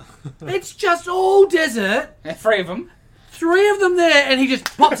magic? It's just all desert. Three of them. 3 of them there, and he just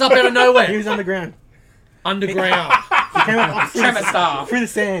pops up out of He nowhere. was underground. Underground. He came up Tremor style. through the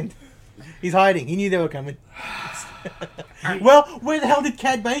sand. He's hiding. He knew they were coming. Well, where the hell did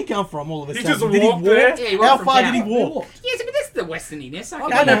Cad Bane come from all of a He sudden? just Did walked there? Yeah, he walked How from far town. did he walk? Yes, but that's the westerniness. I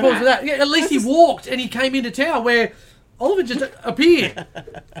got no problems with that. Yeah, at least he walked and he came into town where Oliver just appeared.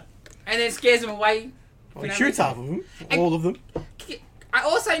 And then scares them away. Well, he shoots half of them. And- All of them. I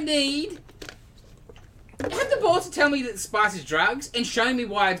also need... Have the balls to tell me that spice is drugs and show me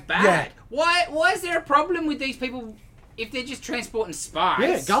why it's bad. Yeah. Why is there a problem with these people if they're just transporting spies,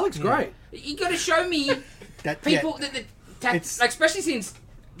 Yeah, garlic's great. you got to show me That, people yeah. that It's- like, especially since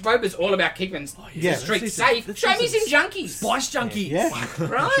Boba's all about keeping yeah. the streets Let's safe. see Show me some junkies, Spice junkies. Yeah.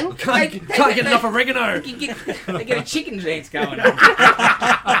 right? Can't get enough oregano. They get a chicken dance going.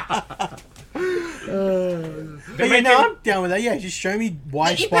 But yeah, no, I'm down with that. Yeah, just show me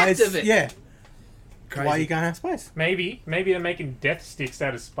why The impact spice. of it. Yeah, Crazy. why you can't have spice. Maybe they're making death sticks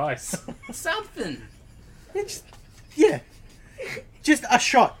out of spice. Something. Yeah, just a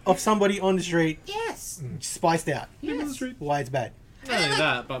shot of somebody on the street Yes. spiced out. Yes. Why it's bad? Not only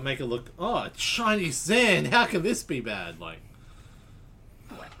that, but make it look, oh, Chinese sand. How can this be bad? Like,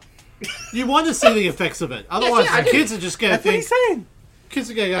 you want to see the effects of it. Otherwise, yeah, I the do. kids are just going to That's what think. he's saying. Kids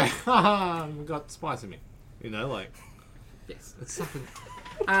are going to go, haha, I've got spice in me. You know, like, Yes. it's something.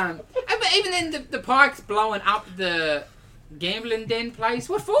 But even then, the Pike's blowing up the gambling den place.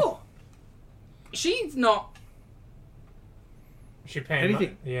 What for? She's not She paying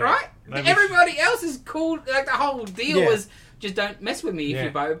Anything. Yeah. right. Maybe Everybody else is cool. Like the whole deal Yeah. was just don't mess with me.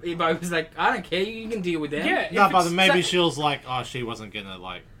 Yeah. If your Bo was like, I don't care. You can deal with them. Yeah. No, if but it's- maybe so- she was like, oh, she wasn't going to,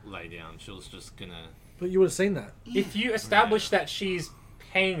 like, lay down. She was just going to. But you would have seen that. If you establish that she's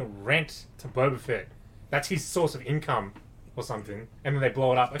paying rent to Boba Fett, that's his source of income or something, and then they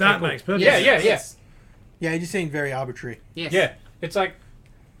blow it up. Okay, That cool. makes perfect Yeah, sense. yeah, yeah. Yes. Yeah, it just seemed very arbitrary. Yes. Yeah, it's like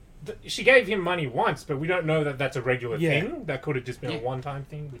she gave him money once, but we don't know that that's a regular Yeah. thing. That could have just been Yeah. a one-time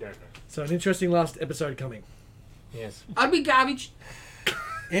thing. We don't know. So an interesting last episode coming. Yes. I'd be garbage.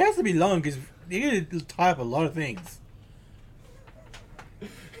 It has to be long because you're gonna tie up a lot of things.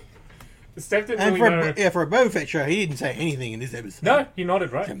 Steph didn't And really know. for a Boba Fett show, he didn't say anything in this episode. No, he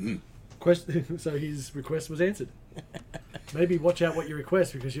nodded right. So his request was answered. Maybe watch out what you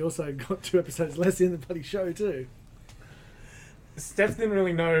request because you also got 2 episodes less in the bloody show too. Steph didn't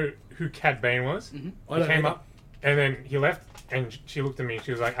really know who Cad Bane was. I He don't came either. up, and then he left, and she looked at me.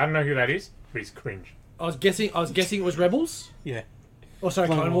 She was like, "I don't know who that is, but he's cringe." I was guessing it was Rebels. Yeah. Oh, sorry,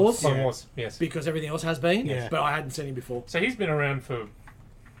 Clone Clone Wars. Wars. Clone Yeah. Wars, yes. Because everything else has been. Yeah. But I hadn't seen him before. So he's been around for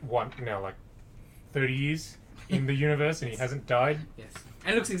what now, like 30 years in the universe, and he hasn't died. Yes.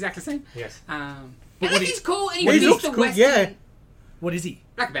 And it looks exactly the same. Yes. And what like, he- he's cool. And he Well, he fits looks the cool, Western. yeah. What is he?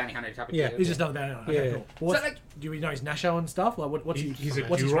 Like a bounty hunter type of Yeah. deal. He's just another bad. Okay, Yeah. cool. What, So, like- do we know his Nasho and stuff? Like, what's He's a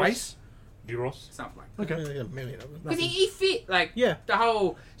what's his Duros. race? Duros. something like that. Okay. Because he fit like Yeah. the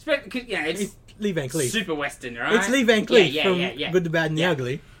whole. Cause, you know, it's It's Lee Van Cleef. super Western, right? It's Lee Van Cleef Yeah, from yeah, yeah. Good, the Bad, and the Yeah.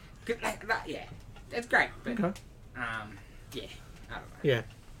 Ugly. Like that, yeah, that's great. But Okay. yeah, I don't know. Yeah.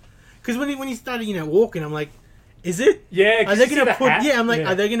 Because when he started, walking, I'm like, is it? Yeah, Are they going gonna to put? Yeah, I'm like,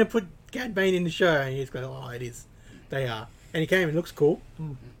 are they gonna put Cad Bane in the show? And he's going, oh, it is. They are. And he came and looks cool. Yeah,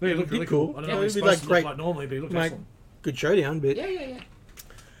 he looked Did really cool. cool. I don't Yeah, know what he's it'd be supposed like to look great- like normally, but he looked like- excellent. Good showdown, but Yeah.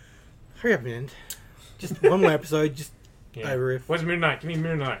 hurry up, man. Just one more episode, just Yeah. over it. Where's Moon Knight? Give me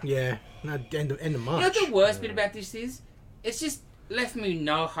Moon Knight. Yeah. No, end of You know March. what the worst bit about this is? It's just left me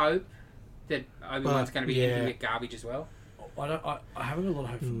no hope that Obi-Wan's going to be yeah. anything but garbage as well. I haven't got a lot of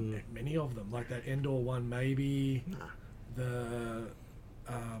hope from many of them. Like that Endor one, maybe. The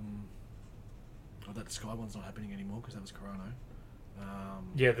that Sky one's not happening anymore because that was Corona.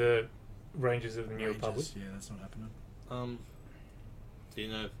 Yeah, the Rangers of the New Rangers, Republic. yeah, that's not happening. Do you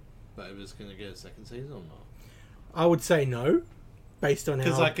know if Boba's going to get a second season or not? I would say no, based on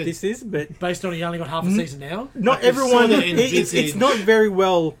 'Cause how I could- this is, but Based on he only got half a season now. not could everyone. sorta It's envisage- not very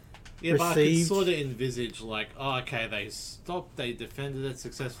well Yeah, but I could received. sort of envisage, like, oh, okay, they stopped, they defended it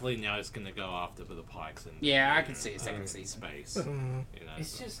successfully, now it's going to go after for the Pikes and... Yeah, I can see a second season. Space. Mm. You know, It's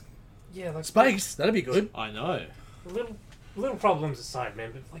so- just, yeah, like Space, that'd be good. I know. little problems aside,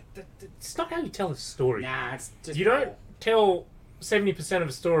 man. But like, it's not how you tell a story. Nah, it's just You don't tell 70% of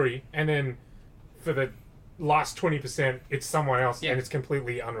a story, and then for the last 20%, it's someone else, Yeah. and it's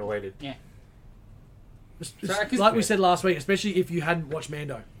completely unrelated. I could- Like we said last week, especially if you hadn't watched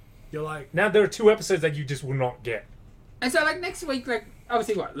Mando, you're like, Now there are 2 episodes that you just will not get. And so, like next week, like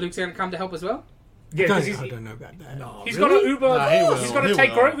obviously, what Luke's going to come to help as well Yeah, because I don't know about that. no, he's really? got to Uber. Nah, he will. He's got to He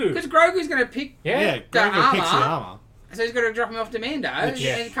take will. Grogu. because Grogu's going to pick. Yeah. Yeah, Grogu picks the armor. armor. So he's got to drop him off to Mando, and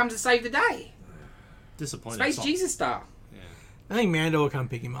he comes to save the day, Disappointed. Space song. Jesus style. I think Mando will come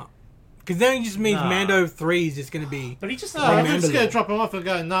pick him up. Because then it just means Nah. Mando 3 is just going to be... But he just No, Like I'm just Mandalore. going to drop him off and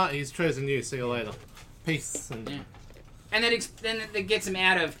go, nah, he's chosen you, see you later. Peace. And Yeah. And then that gets him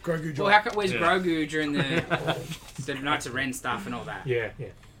out of Grogu Well, drop. where's Yeah. Grogu during the Knights of Ren stuff and all that? Yeah.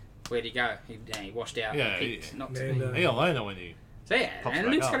 Where'd he go? He washed out. Yeah, He picked he- not to Man, be. He'll know when he... So yeah, pops and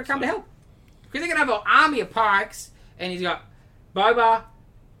back Luke's up, going to come so. to help because they're going to have an army of Pikes, and he's got Boba,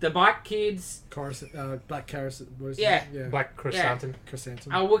 the Bike Kids, Black Coruscant. Yeah. Yeah. Black chrysanthemum.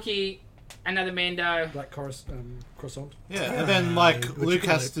 Chrysanthemum. a Wookiee, another Mando. Black croissant. Yeah, and then like what you Luke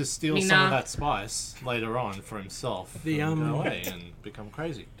call has it? to steal Mina. some of that spice later on for himself. The, and go away and become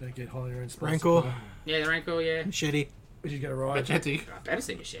crazy. Don't get high and spicy. Rancor, Yeah, the Rancor, yeah. Machete. Which is going to ride. Machete. I better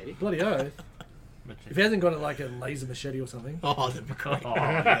see Machete. Bloody oath. If he hasn't got like a laser machete or something. Oh, that'd be great. Oh,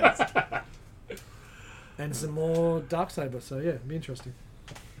 yes. And some more Darksaber. So yeah, it'd be interesting.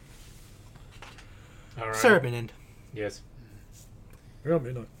 All right. Syrupin end. Yes, We're on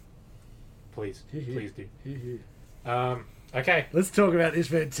midnight. please, Here, here. please do. Here. Okay, Let's talk about this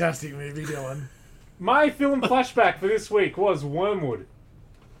fantastic movie, Dylan. my film flashback for this week was Wormwood.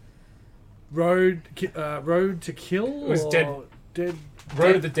 Road to Kill? It was or Dead- Dead.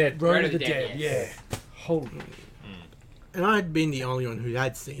 Road of the Dead. Road of the Dead, yes. yeah. Holy. And I'd been the only one who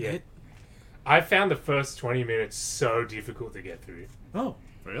had seen Yeah. it. I found the first 20 minutes so difficult to get through. Oh,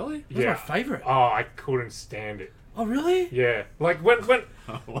 Really? that's my favourite. Oh, I couldn't stand it. Oh, really? Yeah, like when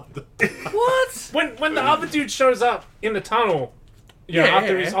What the? What? when the other dude shows up in the tunnel, you know, Yeah,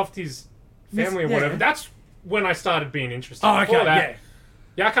 after yeah. he's off his family or Yeah. whatever. That's when I started being interested. Oh, okay, Before that, yeah.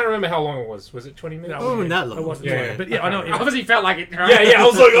 Yeah, I can't remember how long it was. Was it 20 minutes? Oh, wasn't that long. It wasn't, Yeah. yeah. But yeah, I know. Obviously felt like it, right? Yeah, yeah. I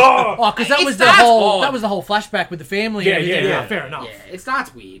was like, oh. Oh, because that It was the starts whole odd. that was the whole flashback with the family. Yeah, and everything. yeah. Fair enough. Yeah, it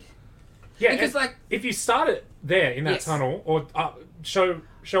starts weird. Yeah, Because, and like- if you start it there in that Yes. tunnel, or show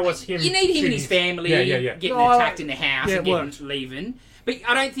us him. You need him and shooting his family Yeah. getting No, attacked in the house yeah, and it getting worked. leaving. But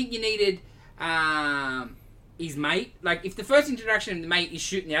I don't think you needed his mate. Like, if the first introduction of the mate is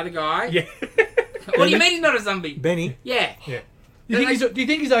shooting the other guy, Yeah. what do you mean he's not a zombie? Benny. Yeah. Yeah. You think do you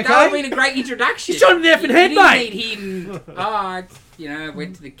think he's That would have okay? been a great introduction. You shot him in the effing head, you didn't mate. need him. I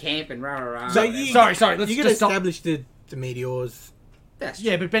went to the camp and rah rah rah. So you, Sorry. Let's you gotta just stop. establish the meteors. That's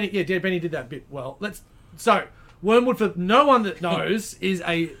Yeah, but Benny did that bit well. So Wormwood, for no one that knows, is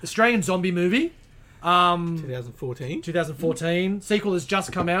a Australian zombie movie. 2014. 2014 sequel has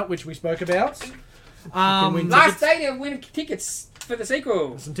just come out, which we spoke about. win last day to win tickets for the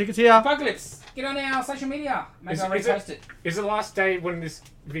sequel. Some tickets here. Apocalypse. Get on our social media. Maybe I'll Is repost it. Is the last day when this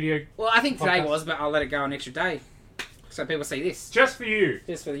video Well, I think today Podcast. was, but I'll let it go an extra day. So people see this. just for you?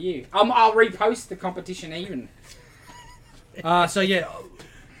 Just for you. I'll repost the competition even. So yeah,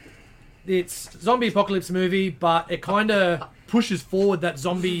 it's zombie apocalypse movie, but it kind of pushes forward that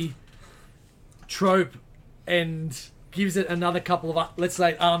zombie trope and gives it another couple of, let's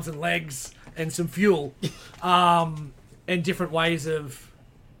say, arms and legs and some fuel, and different ways of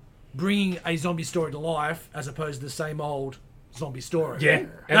bringing a zombie story to life as opposed to the same old zombie story. Yeah.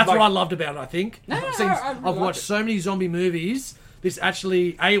 And And that's like- what I loved about it, I think. No, I've I really watched liked it. so many zombie movies. This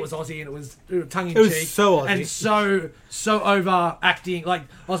actually, it was Aussie and it was tongue in cheek. It was so Aussie. And so overacting. Like,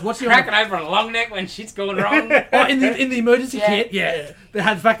 I was watching it on Cracking over on a long neck when shit's going wrong. in the emergency Yeah. kit, yeah. The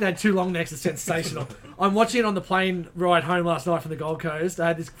fact they had two long necks is sensational. I'm watching it on the plane ride home last night from the Gold Coast. I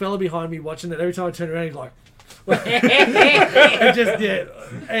had this fella behind me watching it. Every time I turn around, he's like, it just yeah,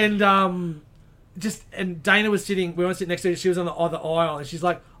 and Dana was sitting. We weren't sitting next to her. She was on the other aisle, and she's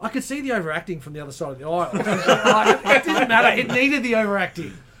like, I could see the overacting from the other side of the aisle. Like, it didn't matter. It needed the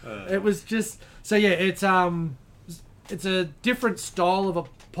overacting. It was just so yeah. It's a different style of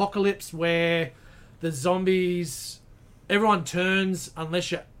apocalypse where the zombies, everyone turns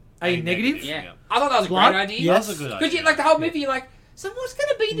unless you're A negative. Yeah. I thought that was a Blood? great idea. Yes. That's a good Because idea. like the whole movie, you're like, so what's going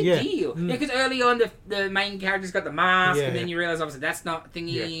to be the Yeah. deal? Yeah, because early on the main character's got the mask, Yeah. and then you realise obviously that's not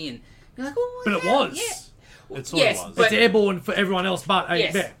thingy, Yeah. and you're like, oh, But it yeah, was. Yeah. It sort of Yes, was. but It's airborne for everyone else, but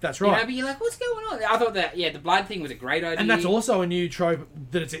yes, yeah, that's You know, right. but you're like, what's going on? I thought that the blood thing was a great idea, And that's also a new trope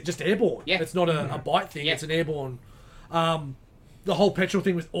that it's just airborne. Yeah. It's not a bite thing, Yeah. it's an airborne. The whole petrol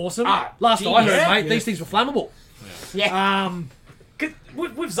thing was awesome. Ah, Last gee, I heard, yeah. mate, Yes. these things were flammable. Yeah. 'Cause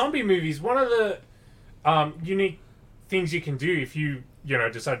with zombie movies, one of the unique things you can do if you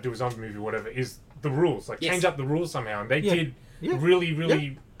decide to do a zombie movie or whatever is the rules. Like Yes. change up the rules somehow. And they Yeah. did Yeah.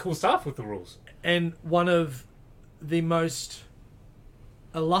 really cool stuff with the rules. And one of the most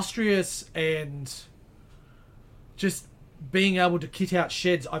illustrious and just being able to kit out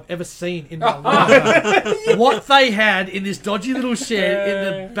sheds I've ever seen in my life. What they had in this dodgy little shed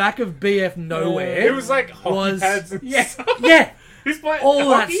in the back of BF nowhere. It was like hockey was- pads and yeah, stuff. yeah, Who's playing all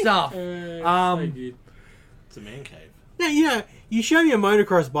that hockey? stuff. It's a man cave. Now, you show me a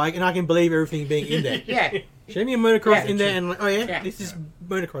motocross bike and I can believe everything being in there. yeah. Show me a motocross Yeah, in there and like, oh yeah, Yeah. this is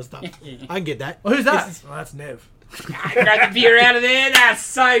motocross stuff. Yeah. I can get that. Well, who's that? This is- Oh, that's Nev. Grab the beer out of there. That's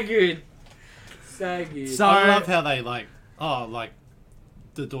so good. So good. So I love how they like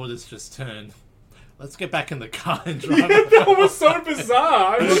the daughters just turn Let's get back in the car and drive. That was so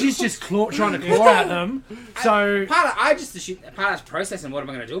bizarre. And she's just trying to claw at them. So I just assume part of that's processing. What am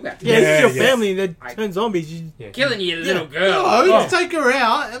I going to do about this? Yeah, Yeah, it's your yeah. family that turn zombies. Yeah. Killing your little No, girl. take her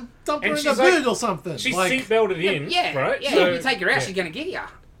out and dump her And in a she's like- boot or something. She's like, seatbelted in, Yeah, right? yeah. So- if you take her out, yeah. she's going to get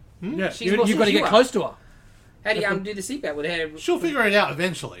you. yeah, She's more you've got to get secure. close to her. How do you undo the seatbelt with her? she'll figure it out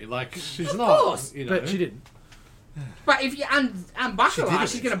eventually. Like she's Of not, course. you know. But she didn't. But if you unbuckle did her, it,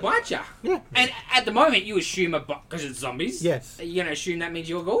 she's going to bite you. Yeah. And at the moment, you assume because it's zombies. Yes. You're going to assume that means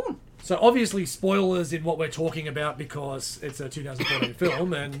you're gone. So obviously spoilers in what we're talking about because it's a 2014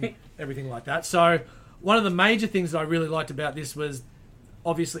 film and everything like that. So one of the major things that I really liked about this was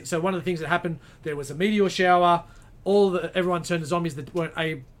obviously, so one of the things that happened, there was a meteor shower, everyone turned to zombies that weren't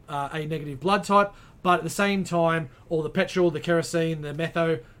A negative blood type, but at the same time, all the petrol, the kerosene, the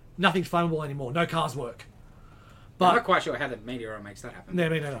metho, nothing's flammable anymore. No cars work. I'm not But quite sure how the meteor makes that happen. no.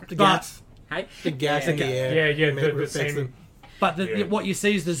 The But gas. Hey? The gas in the air. Yeah, the affects same. them. But Yeah. what you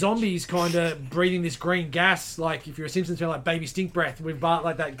see is the zombies kind of breathing this green gas, like if you're a Simpsons fan, like baby stink breath with Bart,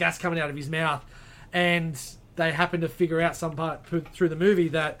 like that gas coming out of his mouth. And they happen to figure out some part through the movie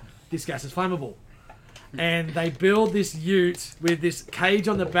that this gas is flammable. And they build this ute with this cage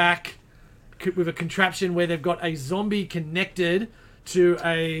on the back with a contraption where they've got a zombie connected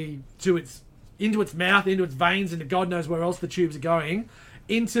into its mouth, into its veins, and God knows where else the tubes are going,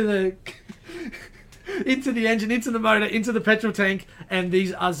 into the engine, into the motor, into the petrol tank, and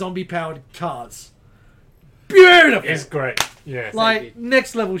these are zombie-powered cars. Beautiful! It's great. Yeah. Like,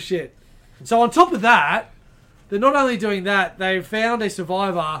 next level shit. So on top of that, they're not only doing that, they've found a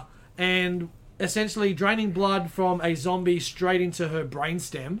survivor and essentially draining blood from a zombie straight into her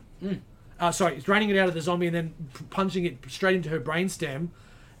brainstem. Draining it out of the zombie and then punching it straight into her brainstem.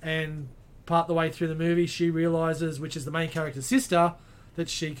 And part the way through the movie, she realizes, which is the main character's sister, that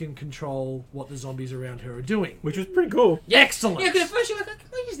she can control what the zombies around her are doing. Which was pretty cool. Excellent! Yeah, because at first you're like,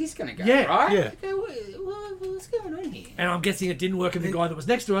 where's this going to go? Yeah, right? yeah. Okay, what's going on here? And I'm guessing it didn't work with the guy that was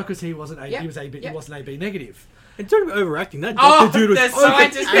next to her because he wasn't Yep. he was AB, Yep. he wasn't AB negative. And talking about overacting, that Oh, doctor dude was the over-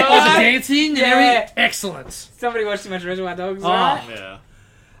 scientist And guy. dancing and Yeah. everything. Excellent. Somebody watched too much Reservoir Dogs, Oh. right? Yeah.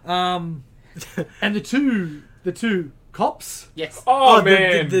 And the two cops. Yes. Oh, the,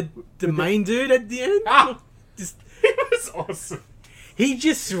 man. the main dude at the end. Ah! Just It was awesome. he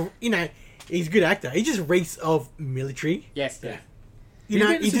just he's a good actor. He just reeks of military. Yes. Yeah. You He's know,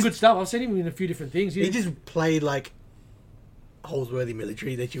 been in he some just good stuff. I've seen him in a few different things. he just played like Holsworthy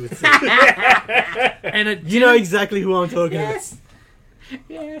military that you would see. and it You know exactly who I'm talking Yes.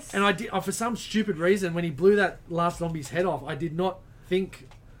 Yes. And I did for some stupid reason when he blew that last zombie's head off, I did not think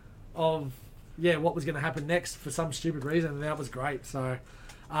of what was going to happen next for some stupid reason, and that was great. So,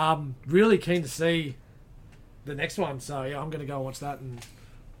 really keen to see the next one. So I'm going to go and watch that, and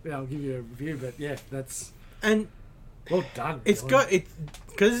I'll give you a review. But that's about. And well done. it's Dylan. got it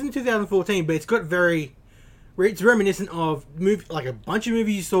because it's in 2014, but it's got it's reminiscent of like a bunch of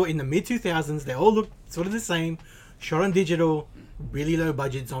movies you saw in the mid 2000s. They all look sort of the same, shot on digital, really low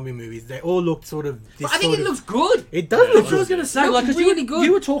budget zombie movies. They all looked sort of. But I think it looks good. It does look That's what I was good. going to say. Looks Like, 'cause really good.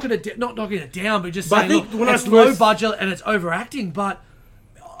 You were talking not knocking it down, but just But I saying, think look, when I it's low first- budget and it's overacting. But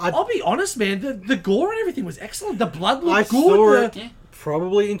I- I'll be honest, man. The gore and everything was excellent. The blood I looked saw good. it Yeah.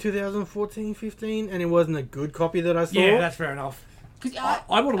 probably in 2014, 15, and it wasn't a good copy that I saw. Yeah, that's fair enough. 'Cause,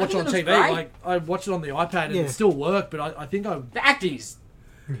 I want to watch it on think TV. looks great. Like I watched it on the iPad and Yeah. it still worked, but I think the acting is.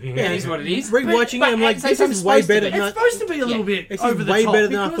 Yeah, It is what it is. Rewatching But it, I'm like, at the this same time, is it's way supposed to better be. than it's supposed to be a little bit This over is the way top better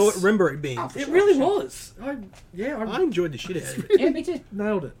than I because thought. Remember it being. Oh, for It sure, really sure. was. I I enjoyed the shit out of it. Yeah, me too.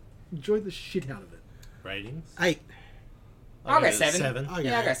 nailed it. Enjoyed the shit out of it. Ratings? 8. I'll go 7. Okay.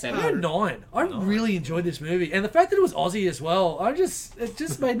 Yeah, I'll go I 7. had 9. I really enjoyed this movie, and the fact that it was Aussie as well. It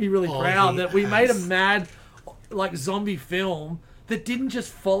just made me really proud Aussie that we made a ass. mad, like zombie film that didn't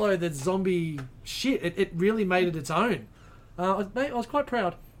just follow the zombie shit. It really made it its own. I was quite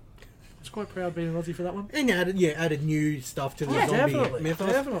proud. I was quite proud being an Aussie for that one. And added new stuff to the Yeah, zombie definitely, mythos.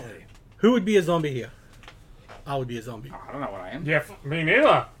 definitely. Who would be a zombie here? I would be a zombie. I don't know what I am. Yeah, me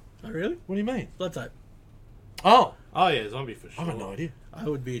neither. Oh, really? What do you mean? Blood type. Oh, Oh yeah, zombie for sure. I got no idea. I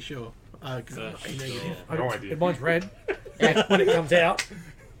would be sure. 'Cause For I'm sure. negative. No idea. Mine's red. When it comes out.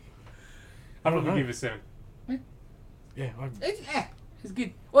 I'm not know. gonna give it a 7. Yeah, It's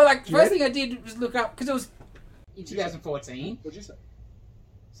good. Well, like, You first ready? thing I did was look up, because it was in 2014, What'd you say?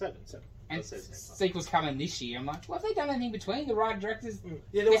 7. and sequels coming this year. I'm like, what have they done anything between? The writer directors.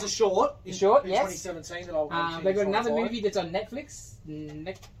 Yeah, there was a short. A short, in yes. 2017 that I'll watch. They got another movie that's on Netflix,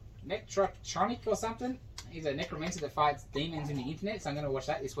 Necrotronic or something. He's a necromancer that fights demons in the internet, so I'm going to watch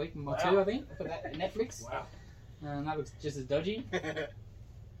that this week. More too, I think. Put that on Netflix. Wow. That looks just as dodgy.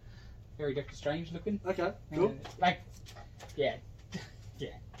 very Doctor Strange looking. Okay, cool. Like, yeah, yeah.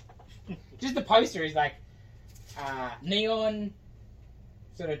 Just the poster is like neon,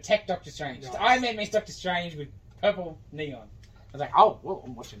 sort of tech Doctor Strange. Nice. Iron Man meets Doctor Strange with purple neon. I was like, oh, well,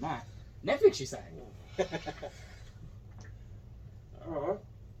 I'm watching that. Netflix, you say? Alright.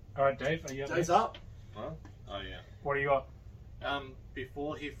 All right, Dave. Are you up? Days next? up. Huh? Oh yeah. What do you got?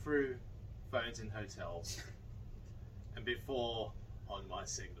 Before he threw phones in hotels, and before On My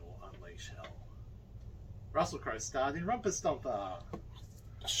Signal Unleash Hell, Russell Crowe starred in Rumper Stomper.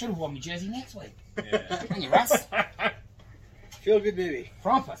 I should have worn my jersey next week. Yeah. Can you, Russ? Feel good movie.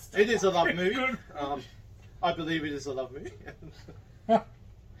 Frampus. It is a love movie. I believe it is a love movie. Oh,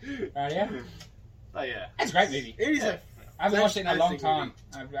 yeah? Oh yeah. That's a great movie. It is a. I haven't watched it in a long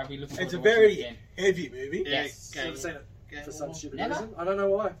fantastic time. I'll be looking forward It's to a watching it very again. heavy movie. Yeah, Yes. Never seen it for some stupid Never? reason. I don't know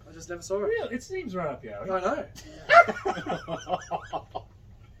why. I just never saw it. Real? It seems right up your alley. I know.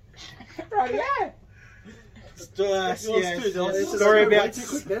 Right, yeah. Yes, too, Dylan. It's story way about too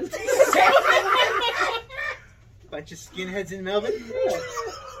quick, then. bunch of skinheads in Melbourne.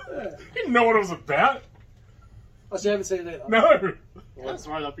 Didn't know what it was about. I still haven't seen it either. No. Well, that's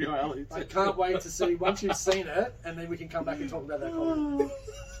right up your alley. I can't wait to see once you've seen it, and then we can come back and talk about that comedy.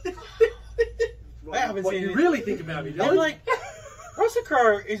 I haven't what seen you it. really think about me, And Dylan? like, Russell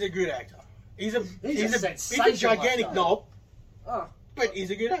Crowe is a good actor. He's a sensational gigantic actor. knob, Oh, but he's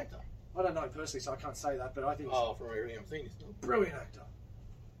a good actor. I don't know him personally, so I can't say that, but I think he's Oh, from everything I've seen, he's not. a brilliant actor.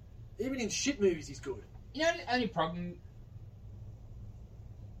 Even in shit movies, he's good. You know, the only problem,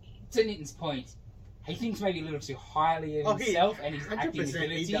 to Nitin's point, he thinks maybe a little too highly of Oh, he himself and his acting 100%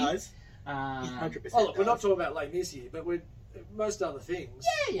 ability. he does. He Um, 100% Oh, look, we're not does. talking about Les Mis here, but we're most other things.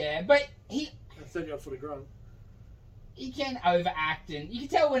 yeah, but he 30-odd foot of grown. can overact, and you can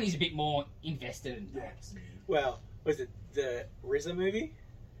tell when he's a bit more invested in Yeah. things. Well, was it the RZA movie?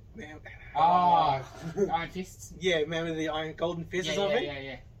 Man, Oh, Iron Fists. yeah, remember the Iron Golden Fist Yeah, or yeah, something?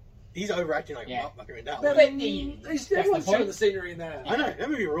 yeah. He's overacting like Yeah. a motherfucker in that But one. He's he's the everyone's point. showing the scenery in that. I know, that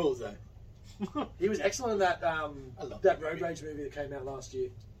movie rules though. He was excellent in that love that that Road movie. Rage movie that came out last year.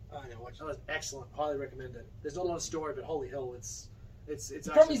 I know, watch That was excellent. Highly recommend it. There's not a lot of story, but holy hell, it's The problem is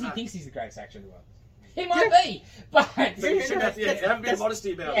he action-packed. thinks he's the greatest actor in the world. He might be, but But you shouldn't have, yeah, have a bit of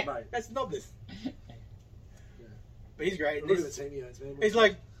modesty about it, Yeah. mate. That's not this. But he's great. Look at the team he owns, man. He's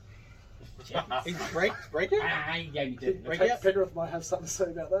like, he's breakout? he gave me two. Break out? Penrith might have something to say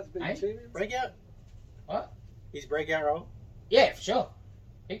about that. Being Eh? champions. Breakout? What? His breakout role? Yeah, for sure.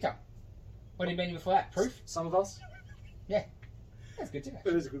 Big time. What did you mean before that? Proof? Some of us. That's good too.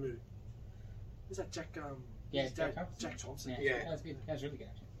 It is a good movie. Is that Jack? Yeah, is Jack that Thompson. Jack Thompson. Yeah, Yeah. that was good. That was really good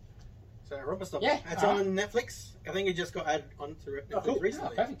actually. So, Rumper Stop. Yeah, It's alright. on Netflix. I think it just got added onto Netflix Oh, cool. Oh,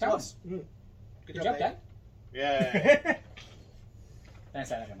 recently. perfect time. Nice. Good Good job, Dad. Yeah. Don't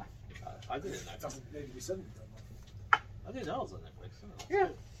say that enough. I didn't know. It doesn't need to be said. I didn't know it was on Netflix. Oh, Yeah.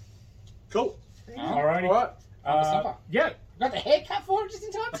 Cool. Alrighty. All right. Yeah. Got the haircut for it just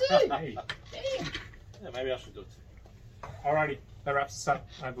in time too. Hey. Damn. Yeah, maybe I should do it. Alrighty. That wraps us up,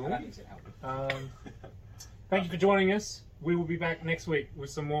 I I don't believe. think so. Help. Thank you for joining us. We will be back next week with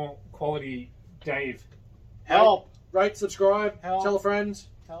some more quality Dave. Help! Rate, subscribe, Help. tell a friend.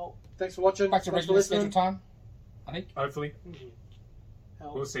 Help! Thanks for watching. Back to Thanks for regular scheduled listening. time. I think. Hopefully.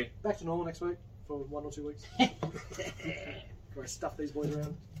 Help! We'll see. Back to normal next week for 1 or 2 weeks. Before I stuff these boys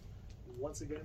around once again.